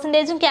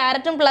പെർസെൻറ്റേജും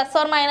ക്യാരറ്റും plus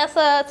or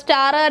minus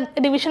star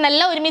division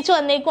എല്ലാം ഒരുമിച്ച്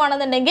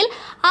വന്നേക്കുവാണെന്നുണ്ടെങ്കിൽ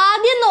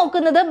ആദ്യം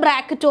നോക്കുന്നത്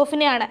ബ്രാക്കറ്റ്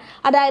ഓഫിനെയാണ്.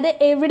 അതായത്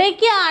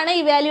എവിടേക്കാണ്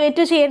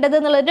ഇവാലുവേറ്റ് ചെയ്യേണ്ടത്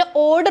എന്നുള്ളൊരു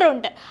ഓർഡർ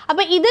ഉണ്ട്.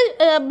 അപ്പോൾ ഇത്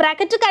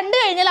ബ്രാക്കറ്റ് കണ്ടു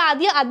കഴിഞ്ഞാൽ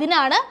ആദ്യം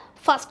അതിനാണ്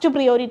ഫസ്റ്റ്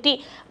പ്രിയോറിറ്റി.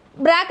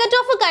 ബ്രാക്കറ്റ്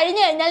ഓഫ്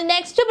കഴിഞ്ഞു കഴിഞ്ഞാൽ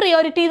നെക്സ്റ്റ്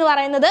പ്രിയോറിറ്റി എന്ന്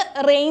പറയുന്നത്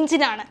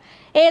റേഞ്ചിനാണ്.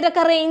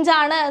 ഏതൊക്കെ റേഞ്ച്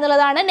ആണ്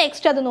എന്നുള്ളതാണ്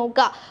നെക്സ്റ്റ് അത്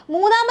നോക്കുക.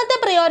 മൂന്നാമത്തെ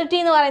പ്രിയോറിറ്റി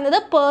എന്ന് പറയുന്നത്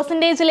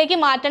പെർസെൻറ്റേജിലേക്ക്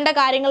മാറ്റേണ്ട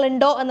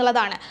കാര്യങ്ങളുണ്ടോ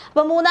എന്നുള്ളതാണ്.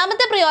 അപ്പോൾ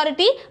മൂന്നാമത്തെ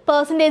പ്രിയോറിറ്റി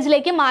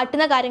പെർസെൻറ്റേജിലേക്ക്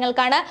മാറ്റുന്ന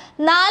കാര്യങ്ങൾക്കാണ്.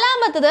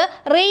 നാലാമത്തത്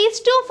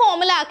റേസ് ടു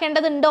ഫോമിൽ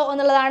ആക്കേണ്ടതുണ്ടോ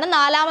എന്നുള്ളതാണ്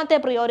നാലാമത്തെ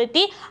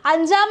പ്രിയോറിറ്റി.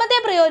 അഞ്ചാമത്തെ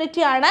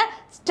പ്രിയോറിറ്റിയാണ്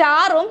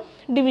സ്റ്റാറും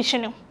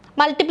ഡിവിഷനും.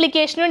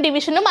 മൾട്ടിപ്ലിക്കേഷനും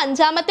ഡിവിഷനും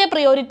അഞ്ചാമത്തെ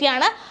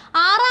പ്രിയോറിറ്റിയാണ്.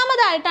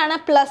 ആറാമതായിട്ടാണ്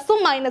പ്ലസും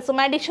മൈനസും,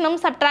 അഡീഷനും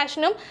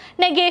സബ്ട്രാക്ഷനും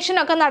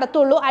നെഗേഷനും ഒക്കെ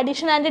നടത്തുള്ളൂ.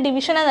 അഡീഷൻ ആൻഡ്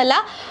ഡിവിഷൻ എന്നല്ല,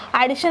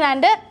 അഡീഷൻ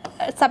ആൻഡ്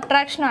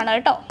സബ്ട്രാക്ഷൻ ആണ്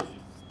കേട്ടോ.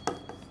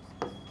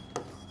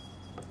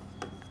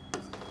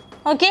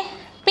 ഓക്കെ,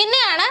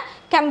 പിന്നെയാണ്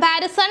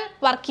കമ്പാരിസൺ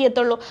വർക്ക്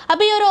ചെയ്യത്തുള്ളൂ.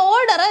 അപ്പോൾ ഈ ഒരു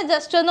ഓർഡർ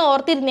ജസ്റ്റ് ഒന്ന്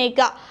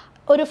ഓർത്തിരുന്നേക്കുക.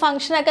 ഒരു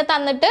ഫംഗ്ഷനൊക്കെ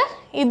തന്നിട്ട്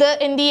ഇത്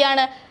എന്ത്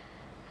ചെയ്യാണ്?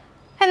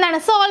 എന്താണ്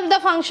സോൾവ് ദ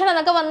ഫംഗ്ഷൻ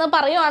എന്നൊക്കെ വന്ന്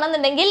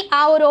പറയുകയാണെന്നുണ്ടെങ്കിൽ ആ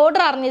ഒരു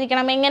ഓർഡർ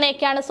അറിഞ്ഞിരിക്കണം.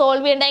 എങ്ങനെയൊക്കെയാണ്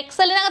സോൾവ് ചെയ്യേണ്ടത്?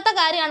 എക്സലിനകത്തെ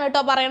കാര്യമാണ്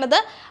കേട്ടോ പറയണത്.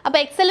 അപ്പോൾ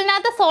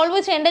എക്സലിനകത്ത്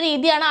സോൾവ് ചെയ്യേണ്ട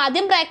രീതിയാണ്: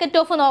 ആദ്യം ബ്രാക്കറ്റ്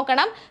ഓഫ്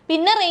നോക്കണം,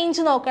 പിന്നെ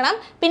റേഞ്ച് നോക്കണം,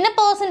 പിന്നെ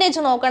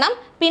പെർസെൻറ്റേജ് നോക്കണം,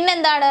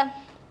 പിന്നെന്താണ്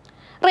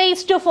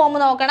റേസ് ടു ഫോം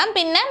നോക്കണം,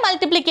 പിന്നെ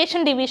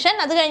മൾട്ടിപ്ലിക്കേഷൻ ഡിവിഷൻ,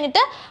 അത്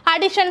കഴിഞ്ഞിട്ട്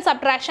അഡിഷൻ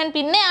സബ്ട്രാക്ഷൻ,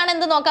 പിന്നെയാണ്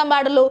എന്ത് നോക്കാൻ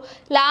പാടുള്ളൂ?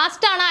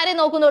 ലാസ്റ്റാണ് ആരെ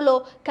നോക്കുന്നുള്ളൂ?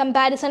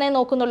 കമ്പാരിസനെ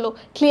നോക്കുന്നുള്ളൂ.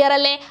 ക്ലിയർ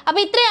അല്ലേ?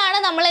 അപ്പോൾ ഇത്രയാണ്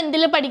നമ്മൾ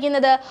എന്തിൽ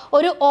പഠിക്കുന്നത്?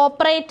 ഒരു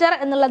ഓപ്പറേറ്റർ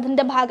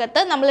എന്നുള്ളതിൻ്റെ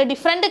ഭാഗത്ത് നമ്മൾ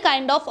ഡിഫറെൻറ്റ്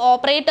കൈൻഡ് ഓഫ്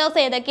ഓപ്പറേറ്റേഴ്സ്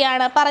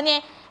ഏതൊക്കെയാണ് പറഞ്ഞേ?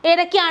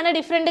 ഏതൊക്കെയാണ്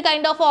different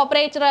kind of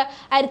operator?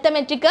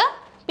 Arithmetic,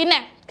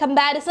 പിന്നെ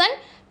കമ്പാരിസൺ,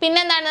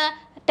 പിന്നെന്താണ്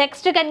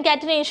ടെക്സ്റ്റ്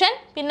കൺകാറ്റിനേഷൻ,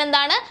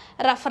 പിന്നെന്താണ്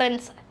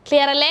റഫറൻസ്.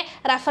 ക്ലിയർ അല്ലേ?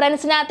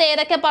 റഫറൻസിനകത്ത്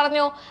ഏതൊക്കെ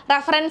പറഞ്ഞു?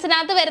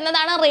 റഫറൻസിനകത്ത്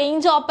വരുന്നതാണ്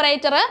റേഞ്ച്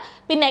ഓപ്പറേറ്റർ,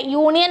 പിന്നെ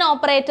യൂണിയൻ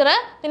ഓപ്പറേറ്റർ,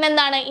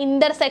 പിന്നെന്താണ്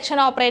ഇന്റർസെക്ഷൻ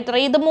ഓപ്പറേറ്റർ.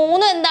 ഇത്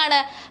മൂന്നും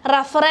എന്താണ്?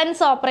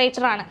 റഫറൻസ്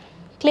ഓപ്പറേറ്റർ ആണ്.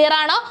 ക്ലിയർ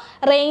ആണോ?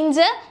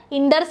 റേഞ്ച്,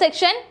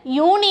 ഇന്റർസെക്ഷൻ,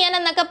 യൂണിയൻ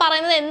എന്നൊക്കെ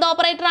പറയുന്നത് എന്ത്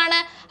ഓപ്പറേറ്റർ ആണ്?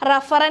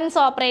 റഫറൻസ്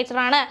ഓപ്പറേറ്റർ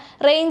ആണ്.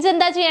 റേഞ്ച്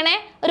എന്താ ചെയ്യണേ?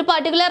 ഒരു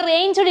പർട്ടിക്കുലർ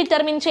റേഞ്ച്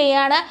ഡിറ്റർമിൻ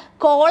ചെയ്യാണ്.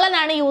 കോളൻ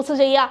ആണ് യൂസ്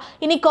ചെയ്യുക.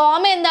 ഇനി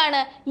കോമ എന്താണ്?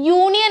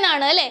 യൂണിയൻ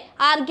ആണ് അല്ലേ?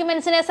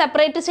 ആർഗ്യുമെന്റ്സിനെ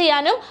സെപ്പറേറ്റ്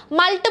ചെയ്യാനും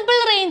മൾട്ടിപ്പിൾ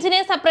റേഞ്ചിനെ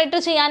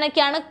സെപ്പറേറ്റ്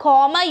ചെയ്യാനൊക്കെയാണ്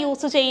കോമ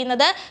യൂസ്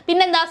ചെയ്യുന്നത്.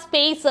 പിന്നെന്താ?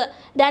 സ്പേസ്.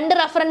 രണ്ട്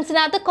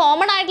റഫറൻസിനകത്ത്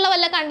കോമൺ ആയിട്ടുള്ള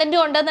വല്ല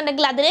കണ്ടന്റും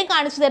ഉണ്ടെന്നുണ്ടെങ്കിൽ അതിനെ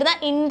കാണിച്ചു തരുന്ന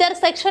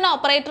ഇന്റർസെക്ഷൻ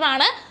ഓപ്പറേറ്റർ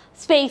ആണ്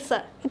സ്പേസ്.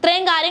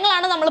 ഇത്രയും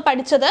കാര്യങ്ങളാണ് നമ്മൾ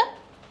പഠിച്ചത്.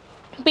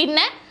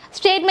 പിന്നെ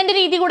സ്റ്റേറ്റ്മെന്റ്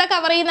രീതി കൂടെ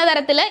കവർ ചെയ്യുന്ന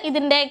തരത്തിൽ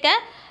ഇതിൻ്റെയൊക്കെ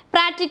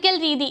പ്രാക്ടിക്കൽ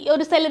രീതി,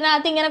 ഒരു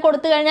സെല്ലിനകത്ത് ഇങ്ങനെ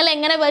കൊടുത്തു കഴിഞ്ഞാൽ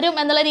എങ്ങനെ വരും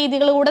എന്നുള്ള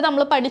രീതികൾ കൂടെ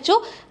നമ്മൾ പഠിച്ചു.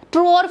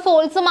 ട്രൂ ഓർ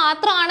ഫോൾസ്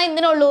മാത്രമാണ്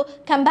എന്തിനുള്ളൂ?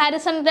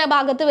 കമ്പാരിസണിൻ്റെ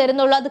ഭാഗത്ത്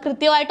വരുന്നുള്ളൂ. അത്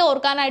കൃത്യമായിട്ട്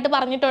ഓർക്കാനായിട്ട്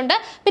പറഞ്ഞിട്ടുണ്ട്.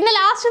 പിന്നെ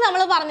ലാസ്റ്റ്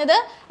നമ്മൾ പറഞ്ഞത്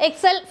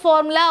Excel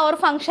formula or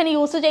function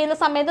use ചെയ്യുന്ന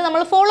സമയത്ത്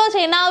നമ്മൾ ഫോളോ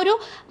ചെയ്യുന്ന ആ ഒരു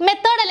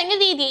മെത്തേഡ് അല്ലെങ്കിൽ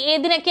രീതി,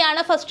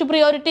 ഏതിനൊക്കെയാണ് ഫസ്റ്റ്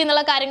പ്രിയോറിറ്റി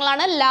എന്നുള്ള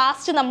കാര്യങ്ങളാണ്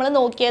ലാസ്റ്റ് നമ്മൾ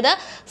നോക്കിയത്.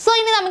 സോ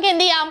ഇനി നമുക്ക്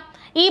എന്ത് ചെയ്യാം?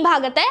 ഈ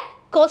ഭാഗത്തെ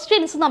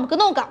ക്വസ്റ്റ്യൻസ് നമുക്ക്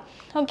നോക്കാം.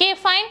 Okay,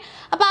 fine.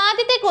 അപ്പോൾ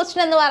ആദ്യത്തെ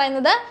ക്വസ്റ്റ്യൻ എന്ന്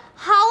പറയുന്നത്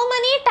how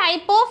many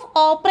type of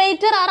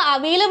operator are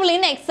available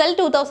in Excel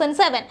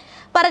 2007?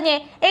 പറഞ്ഞേ,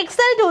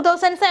 എക്സൽ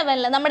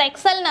 2007 നമ്മുടെ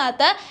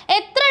എക്സലിനകത്ത്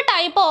എത്ര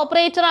ടൈപ്പ്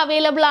ഓപ്പറേറ്റർ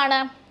അവൈലബിൾ ആണ്?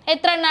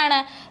 എത്ര എണ്ണാണ്?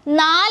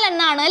 4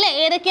 എണ്ണാണ് അല്ലേ?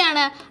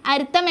 ഏതൊക്കെയാണ്?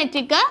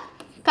 അരിത്തമെറ്റിക്,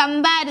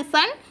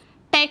 കമ്പാരിസൺ,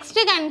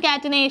 ടെക്സ്റ്റ്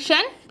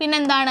കൺകാറ്റിനേഷൻ,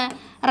 പിന്നെന്താണ്?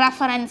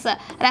 റഫറൻസ്.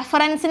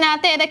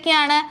 റഫറൻസിനകത്ത്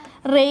ഏതൊക്കെയാണ്?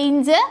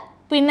 റേഞ്ച്,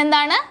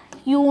 പിന്നെന്താണ്?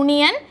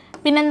 യൂണിയൻ,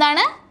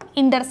 പിന്നെന്താണ്?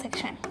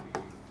 ഇന്റർസെക്ഷൻ.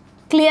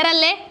 ക്ലിയർ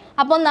അല്ലേ?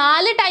 അപ്പോൾ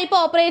 4 ടൈപ്പ്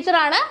ഓപ്പറേറ്റർ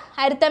ആണ്: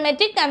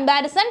 അരിത്തമെറ്റിക്,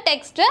 കമ്പാരിസൺ,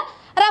 ടെക്സ്റ്റ്,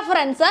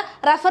 റെഫറൻസ്.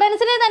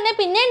 റെഫറൻസിനെ തന്നെ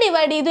പിന്നെയും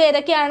ഡിവൈഡ് ചെയ്തു.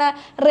 ഏതൊക്കെയാണ്?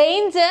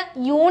 Range,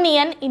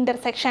 union,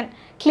 intersection.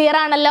 ക്ലിയർ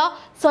ആണല്ലോ?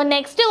 സോ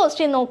നെക്സ്റ്റ്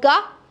ക്വസ്റ്റ്യൻ നോക്കുക.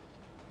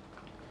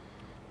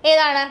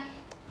 ഏതാണ്?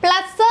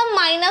 Plus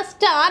minus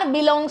star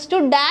belongs to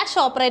dash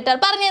operator.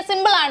 പറഞ്ഞ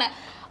സിമ്പിൾ ആണ്.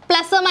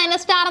 പ്ലസ്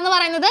മൈനസ് സ്റ്റാർ എന്ന്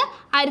പറയുന്നത്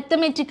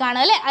അരിത്തമെറ്റിക് ആണ്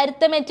അല്ലേ?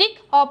 അരിത്തമെറ്റിക്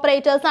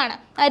ഓപ്പറേറ്റേഴ്സ് ആണ്.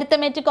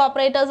 അരിത്തമെറ്റിക്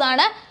ഓപ്പറേറ്റേഴ്സ്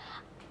ആണ്.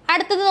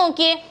 അടുത്തത്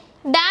നോക്കിയേ.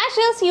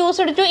 Dash is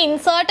used to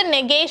insert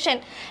negation.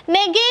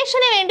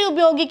 നെഗേഷന് വേണ്ടി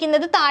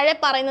ഉപയോഗിക്കുന്നത് താഴെ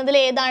പറയുന്നതിൽ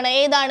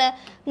ഏതാണ്?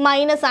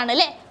 മൈനസ് ആണ്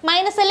അല്ലേ?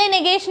 മൈനസ് അല്ലേ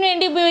നെഗേഷന്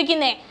വേണ്ടി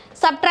ഉപയോഗിക്കുന്നേ?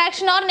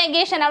 Subtraction or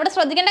negation. അവിടെ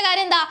ശ്രദ്ധിക്കേണ്ട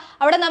കാര്യം എന്താ?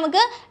 അവിടെ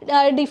നമുക്ക്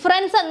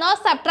ഡിഫറൻസ് എന്നോ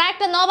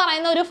സബ്ട്രാക്ട് എന്നോ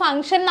പറയുന്ന ഒരു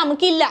ഫംഗ്ഷൻ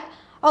നമുക്കില്ല.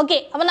 ഓക്കെ,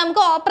 അപ്പോൾ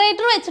നമുക്ക്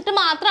ഓപ്പറേറ്റർ വെച്ചിട്ട്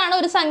മാത്രമാണ്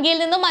ഒരു സംഖ്യയിൽ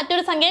നിന്നും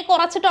മറ്റൊരു സംഖ്യയെ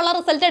കുറച്ചിട്ടുള്ള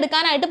റിസൾട്ട്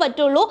എടുക്കാനായിട്ട്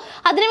പറ്റുള്ളൂ.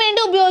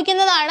 അതിനുവേണ്ടി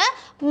ഉപയോഗിക്കുന്നതാണ്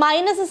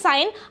മൈനസ്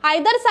സൈൻ.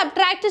 ഐദർ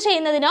സബ്ട്രാക്ട്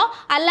ചെയ്യുന്നതിനോ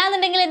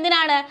അല്ലാന്നുണ്ടെങ്കിൽ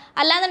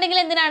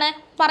എന്തിനാണ്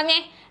പറഞ്ഞേ?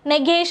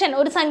 നെഗേഷൻ.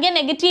 ഒരു സംഖ്യ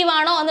നെഗറ്റീവ്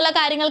ആണോ എന്നുള്ള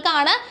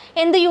കാര്യങ്ങൾക്കാണ്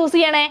എന്ത് യൂസ്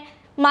ചെയ്യണേ?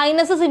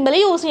 മൈനസ് സിമ്പിൾ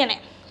യൂസ് ചെയ്യണേ.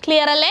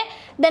 ക്ലിയർ അല്ലേ?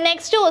 The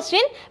next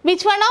question,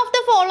 which one of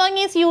the following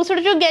is used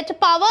to get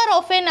power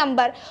of a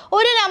number?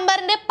 ഒരു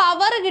നമ്പറിന്റെ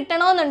പവർ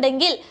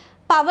കിട്ടണമെന്നുണ്ടെങ്കിൽ,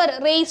 പവർ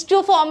റേസ് ടു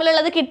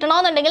ഫോമിലുള്ളത്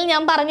കിട്ടണമെന്നുണ്ടെങ്കിൽ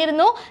ഞാൻ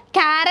പറഞ്ഞിരുന്നു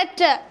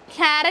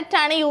ക്യാരറ്റ്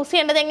ആണ് യൂസ്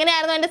ചെയ്യേണ്ടത്.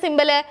 എങ്ങനെയായിരുന്നു അതിൻ്റെ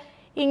സിമ്പിള്?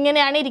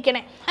 ഇങ്ങനെയാണ്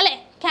ഇരിക്കണേ അല്ലേ?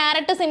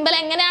 ക്യാരറ്റ് സിമ്പിൾ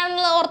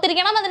എങ്ങനെയാണെന്ന്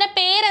ഓർത്തിരിക്കണം, അതിൻ്റെ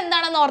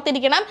പേരെന്താണെന്ന്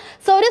ഓർത്തിരിക്കണം.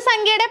 സോ ഒരു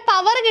സംഖ്യയുടെ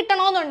പവർ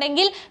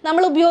കിട്ടണമെന്നുണ്ടെങ്കിൽ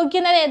നമ്മൾ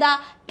ഉപയോഗിക്കുന്നത് ഏതാ?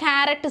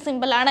 ക്യാരറ്റ്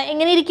സിമ്പിളാണ്.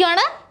 എങ്ങനെ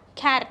ഇരിക്കുവാണ്?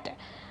 ക്യാരറ്റ്.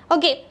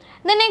 ഓക്കെ,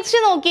 the next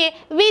നോക്കിയേ.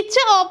 which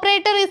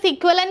operator is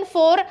equivalent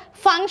for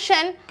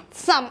function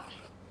sum?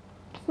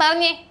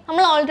 പറഞ്ഞേ,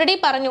 നമ്മൾ ഓൾറെഡി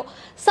പറഞ്ഞു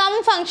സം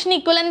ഫംഗ്ഷൻ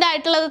ഇക്വലൻ്റ്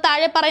ആയിട്ടുള്ളത്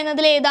താഴെ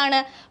പറയുന്നതിൽ ഏതാണ്?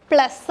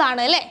 പ്ലസ്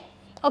ആണ് അല്ലേ?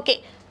 ഓക്കെ,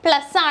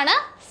 പ്ലസ് ആണ്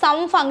സം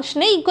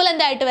ഫംഗ്ഷന്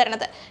ഇക്വലൻ്റ് ആയിട്ട്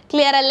വരുന്നത്.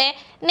 ക്ലിയർ അല്ലേ?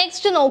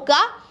 നെക്സ്റ്റ് നോക്കുക.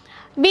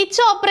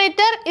 Which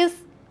operator is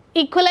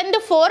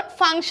equivalent four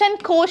function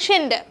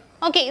quotient?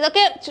 Okay,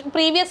 ഇതൊക്കെ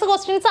പ്രീവിയസ്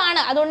ക്വസ്റ്റ്യൻസ്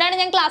ആണ്, അതുകൊണ്ടാണ്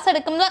ഞാൻ ക്ലാസ്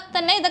എടുക്കുമ്പോൾ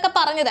തന്നെ ഇതൊക്കെ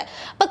പറഞ്ഞത്.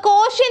 അപ്പോൾ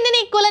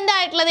കോഷ്യൻറ്റിന് ഇക്വലൻ്റ്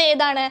ആയിട്ടുള്ളത്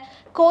ഏതാണ്?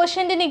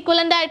 കോഷ്യൻറ്റിന്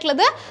ഇക്വലൻ്റ്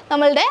ആയിട്ടുള്ളത്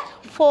നമ്മളുടെ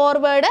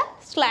ഫോർവേഡ്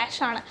സ്ലാഷ്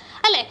ആണ്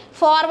അല്ലേ?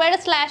 ഫോർവേഡ്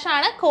സ്ലാഷ്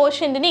ആണ്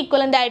കോഷ്യൻറ്റിന്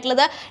ഇക്വലൻ്റ്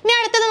ആയിട്ടുള്ളത്. ഇനി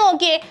അടുത്തത്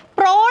നോക്കിയേ.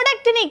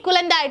 പ്രോഡക്റ്റിന്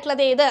ഇക്വലൻ്റ്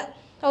ആയിട്ടുള്ളത് ഏത്?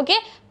 ഓക്കെ,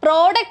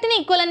 പ്രോഡക്റ്റിന്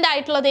ഇക്വലൻ്റ്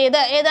ആയിട്ടുള്ളത്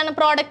ഏതാണ്?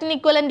 പ്രോഡക്റ്റിന്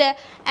ഇക്വലൻ്റ്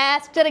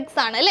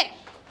ആസ്റ്ററിക്സ് ആണ് അല്ലേ?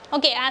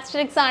 ഓക്കെ,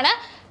 ആസ്റ്ററിക്സ് ആണ്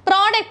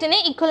പ്രോഡക്റ്റിന്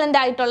ഇക്വലൻ്റ്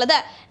ആയിട്ടുള്ളത്.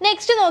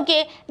 നെക്സ്റ്റ്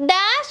നോക്കിയേ.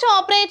 Dash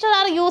operator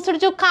are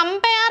used to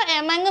compare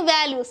among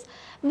values.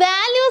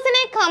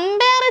 വാല്യൂസിനെ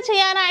compare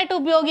ചെയ്യാനായിട്ട്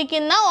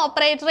ഉപയോഗിക്കുന്ന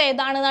ഓപ്പറേറ്റർ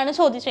ഏതാണെന്നാണ്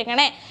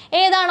ചോദിച്ചേക്കണേ.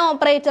 ഏതാണ്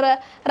operator?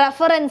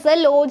 Reference,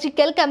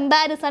 logical,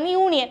 comparison,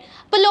 union.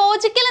 അപ്പോൾ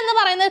ലോജിക്കൽ എന്ന്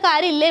പറയുന്ന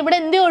കാര്യമില്ല, ഇവിടെ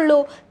എന്തേ ഉള്ളൂ?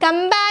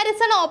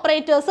 കമ്പാരിസൺ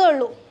ഓപ്പറേറ്റേഴ്സേ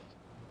ഉള്ളൂ.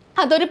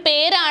 അതൊരു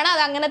പേരാണ്,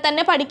 അത് അങ്ങനെ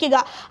തന്നെ പഠിക്കുക.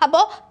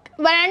 അപ്പോൾ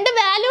രണ്ട്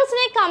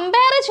വാല്യൂസിനെ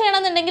കമ്പയർ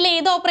ചെയ്യണമെന്നുണ്ടെങ്കിൽ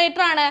ഏത്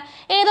ഓപ്പറേറ്റർ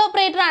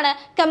ആണ്?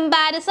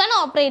 കമ്പാരിസൺ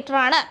ഓപ്പറേറ്റർ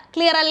ആണ്.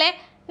 ക്ലിയർ അല്ലേ?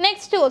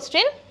 Next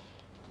question.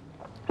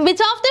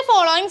 Which of the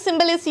following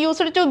simple is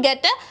used to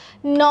get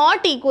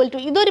not equal to?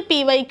 ഇതൊരു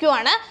PYQ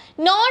ആണ്.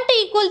 നോട്ട്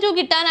ഈക്വൽ ടു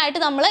കിട്ടാനായിട്ട്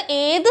നമ്മൾ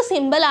ഏത്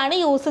സിമ്പിളാണ്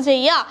യൂസ്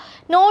ചെയ്യുക?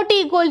 നോട്ട്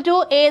ഈക്വൽ ടു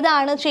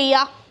ഏതാണ്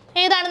ചെയ്യുക?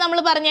 ഏതാണ് നമ്മൾ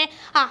പറഞ്ഞേ?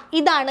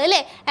 ഇതാണ്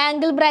അല്ലേ?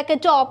 ആംഗിൾ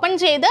ബ്രാക്കറ്റ് ഓപ്പൺ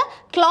ചെയ്ത്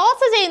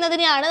ക്ലോസ്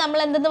ചെയ്യുന്നതിനെയാണ് നമ്മൾ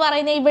എന്തെന്ന്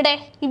പറയുന്നത്?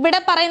 ഇവിടെ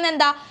പറയുന്നത്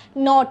എന്താ?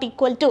 Not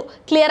equal to.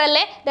 ക്ലിയർ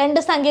അല്ലേ? രണ്ട്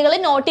സംഖ്യകൾ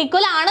നോട്ട്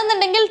ഈക്വൽ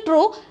ആണെന്നുണ്ടെങ്കിൽ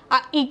ട്രൂ,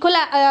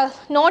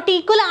 നോട്ട്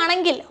ഈക്വൽ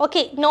ആണെങ്കിൽ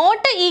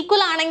നോട്ട്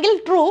ഈക്വൽ ആണെങ്കിൽ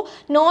ട്രൂ,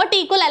 നോട്ട്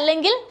ഈക്വൽ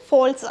അല്ലെങ്കിൽ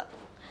ഫോൾസ്.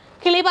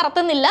 കിളി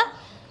പറത്തുന്നില്ല,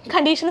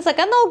 കണ്ടീഷൻസ്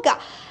ഒക്കെ നോക്കുക.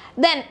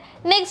 ദെൻ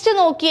നെക്സ്റ്റ്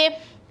നോക്കിയേ.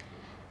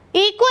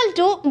 Equal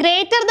to,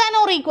 greater than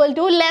or equal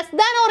to, less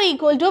than or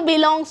equal to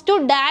belongs to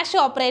dash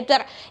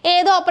operator.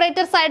 ഏത്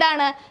ഓപ്പറേറ്റർ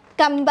സൈഡാണ്?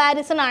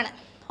 കമ്പാരിസൺ ആണ്.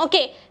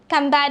 ഓക്കെ,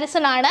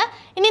 കമ്പാരിസൺ ആണ്.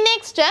 ഇനി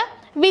next.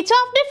 Which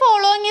of the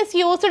following is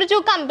used to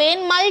combine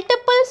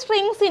multiple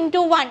strings in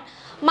to one?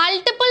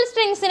 Multiple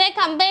സ്ട്രിങ്സിനെ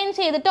combine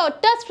ചെയ്തിട്ട്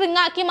ഒറ്റ string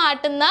ആക്കി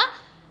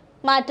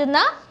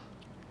മാറ്റുന്ന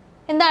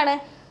എന്താണ്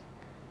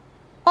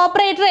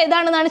ഓപ്പറേറ്റർ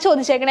ഏതാണെന്നാണ്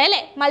ചോദിച്ചേക്കണേ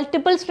അല്ലേ?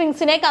 മൾട്ടിപ്പിൾ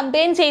സ്ട്രിങ്സിനെ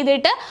കമ്പൈൻ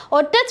ചെയ്തിട്ട്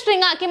ഒറ്റ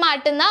സ്ട്രിങ് ആക്കി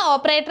മാറ്റുന്ന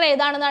ഓപ്പറേറ്റർ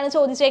ഏതാണെന്നാണ്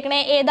ചോദിച്ചേക്കണേ.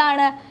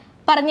 ഏതാണ്?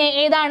 പറഞ്ഞേ,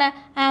 ഏതാണ്?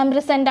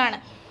 ആംബ്രസെൻ്റ് ആണ്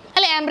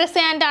അല്ലേ?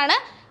 ആംബ്രസെൻ്റ് ആണ്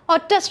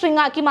ഒറ്റ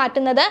സ്ട്രിങ് ആക്കി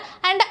മാറ്റുന്നത്.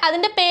 ആൻഡ്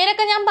അതിൻ്റെ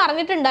പേരൊക്കെ ഞാൻ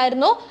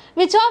പറഞ്ഞിട്ടുണ്ടായിരുന്നു.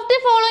 Which of the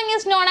following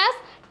is known as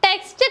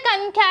text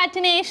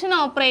concatenation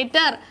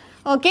operator?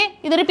 Okay,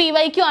 ഇതൊരു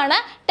PYQ ആണ്.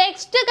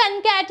 ടെക്സ്റ്റ്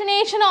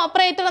കൺകാറ്റിനേഷൻ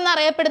ഓപ്പറേറ്റർ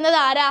എന്നറിയപ്പെടുന്നത്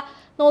ആരാ?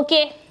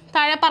 നോക്കിയേ,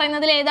 താഴെ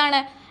പറയുന്നതിൽ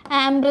ഏതാണ്?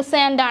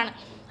 ആംബ്രസെൻ്റ് ആണ്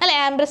അല്ലെ?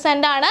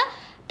 ആംബ്രസെൻ്റ് ആണ്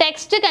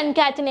ടെക്സ്റ്റ്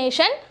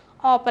കൺകാറ്റിനേഷൻ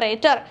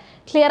ഓപ്പറേറ്റർ.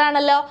 ക്ലിയർ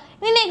ആണല്ലോ?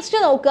 ഇനി നെക്സ്റ്റ്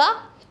നോക്കുക.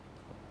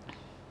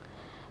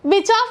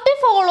 Which of the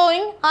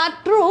following are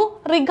true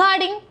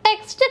regarding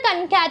text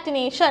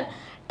concatenation?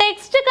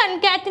 Text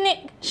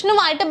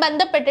കൺകാറ്റിനേഷനുമായിട്ട്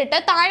ബന്ധപ്പെട്ടിട്ട്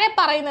താഴെ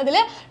പറയുന്നതിൽ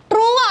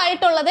ട്രൂ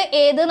ആയിട്ടുള്ളത്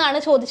ഏതെന്നാണ്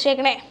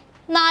ചോദിച്ചേക്കണേ.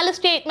 4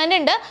 സ്റ്റേറ്റ്മെന്റ്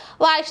ഉണ്ട്,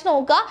 വായിച്ച്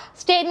നോക്കുക.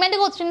 സ്റ്റേറ്റ്മെന്റ്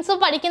ക്വസ്റ്റ്യൻസ്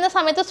പഠിക്കുന്ന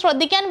സമയത്ത്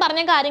ശ്രദ്ധിക്കാൻ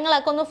പറഞ്ഞ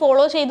കാര്യങ്ങളൊക്കെ ഒന്ന്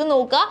ഫോളോ ചെയ്ത്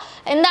നോക്കുക.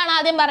 എന്താണ്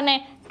ആദ്യം പറഞ്ഞേ?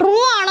 ട്രൂ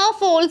ആണോ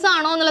ഫോൾസ്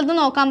ആണോ എന്നുള്ളത്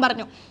നോക്കാൻ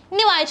പറഞ്ഞു.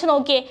 ഇനി വായിച്ച്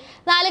നോക്കിയേ,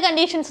 4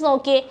 കണ്ടീഷൻസ്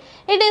നോക്കിയേ.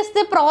 It is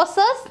the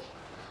process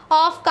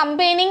of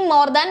combining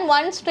more than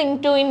one string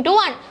 2 into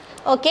 1.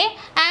 Okay,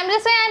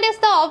 ampersand is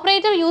the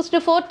operator used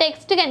for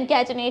text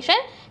concatenation.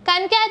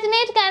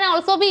 Concatenate can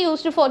also be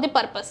used for the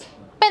purpose.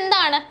 അപ്പോൾ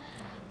എന്താണ്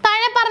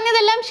താഴെ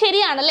പറഞ്ഞതെല്ലാം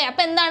ശരിയാണല്ലേ?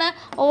 അപ്പോൾ എന്താണ്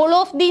all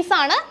of these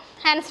ആണ്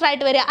answer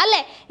ആയിട്ട് വരിക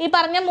അല്ലേ? ഈ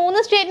പറഞ്ഞ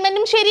 3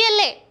 സ്റ്റേറ്റ്മെന്റും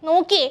ശരിയല്ലേ?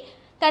 നോക്കിയേ,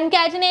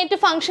 കൺകാറ്റനേറ്റ്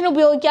ഫംഗ്ഷൻ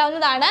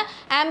ഉപയോഗിക്കാവുന്നതാണ്.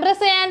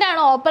 ആംപർസാൻഡ്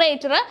ആണ്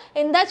ഓപ്പറേറ്റർ.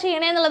 എന്താ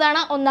ചെയ്യണേ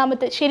എന്നുള്ളതാണ്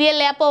ഒന്നാമത്തെ,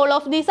 ശരിയല്ലേ? അപ്പോൾ ഓൾ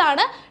ഓഫ് ദീസ്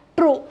ആണ്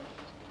ട്രൂ.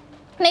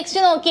 നെക്സ്റ്റ്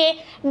നോക്കിയേ,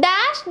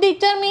 dash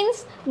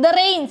determines the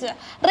range.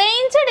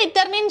 Range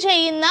determine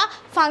ചെയ്യുന്ന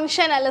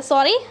ഫംഗ്ഷൻ അല്ല,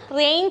 സോറി,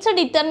 റേഞ്ച്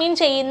ഡിറ്റർമിൻ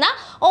ചെയ്യുന്ന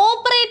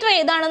ഓപ്പറേറ്റർ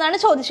ഏതാണെന്നാണ്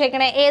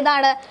ചോദിച്ചേക്കണേ.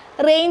 ഏതാണ്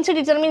റേഞ്ച്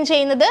ഡിറ്റർമിൻ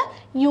ചെയ്യുന്നത്?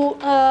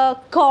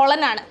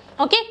 കോളൻ ആണ്.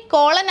 ഓക്കെ,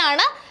 കോളൻ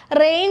ആണ്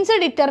റേഞ്ച്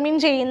ഡിറ്റർമിൻ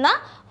ചെയ്യുന്ന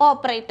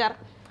ഓപ്പറേറ്റർ.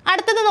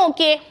 അടുത്തത്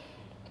നോക്കിയേ,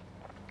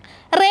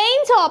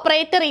 റേഞ്ച്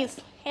ഓപ്പറേറ്റർ ഈസ്.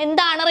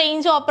 എന്താണ്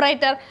റേഞ്ച്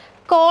ഓപ്പറേറ്റർ?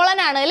 കോളൻ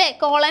ആണ് അല്ലേ?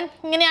 കോളൻ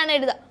ഇങ്ങനെയാണ്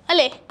എഴുതുക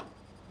അല്ലേ?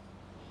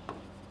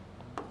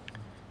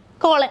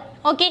 കോളൻ.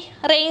 ഓക്കെ,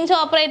 റേഞ്ച്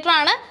ഓപ്പറേറ്റർ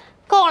ആണ്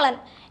കോളൻ.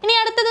 ഇനി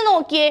അടുത്തത്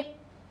നോക്കിയേ,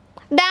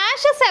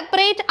 ഡാഷ്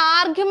സെപ്പറേറ്റ്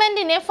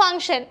ആർഗ്യുമെന്റിനെ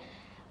ഫംഗ്ഷൻ.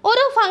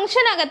 ഒരു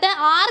ഫംഗ്ഷനകത്ത്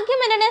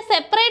ആർഗ്യുമെന്റിനെ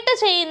സെപ്പറേറ്റ്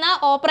ചെയ്യുന്ന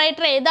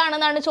ഓപ്പറേറ്റർ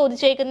ഏതാണെന്നാണ്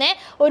ചോദിച്ചേക്കുന്നത്.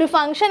 ഒരു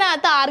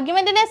ഫംഗ്ഷനകത്ത്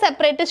ആർഗ്യുമെന്റിനെ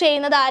സെപ്പറേറ്റ്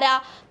ചെയ്യുന്നത് ആരാ?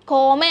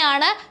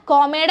 കോമയാണ്.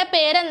 കോമയുടെ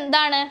പേര്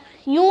എന്താണ്?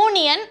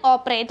 യൂണിയൻ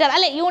ഓപ്പറേറ്റർ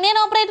അല്ലെ? യൂണിയൻ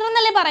ഓപ്പറേറ്റർ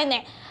എന്നല്ലേ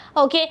പറയുന്നേ?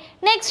 ഓക്കെ,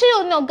 നെക്സ്റ്റ്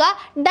നോക്കുക,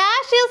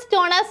 dash is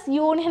known as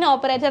union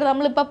operator.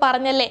 നമ്മളിപ്പോൾ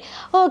പറഞ്ഞല്ലേ?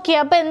 ഓക്കെ,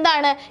 അപ്പോൾ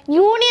എന്താണ്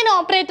യൂണിയൻ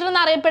ഓപ്പറേറ്റർ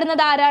എന്ന്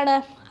അറിയപ്പെടുന്നത് ആരാണ്?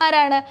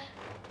 ആരാണ്?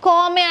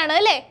 കോമയാണ്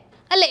അല്ലേ?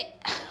 അല്ലേ,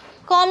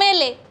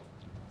 കോമയല്ലേ?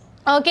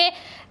 ഓക്കെ,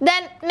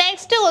 ദെൻ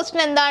നെക്സ്റ്റ്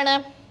ക്വസ്റ്റ്യൻ എന്താണ്?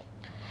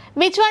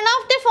 Which one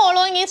of the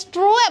following is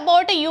true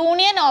about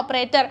union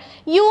operator.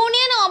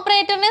 Union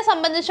ഓപ്പറേറ്ററിനെ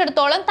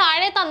സംബന്ധിച്ചിടത്തോളം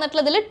താഴെ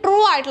തന്നിട്ടുള്ളതിൽ ട്രൂ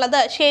ആയിട്ടുള്ളത്,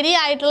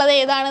 ശരിയായിട്ടുള്ളത്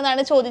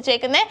ഏതാണെന്നാണ്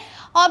ചോദിച്ചേക്കുന്നത്.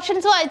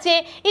 ഓപ്ഷൻസ് വായിച്ചേ.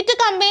 It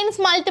combines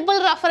multiple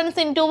reference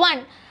into one.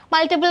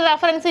 Multiple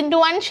reference into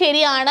one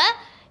ശരിയാണ്.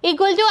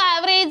 ഈക്വൽ ടു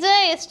ആവറേജ്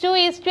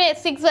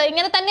S2:S6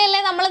 ഇങ്ങനെ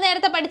തന്നെയല്ലേ നമ്മൾ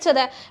നേരത്തെ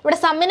പഠിച്ചത്? ഇവിടെ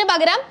സമ്മിന്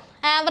പകരം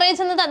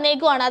ആവറേജ് എന്ന്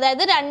തന്നേക്കുവാണ്.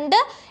 അതായത് രണ്ട്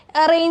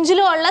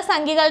റേഞ്ചിലുള്ള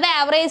സംഖ്യകളുടെ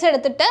ആവറേജ്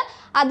എടുത്തിട്ട്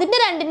അതിൻ്റെ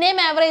രണ്ടിൻ്റെയും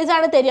ആവറേജ്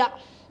ആണ് തരിക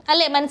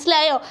അല്ലേ?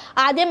 മനസ്സിലായോ?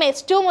 ആദ്യം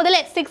S2 മുതൽ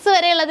S6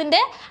 വരെയുള്ളതിൻ്റെ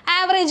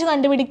ആവറേജ്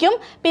കണ്ടുപിടിക്കും.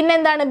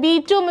 പിന്നെന്താണ്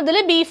B2 മുതൽ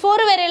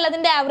B4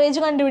 വരെയുള്ളതിൻ്റെ ആവറേജ്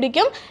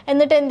കണ്ടുപിടിക്കും.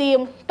 എന്നിട്ട് എന്ത്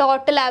ചെയ്യും?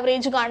 ടോട്ടൽ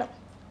ആവറേജ് കാണും.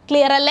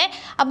 ക്ലിയർ അല്ലേ?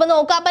 അപ്പോൾ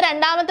നോക്കാം, അപ്പോൾ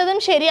രണ്ടാമത്തതും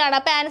ശരിയാണ്.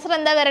 അപ്പോൾ ആൻസർ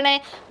എന്താ വരണേ?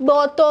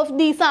 ബോത്ത് ഓഫ്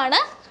ദീസ് ആണ്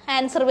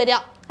ആൻസർ വരിക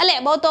അല്ലേ?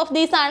 ബോത്ത് ഓഫ്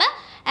ദീസ് ആണ്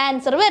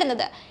ആൻസർ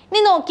വരുന്നത്.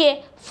 ഇനി നോക്കിയേ,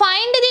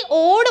 find the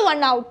odd one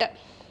out.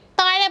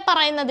 താഴെ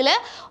പറയുന്നതിൽ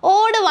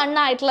ഓഡ് വൺ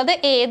ആയിട്ടുള്ളത്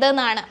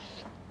ഏതെന്നാണ്.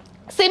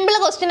 സിമ്പിൾ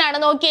ക്വസ്റ്റ്യൻ ആണ്.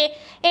 നോക്കിയേ,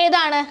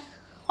 ഏതാണ്?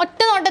 ഒറ്റ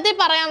നോട്ടത്തിൽ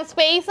പറയാം,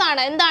 സ്പേസ്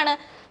ആണ്. എന്താണ്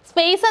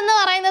സ്പേസ് എന്ന്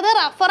പറയുന്നത്?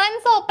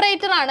 റെഫറൻസ്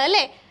ഓപ്പറേറ്റർ ആണ്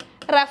അല്ലേ?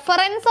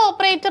 റെഫറൻസ്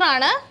ഓപ്പറേറ്റർ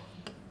ആണ്.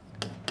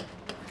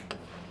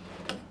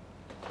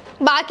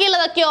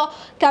 ബാക്കിയുള്ളതൊക്കെയോ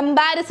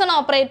കമ്പാരിസൺ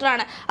ഓപ്പറേറ്റർ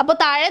ആണ്. അപ്പോൾ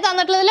താഴെ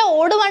തന്നിട്ടുള്ളതിൽ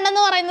ഓഡ് വൺ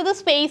എന്ന് പറയുന്നത്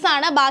സ്പേസ്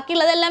ആണ്.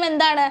 ബാക്കിയുള്ളതെല്ലാം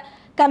എന്താണ്?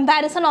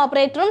 കമ്പാരിസൺ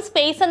ഓപ്പറേറ്ററും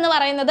സ്പേസ് എന്ന്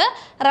പറയുന്നത്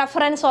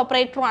റെഫറൻസ്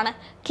ഓപ്പറേറ്ററും ആണ്.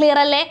 ക്ലിയർ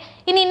അല്ലേ?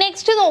 ഇനി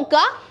നെക്സ്റ്റ്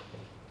നോക്കുക,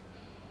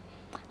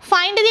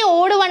 find the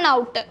odd one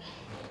out.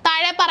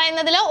 താഴെ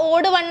പറയുന്നതിൽ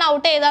odd one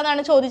out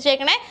ഏതാണെന്നാണ്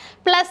ചോദിച്ചേക്കണേ.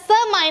 Plus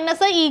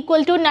minus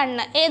equal to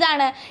നണ്ണ്.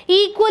 ഏതാണ്?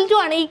 ഈക്വൽ ടു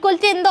ആണ്. ഈക്വൽ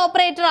ടു എന്ത്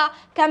ഓപ്പറേറ്ററാ?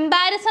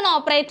 കമ്പാരിസൺ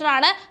ഓപ്പറേറ്റർ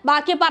ആണ്.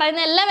 ബാക്കി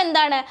പറയുന്ന എല്ലാം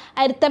എന്താണ്?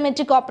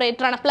 അരിത്തമെറ്റിക്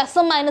ഓപ്പറേറ്റർ ആണ്.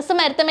 പ്ലസും മൈനസും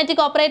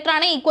അരിത്തമെറ്റിക് ഓപ്പറേറ്റർ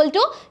ആണ്. ഈക്വൽ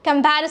ടു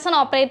കമ്പാരിസൺ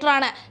ഓപ്പറേറ്റർ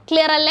ആണ്.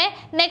 ക്ലിയർ അല്ലേ?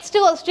 Next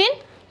question,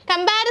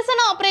 comparison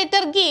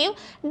operator give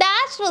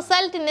dash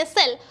result in A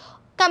cell.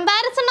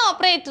 Comparison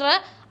operator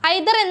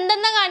either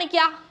എന്തെന്ന്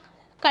കാണിക്കുക?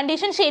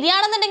 കണ്ടീഷൻ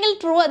ശരിയാണെന്നുണ്ടെങ്കിൽ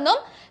ട്രൂ എന്നും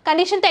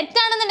കണ്ടീഷൻ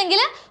തെറ്റാണെന്നുണ്ടെങ്കിൽ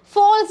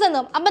ഫോൾസ്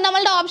എന്നും. അപ്പം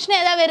നമ്മളുടെ ഓപ്ഷൻ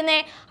ഏതാ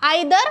വരുന്നത്?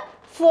 ഐദർ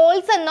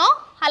ഫോൾസ് എന്നോ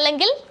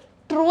അല്ലെങ്കിൽ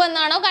ട്രൂ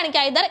എന്നാണോ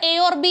കാണിക്കുക? ഐദർ A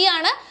or B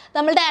ആണ്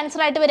നമ്മളുടെ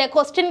ആൻസർ ആയിട്ട് വരിക.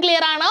 ക്വസ്റ്റ്യൻ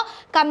ക്ലിയർ ആണോ?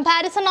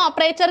 Comparison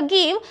operator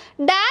give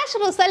dash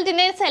result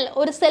in A cell.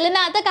 ഒരു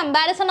സെല്ലിനകത്ത്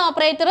കമ്പാരിസൺ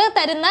ഓപ്പറേറ്റർ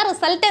തരുന്ന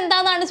റിസൾട്ട്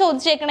എന്താണെന്നാണ്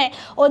ചോദിച്ചേക്കണേ.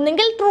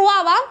 ഒന്നെങ്കിൽ ട്രൂ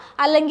ആവാം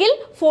അല്ലെങ്കിൽ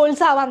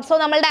ഫോൾസ് ആവാം. സോ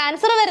നമ്മളുടെ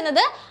ആൻസർ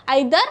വരുന്നത്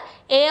ഐദർ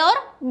A or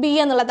B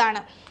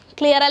എന്നുള്ളതാണ്.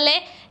 ക്ലിയർ അല്ലേ?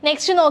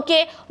 നെക്സ്റ്റ്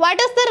നോക്കിയേ, what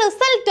is the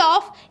result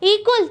of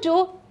equal to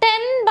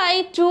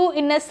 10/2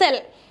 in A cell?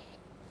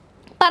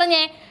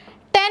 പറഞ്ഞേ,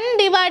 10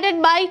 ഡിവൈഡഡ്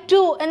ബൈ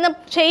 2 എന്ന്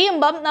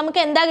ചെയ്യുമ്പം നമുക്ക്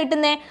എന്താ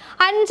കിട്ടുന്നത്?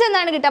 5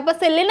 എന്നാണ് കിട്ടുക. അപ്പോൾ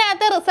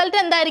സെല്ലിനകത്ത് റിസൾട്ട്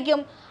എന്തായിരിക്കും?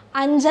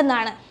 5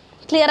 എന്നാണ്.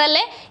 ക്ലിയർ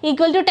അല്ലേ?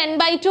 ഈക്വൽ ടു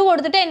 10/2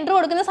 കൊടുത്തിട്ട് എൻട്രി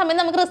കൊടുക്കുന്ന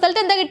സമയത്ത് നമുക്ക് റിസൾട്ട്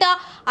എന്താ കിട്ടുക?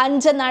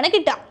 5 എന്നാണ്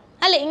കിട്ടുക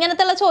അല്ലേ?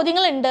 ഇങ്ങനത്തെയുള്ള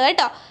ചോദ്യങ്ങൾ ഉണ്ട്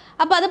കേട്ടോ.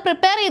 അപ്പോൾ അത്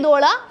പ്രിപ്പയർ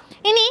ചെയ്തോളാം.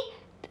 ഇനി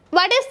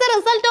what is the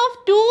result of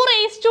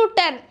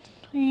 2/10?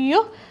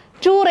 അയ്യോ,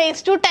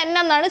 2/10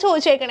 എന്നാണ്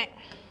ചോദിച്ചേക്കണേ.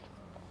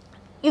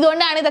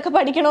 ഇതുകൊണ്ടാണ് ഇതൊക്കെ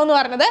പഠിക്കണമെന്ന്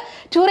പറഞ്ഞത്.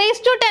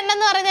 2/10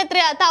 എന്ന് പറയുന്നത്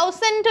എത്രയാ?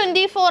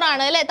 1024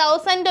 ആണ് അല്ലേ?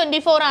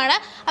 1024 ആണ്.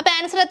 അപ്പോൾ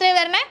ആൻസർ എത്രയാണ്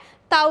വരണേ?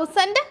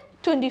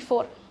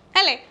 1024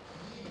 അല്ലേ?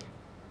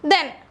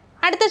 ദെൻ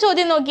അടുത്ത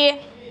ചോദ്യം നോക്കിയേ,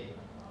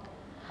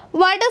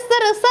 what is the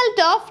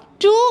result of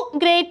 2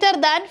 greater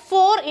than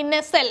 4 in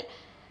A cell?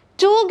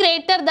 2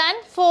 greater than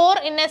 4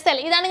 in A cell.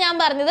 ഇതാണ് ഞാൻ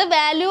പറഞ്ഞത്.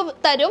 വാല്യൂ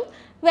തരും,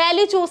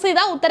 വാല്യൂ ചൂസ്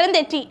ചെയ്താൽ ഉത്തരം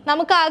തെറ്റി.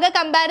 നമുക്ക് ആകെ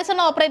കമ്പാരിസൺ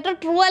ഓപ്പറേറ്റർ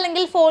ട്രൂ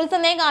അല്ലെങ്കിൽ ഫോൾസ്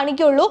എന്നേ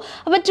കാണിക്കുള്ളൂ.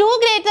 അപ്പോൾ 2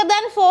 ഗ്രേറ്റർ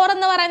ദാൻ 4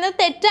 എന്ന് പറയുന്നത്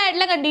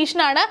തെറ്റായിട്ടുള്ള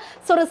കണ്ടീഷനാണ്.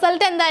 സോ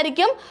റിസൾട്ട്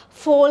എന്തായിരിക്കും?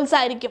 ഫോൾസ്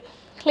ആയിരിക്കും.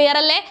 ക്ലിയർ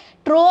അല്ലേ?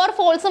 ട്രൂ ഓർ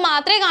ഫോൾസ്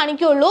മാത്രമേ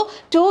കാണിക്കുള്ളൂ.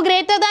 2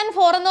 ഗ്രേറ്റർ ദാൻ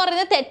 4 എന്ന്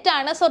പറയുന്നത്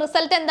തെറ്റാണ്. സോ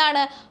റിസൾട്ട്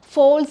എന്താണ്?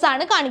 ഫോൾസ്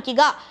ആണ്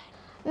കാണിക്കുക.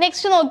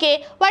 നെക്സ്റ്റ് നോക്കിയേ,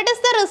 what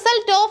is the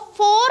result of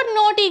 4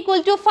 not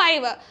equal to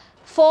 5?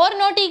 4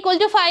 not equal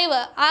to 5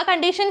 ആ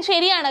കണ്ടീഷൻ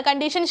ശരിയാണ്.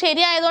 കണ്ടീഷൻ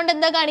ശരിയായതുകൊണ്ട്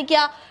എന്താ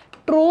കാണിക്കുക?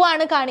 ട്രൂ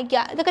ആണ്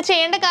കാണിക്കുക. ഇതൊക്കെ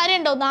ചെയ്യേണ്ട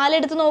കാര്യമുണ്ടോ? 4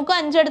 എടുത്ത് നോക്കൂ,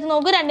 5 എടുത്ത്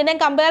നോക്കൂ, രണ്ടിനെയും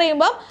കമ്പയർ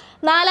ചെയ്യുമ്പോൾ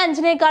 4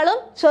 5നേക്കാളും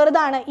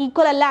ചെറുതാണ്.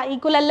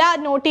 ഈക്വൽ അല്ല,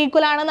 നോട്ട്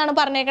ഈക്വൽ ആണെന്നാണ്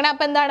പറഞ്ഞേക്കണേ.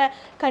 അപ്പോൾ എന്താണ്?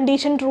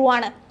 കണ്ടീഷൻ ട്രൂ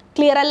ആണ്.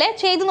 ക്ലിയർ അല്ലേ?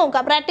 ചെയ്ത്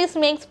നോക്കുക. പ്രാക്ടീസ്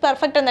മേക്സ്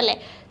പെർഫെക്റ്റ് എന്നല്ലേ?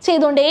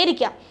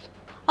 ചെയ്തുകൊണ്ടേയിരിക്കാം.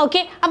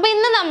 ഓക്കെ, അപ്പോൾ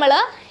ഇന്ന് നമ്മൾ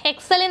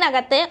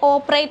എക്സലിനകത്തെ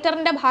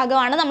ഓപ്പറേറ്ററിൻ്റെ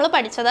ഭാഗമാണ് നമ്മൾ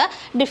പഠിച്ചത്.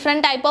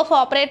 ഡിഫറെൻറ്റ് ടൈപ്പ് ഓഫ്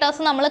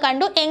ഓപ്പറേറ്റേഴ്സ് നമ്മൾ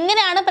കണ്ടു.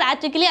 എങ്ങനെയാണ്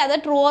പ്രാക്ടിക്കലി അത്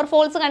ട്രൂ ഓർ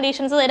ഫോൾസ്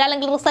കണ്ടീഷൻസ് തരിക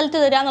അല്ലെങ്കിൽ റിസൾട്ട്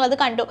തരിക എന്നുള്ളത്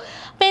കണ്ടു.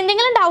 അപ്പോൾ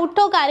എന്തെങ്കിലും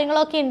ഡൗട്ടോ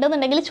കാര്യങ്ങളോ ഒക്കെ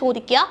ഉണ്ടെന്നുണ്ടെങ്കിൽ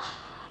ചോദിക്കുക.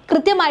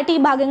 കൃത്യമായിട്ട് ഈ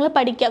ഭാഗങ്ങൾ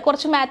പഠിക്കുക.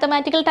 കുറച്ച്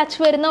മാത്തമാറ്റിക്കൽ ടച്ച്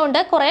വരുന്നതുകൊണ്ട്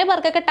കുറേ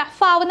പേർക്കൊക്കെ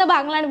ടഫ് ആവുന്ന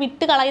ഭാഗങ്ങളാണ്,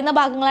 വിട്ട് കളയുന്ന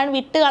ഭാഗങ്ങളാണ്.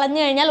 വിട്ട്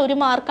കളഞ്ഞു കഴിഞ്ഞാൽ 1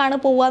 മാർക്കാണ്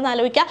പോവുക എന്ന്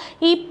ആലോചിക്കുക.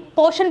 ഈ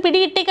പോർഷൻ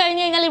പിടികിട്ടി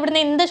കഴിഞ്ഞ് കഴിഞ്ഞാൽ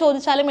ഇവിടുന്ന് എന്ത്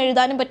ചോദിച്ചാലും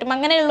എഴുതാനും പറ്റും.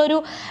 അങ്ങനെയുള്ളൊരു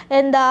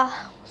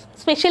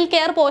സ്പെഷ്യൽ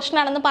കെയർ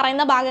പോർഷനാണെന്ന്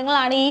പറയുന്ന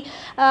ഭാഗങ്ങളാണ് ഈ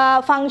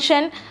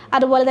ഫങ്ഷൻ,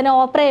 അതുപോലെ തന്നെ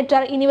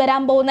ഓപ്പറേറ്റർ, ഇനി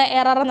വരാൻ പോകുന്ന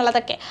എറർ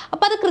എന്നുള്ളതൊക്കെ.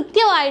 അപ്പോൾ അത്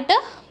കൃത്യമായിട്ട്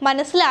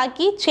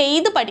മനസ്സിലാക്കി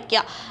ചെയ്ത്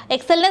പഠിക്കുക.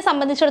 എക്സലിനെ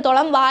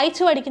സംബന്ധിച്ചിടത്തോളം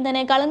വായിച്ച്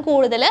പഠിക്കുന്നതിനേക്കാളും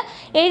കൂടുതൽ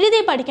എഴുതി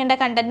പഠിക്കേണ്ട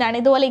കണ്ടൻറ്റാണ്.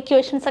 ഇതുപോലെ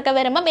ഇക്വേഷൻസ് ഒക്കെ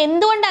വരുമ്പം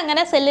എന്തുകൊണ്ട്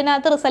അങ്ങനെ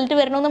സെല്ലിനകത്ത് റിസൾട്ട്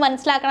വരണമെന്ന്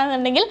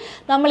മനസ്സിലാക്കണമെന്നുണ്ടെങ്കിൽ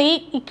നമ്മൾ ഈ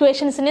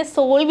ഇക്വേഷൻസിനെ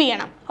സോൾവ്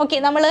ചെയ്യണം. ഓക്കെ,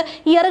 നമ്മൾ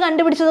ഇയർ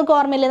കണ്ടുപിടിച്ചതൊക്കെ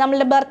ഓർമ്മയില്ലേ?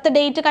 നമ്മളുടെ ബർത്ത്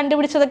ഡേറ്റ്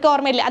കണ്ടുപിടിച്ചതൊക്കെ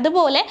ഓർമ്മയില്ലേ?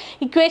 അതുപോലെ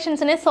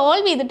ഇക്വേഷൻസിനെ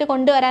സോൾവ് ചെയ്തിട്ട്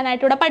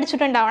കൊണ്ടുവരാനായിട്ട് ഇവിടെ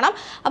പഠിച്ചിട്ടുണ്ടാവണം.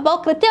 അപ്പോൾ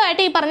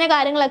കൃത്യമായിട്ട് ഈ പറഞ്ഞ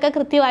കാര്യങ്ങളൊക്കെ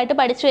കൃത്യമായിട്ട്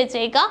പഠിച്ചു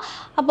വെച്ചേക്കുക.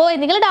 അപ്പോൾ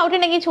എന്തെങ്കിലും ഡൗട്ട്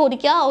ഉണ്ടെങ്കിൽ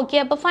ചോദിക്കുക. ഓക്കെ,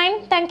 അപ്പോൾ ഫൈൻ,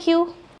 താങ്ക് യു.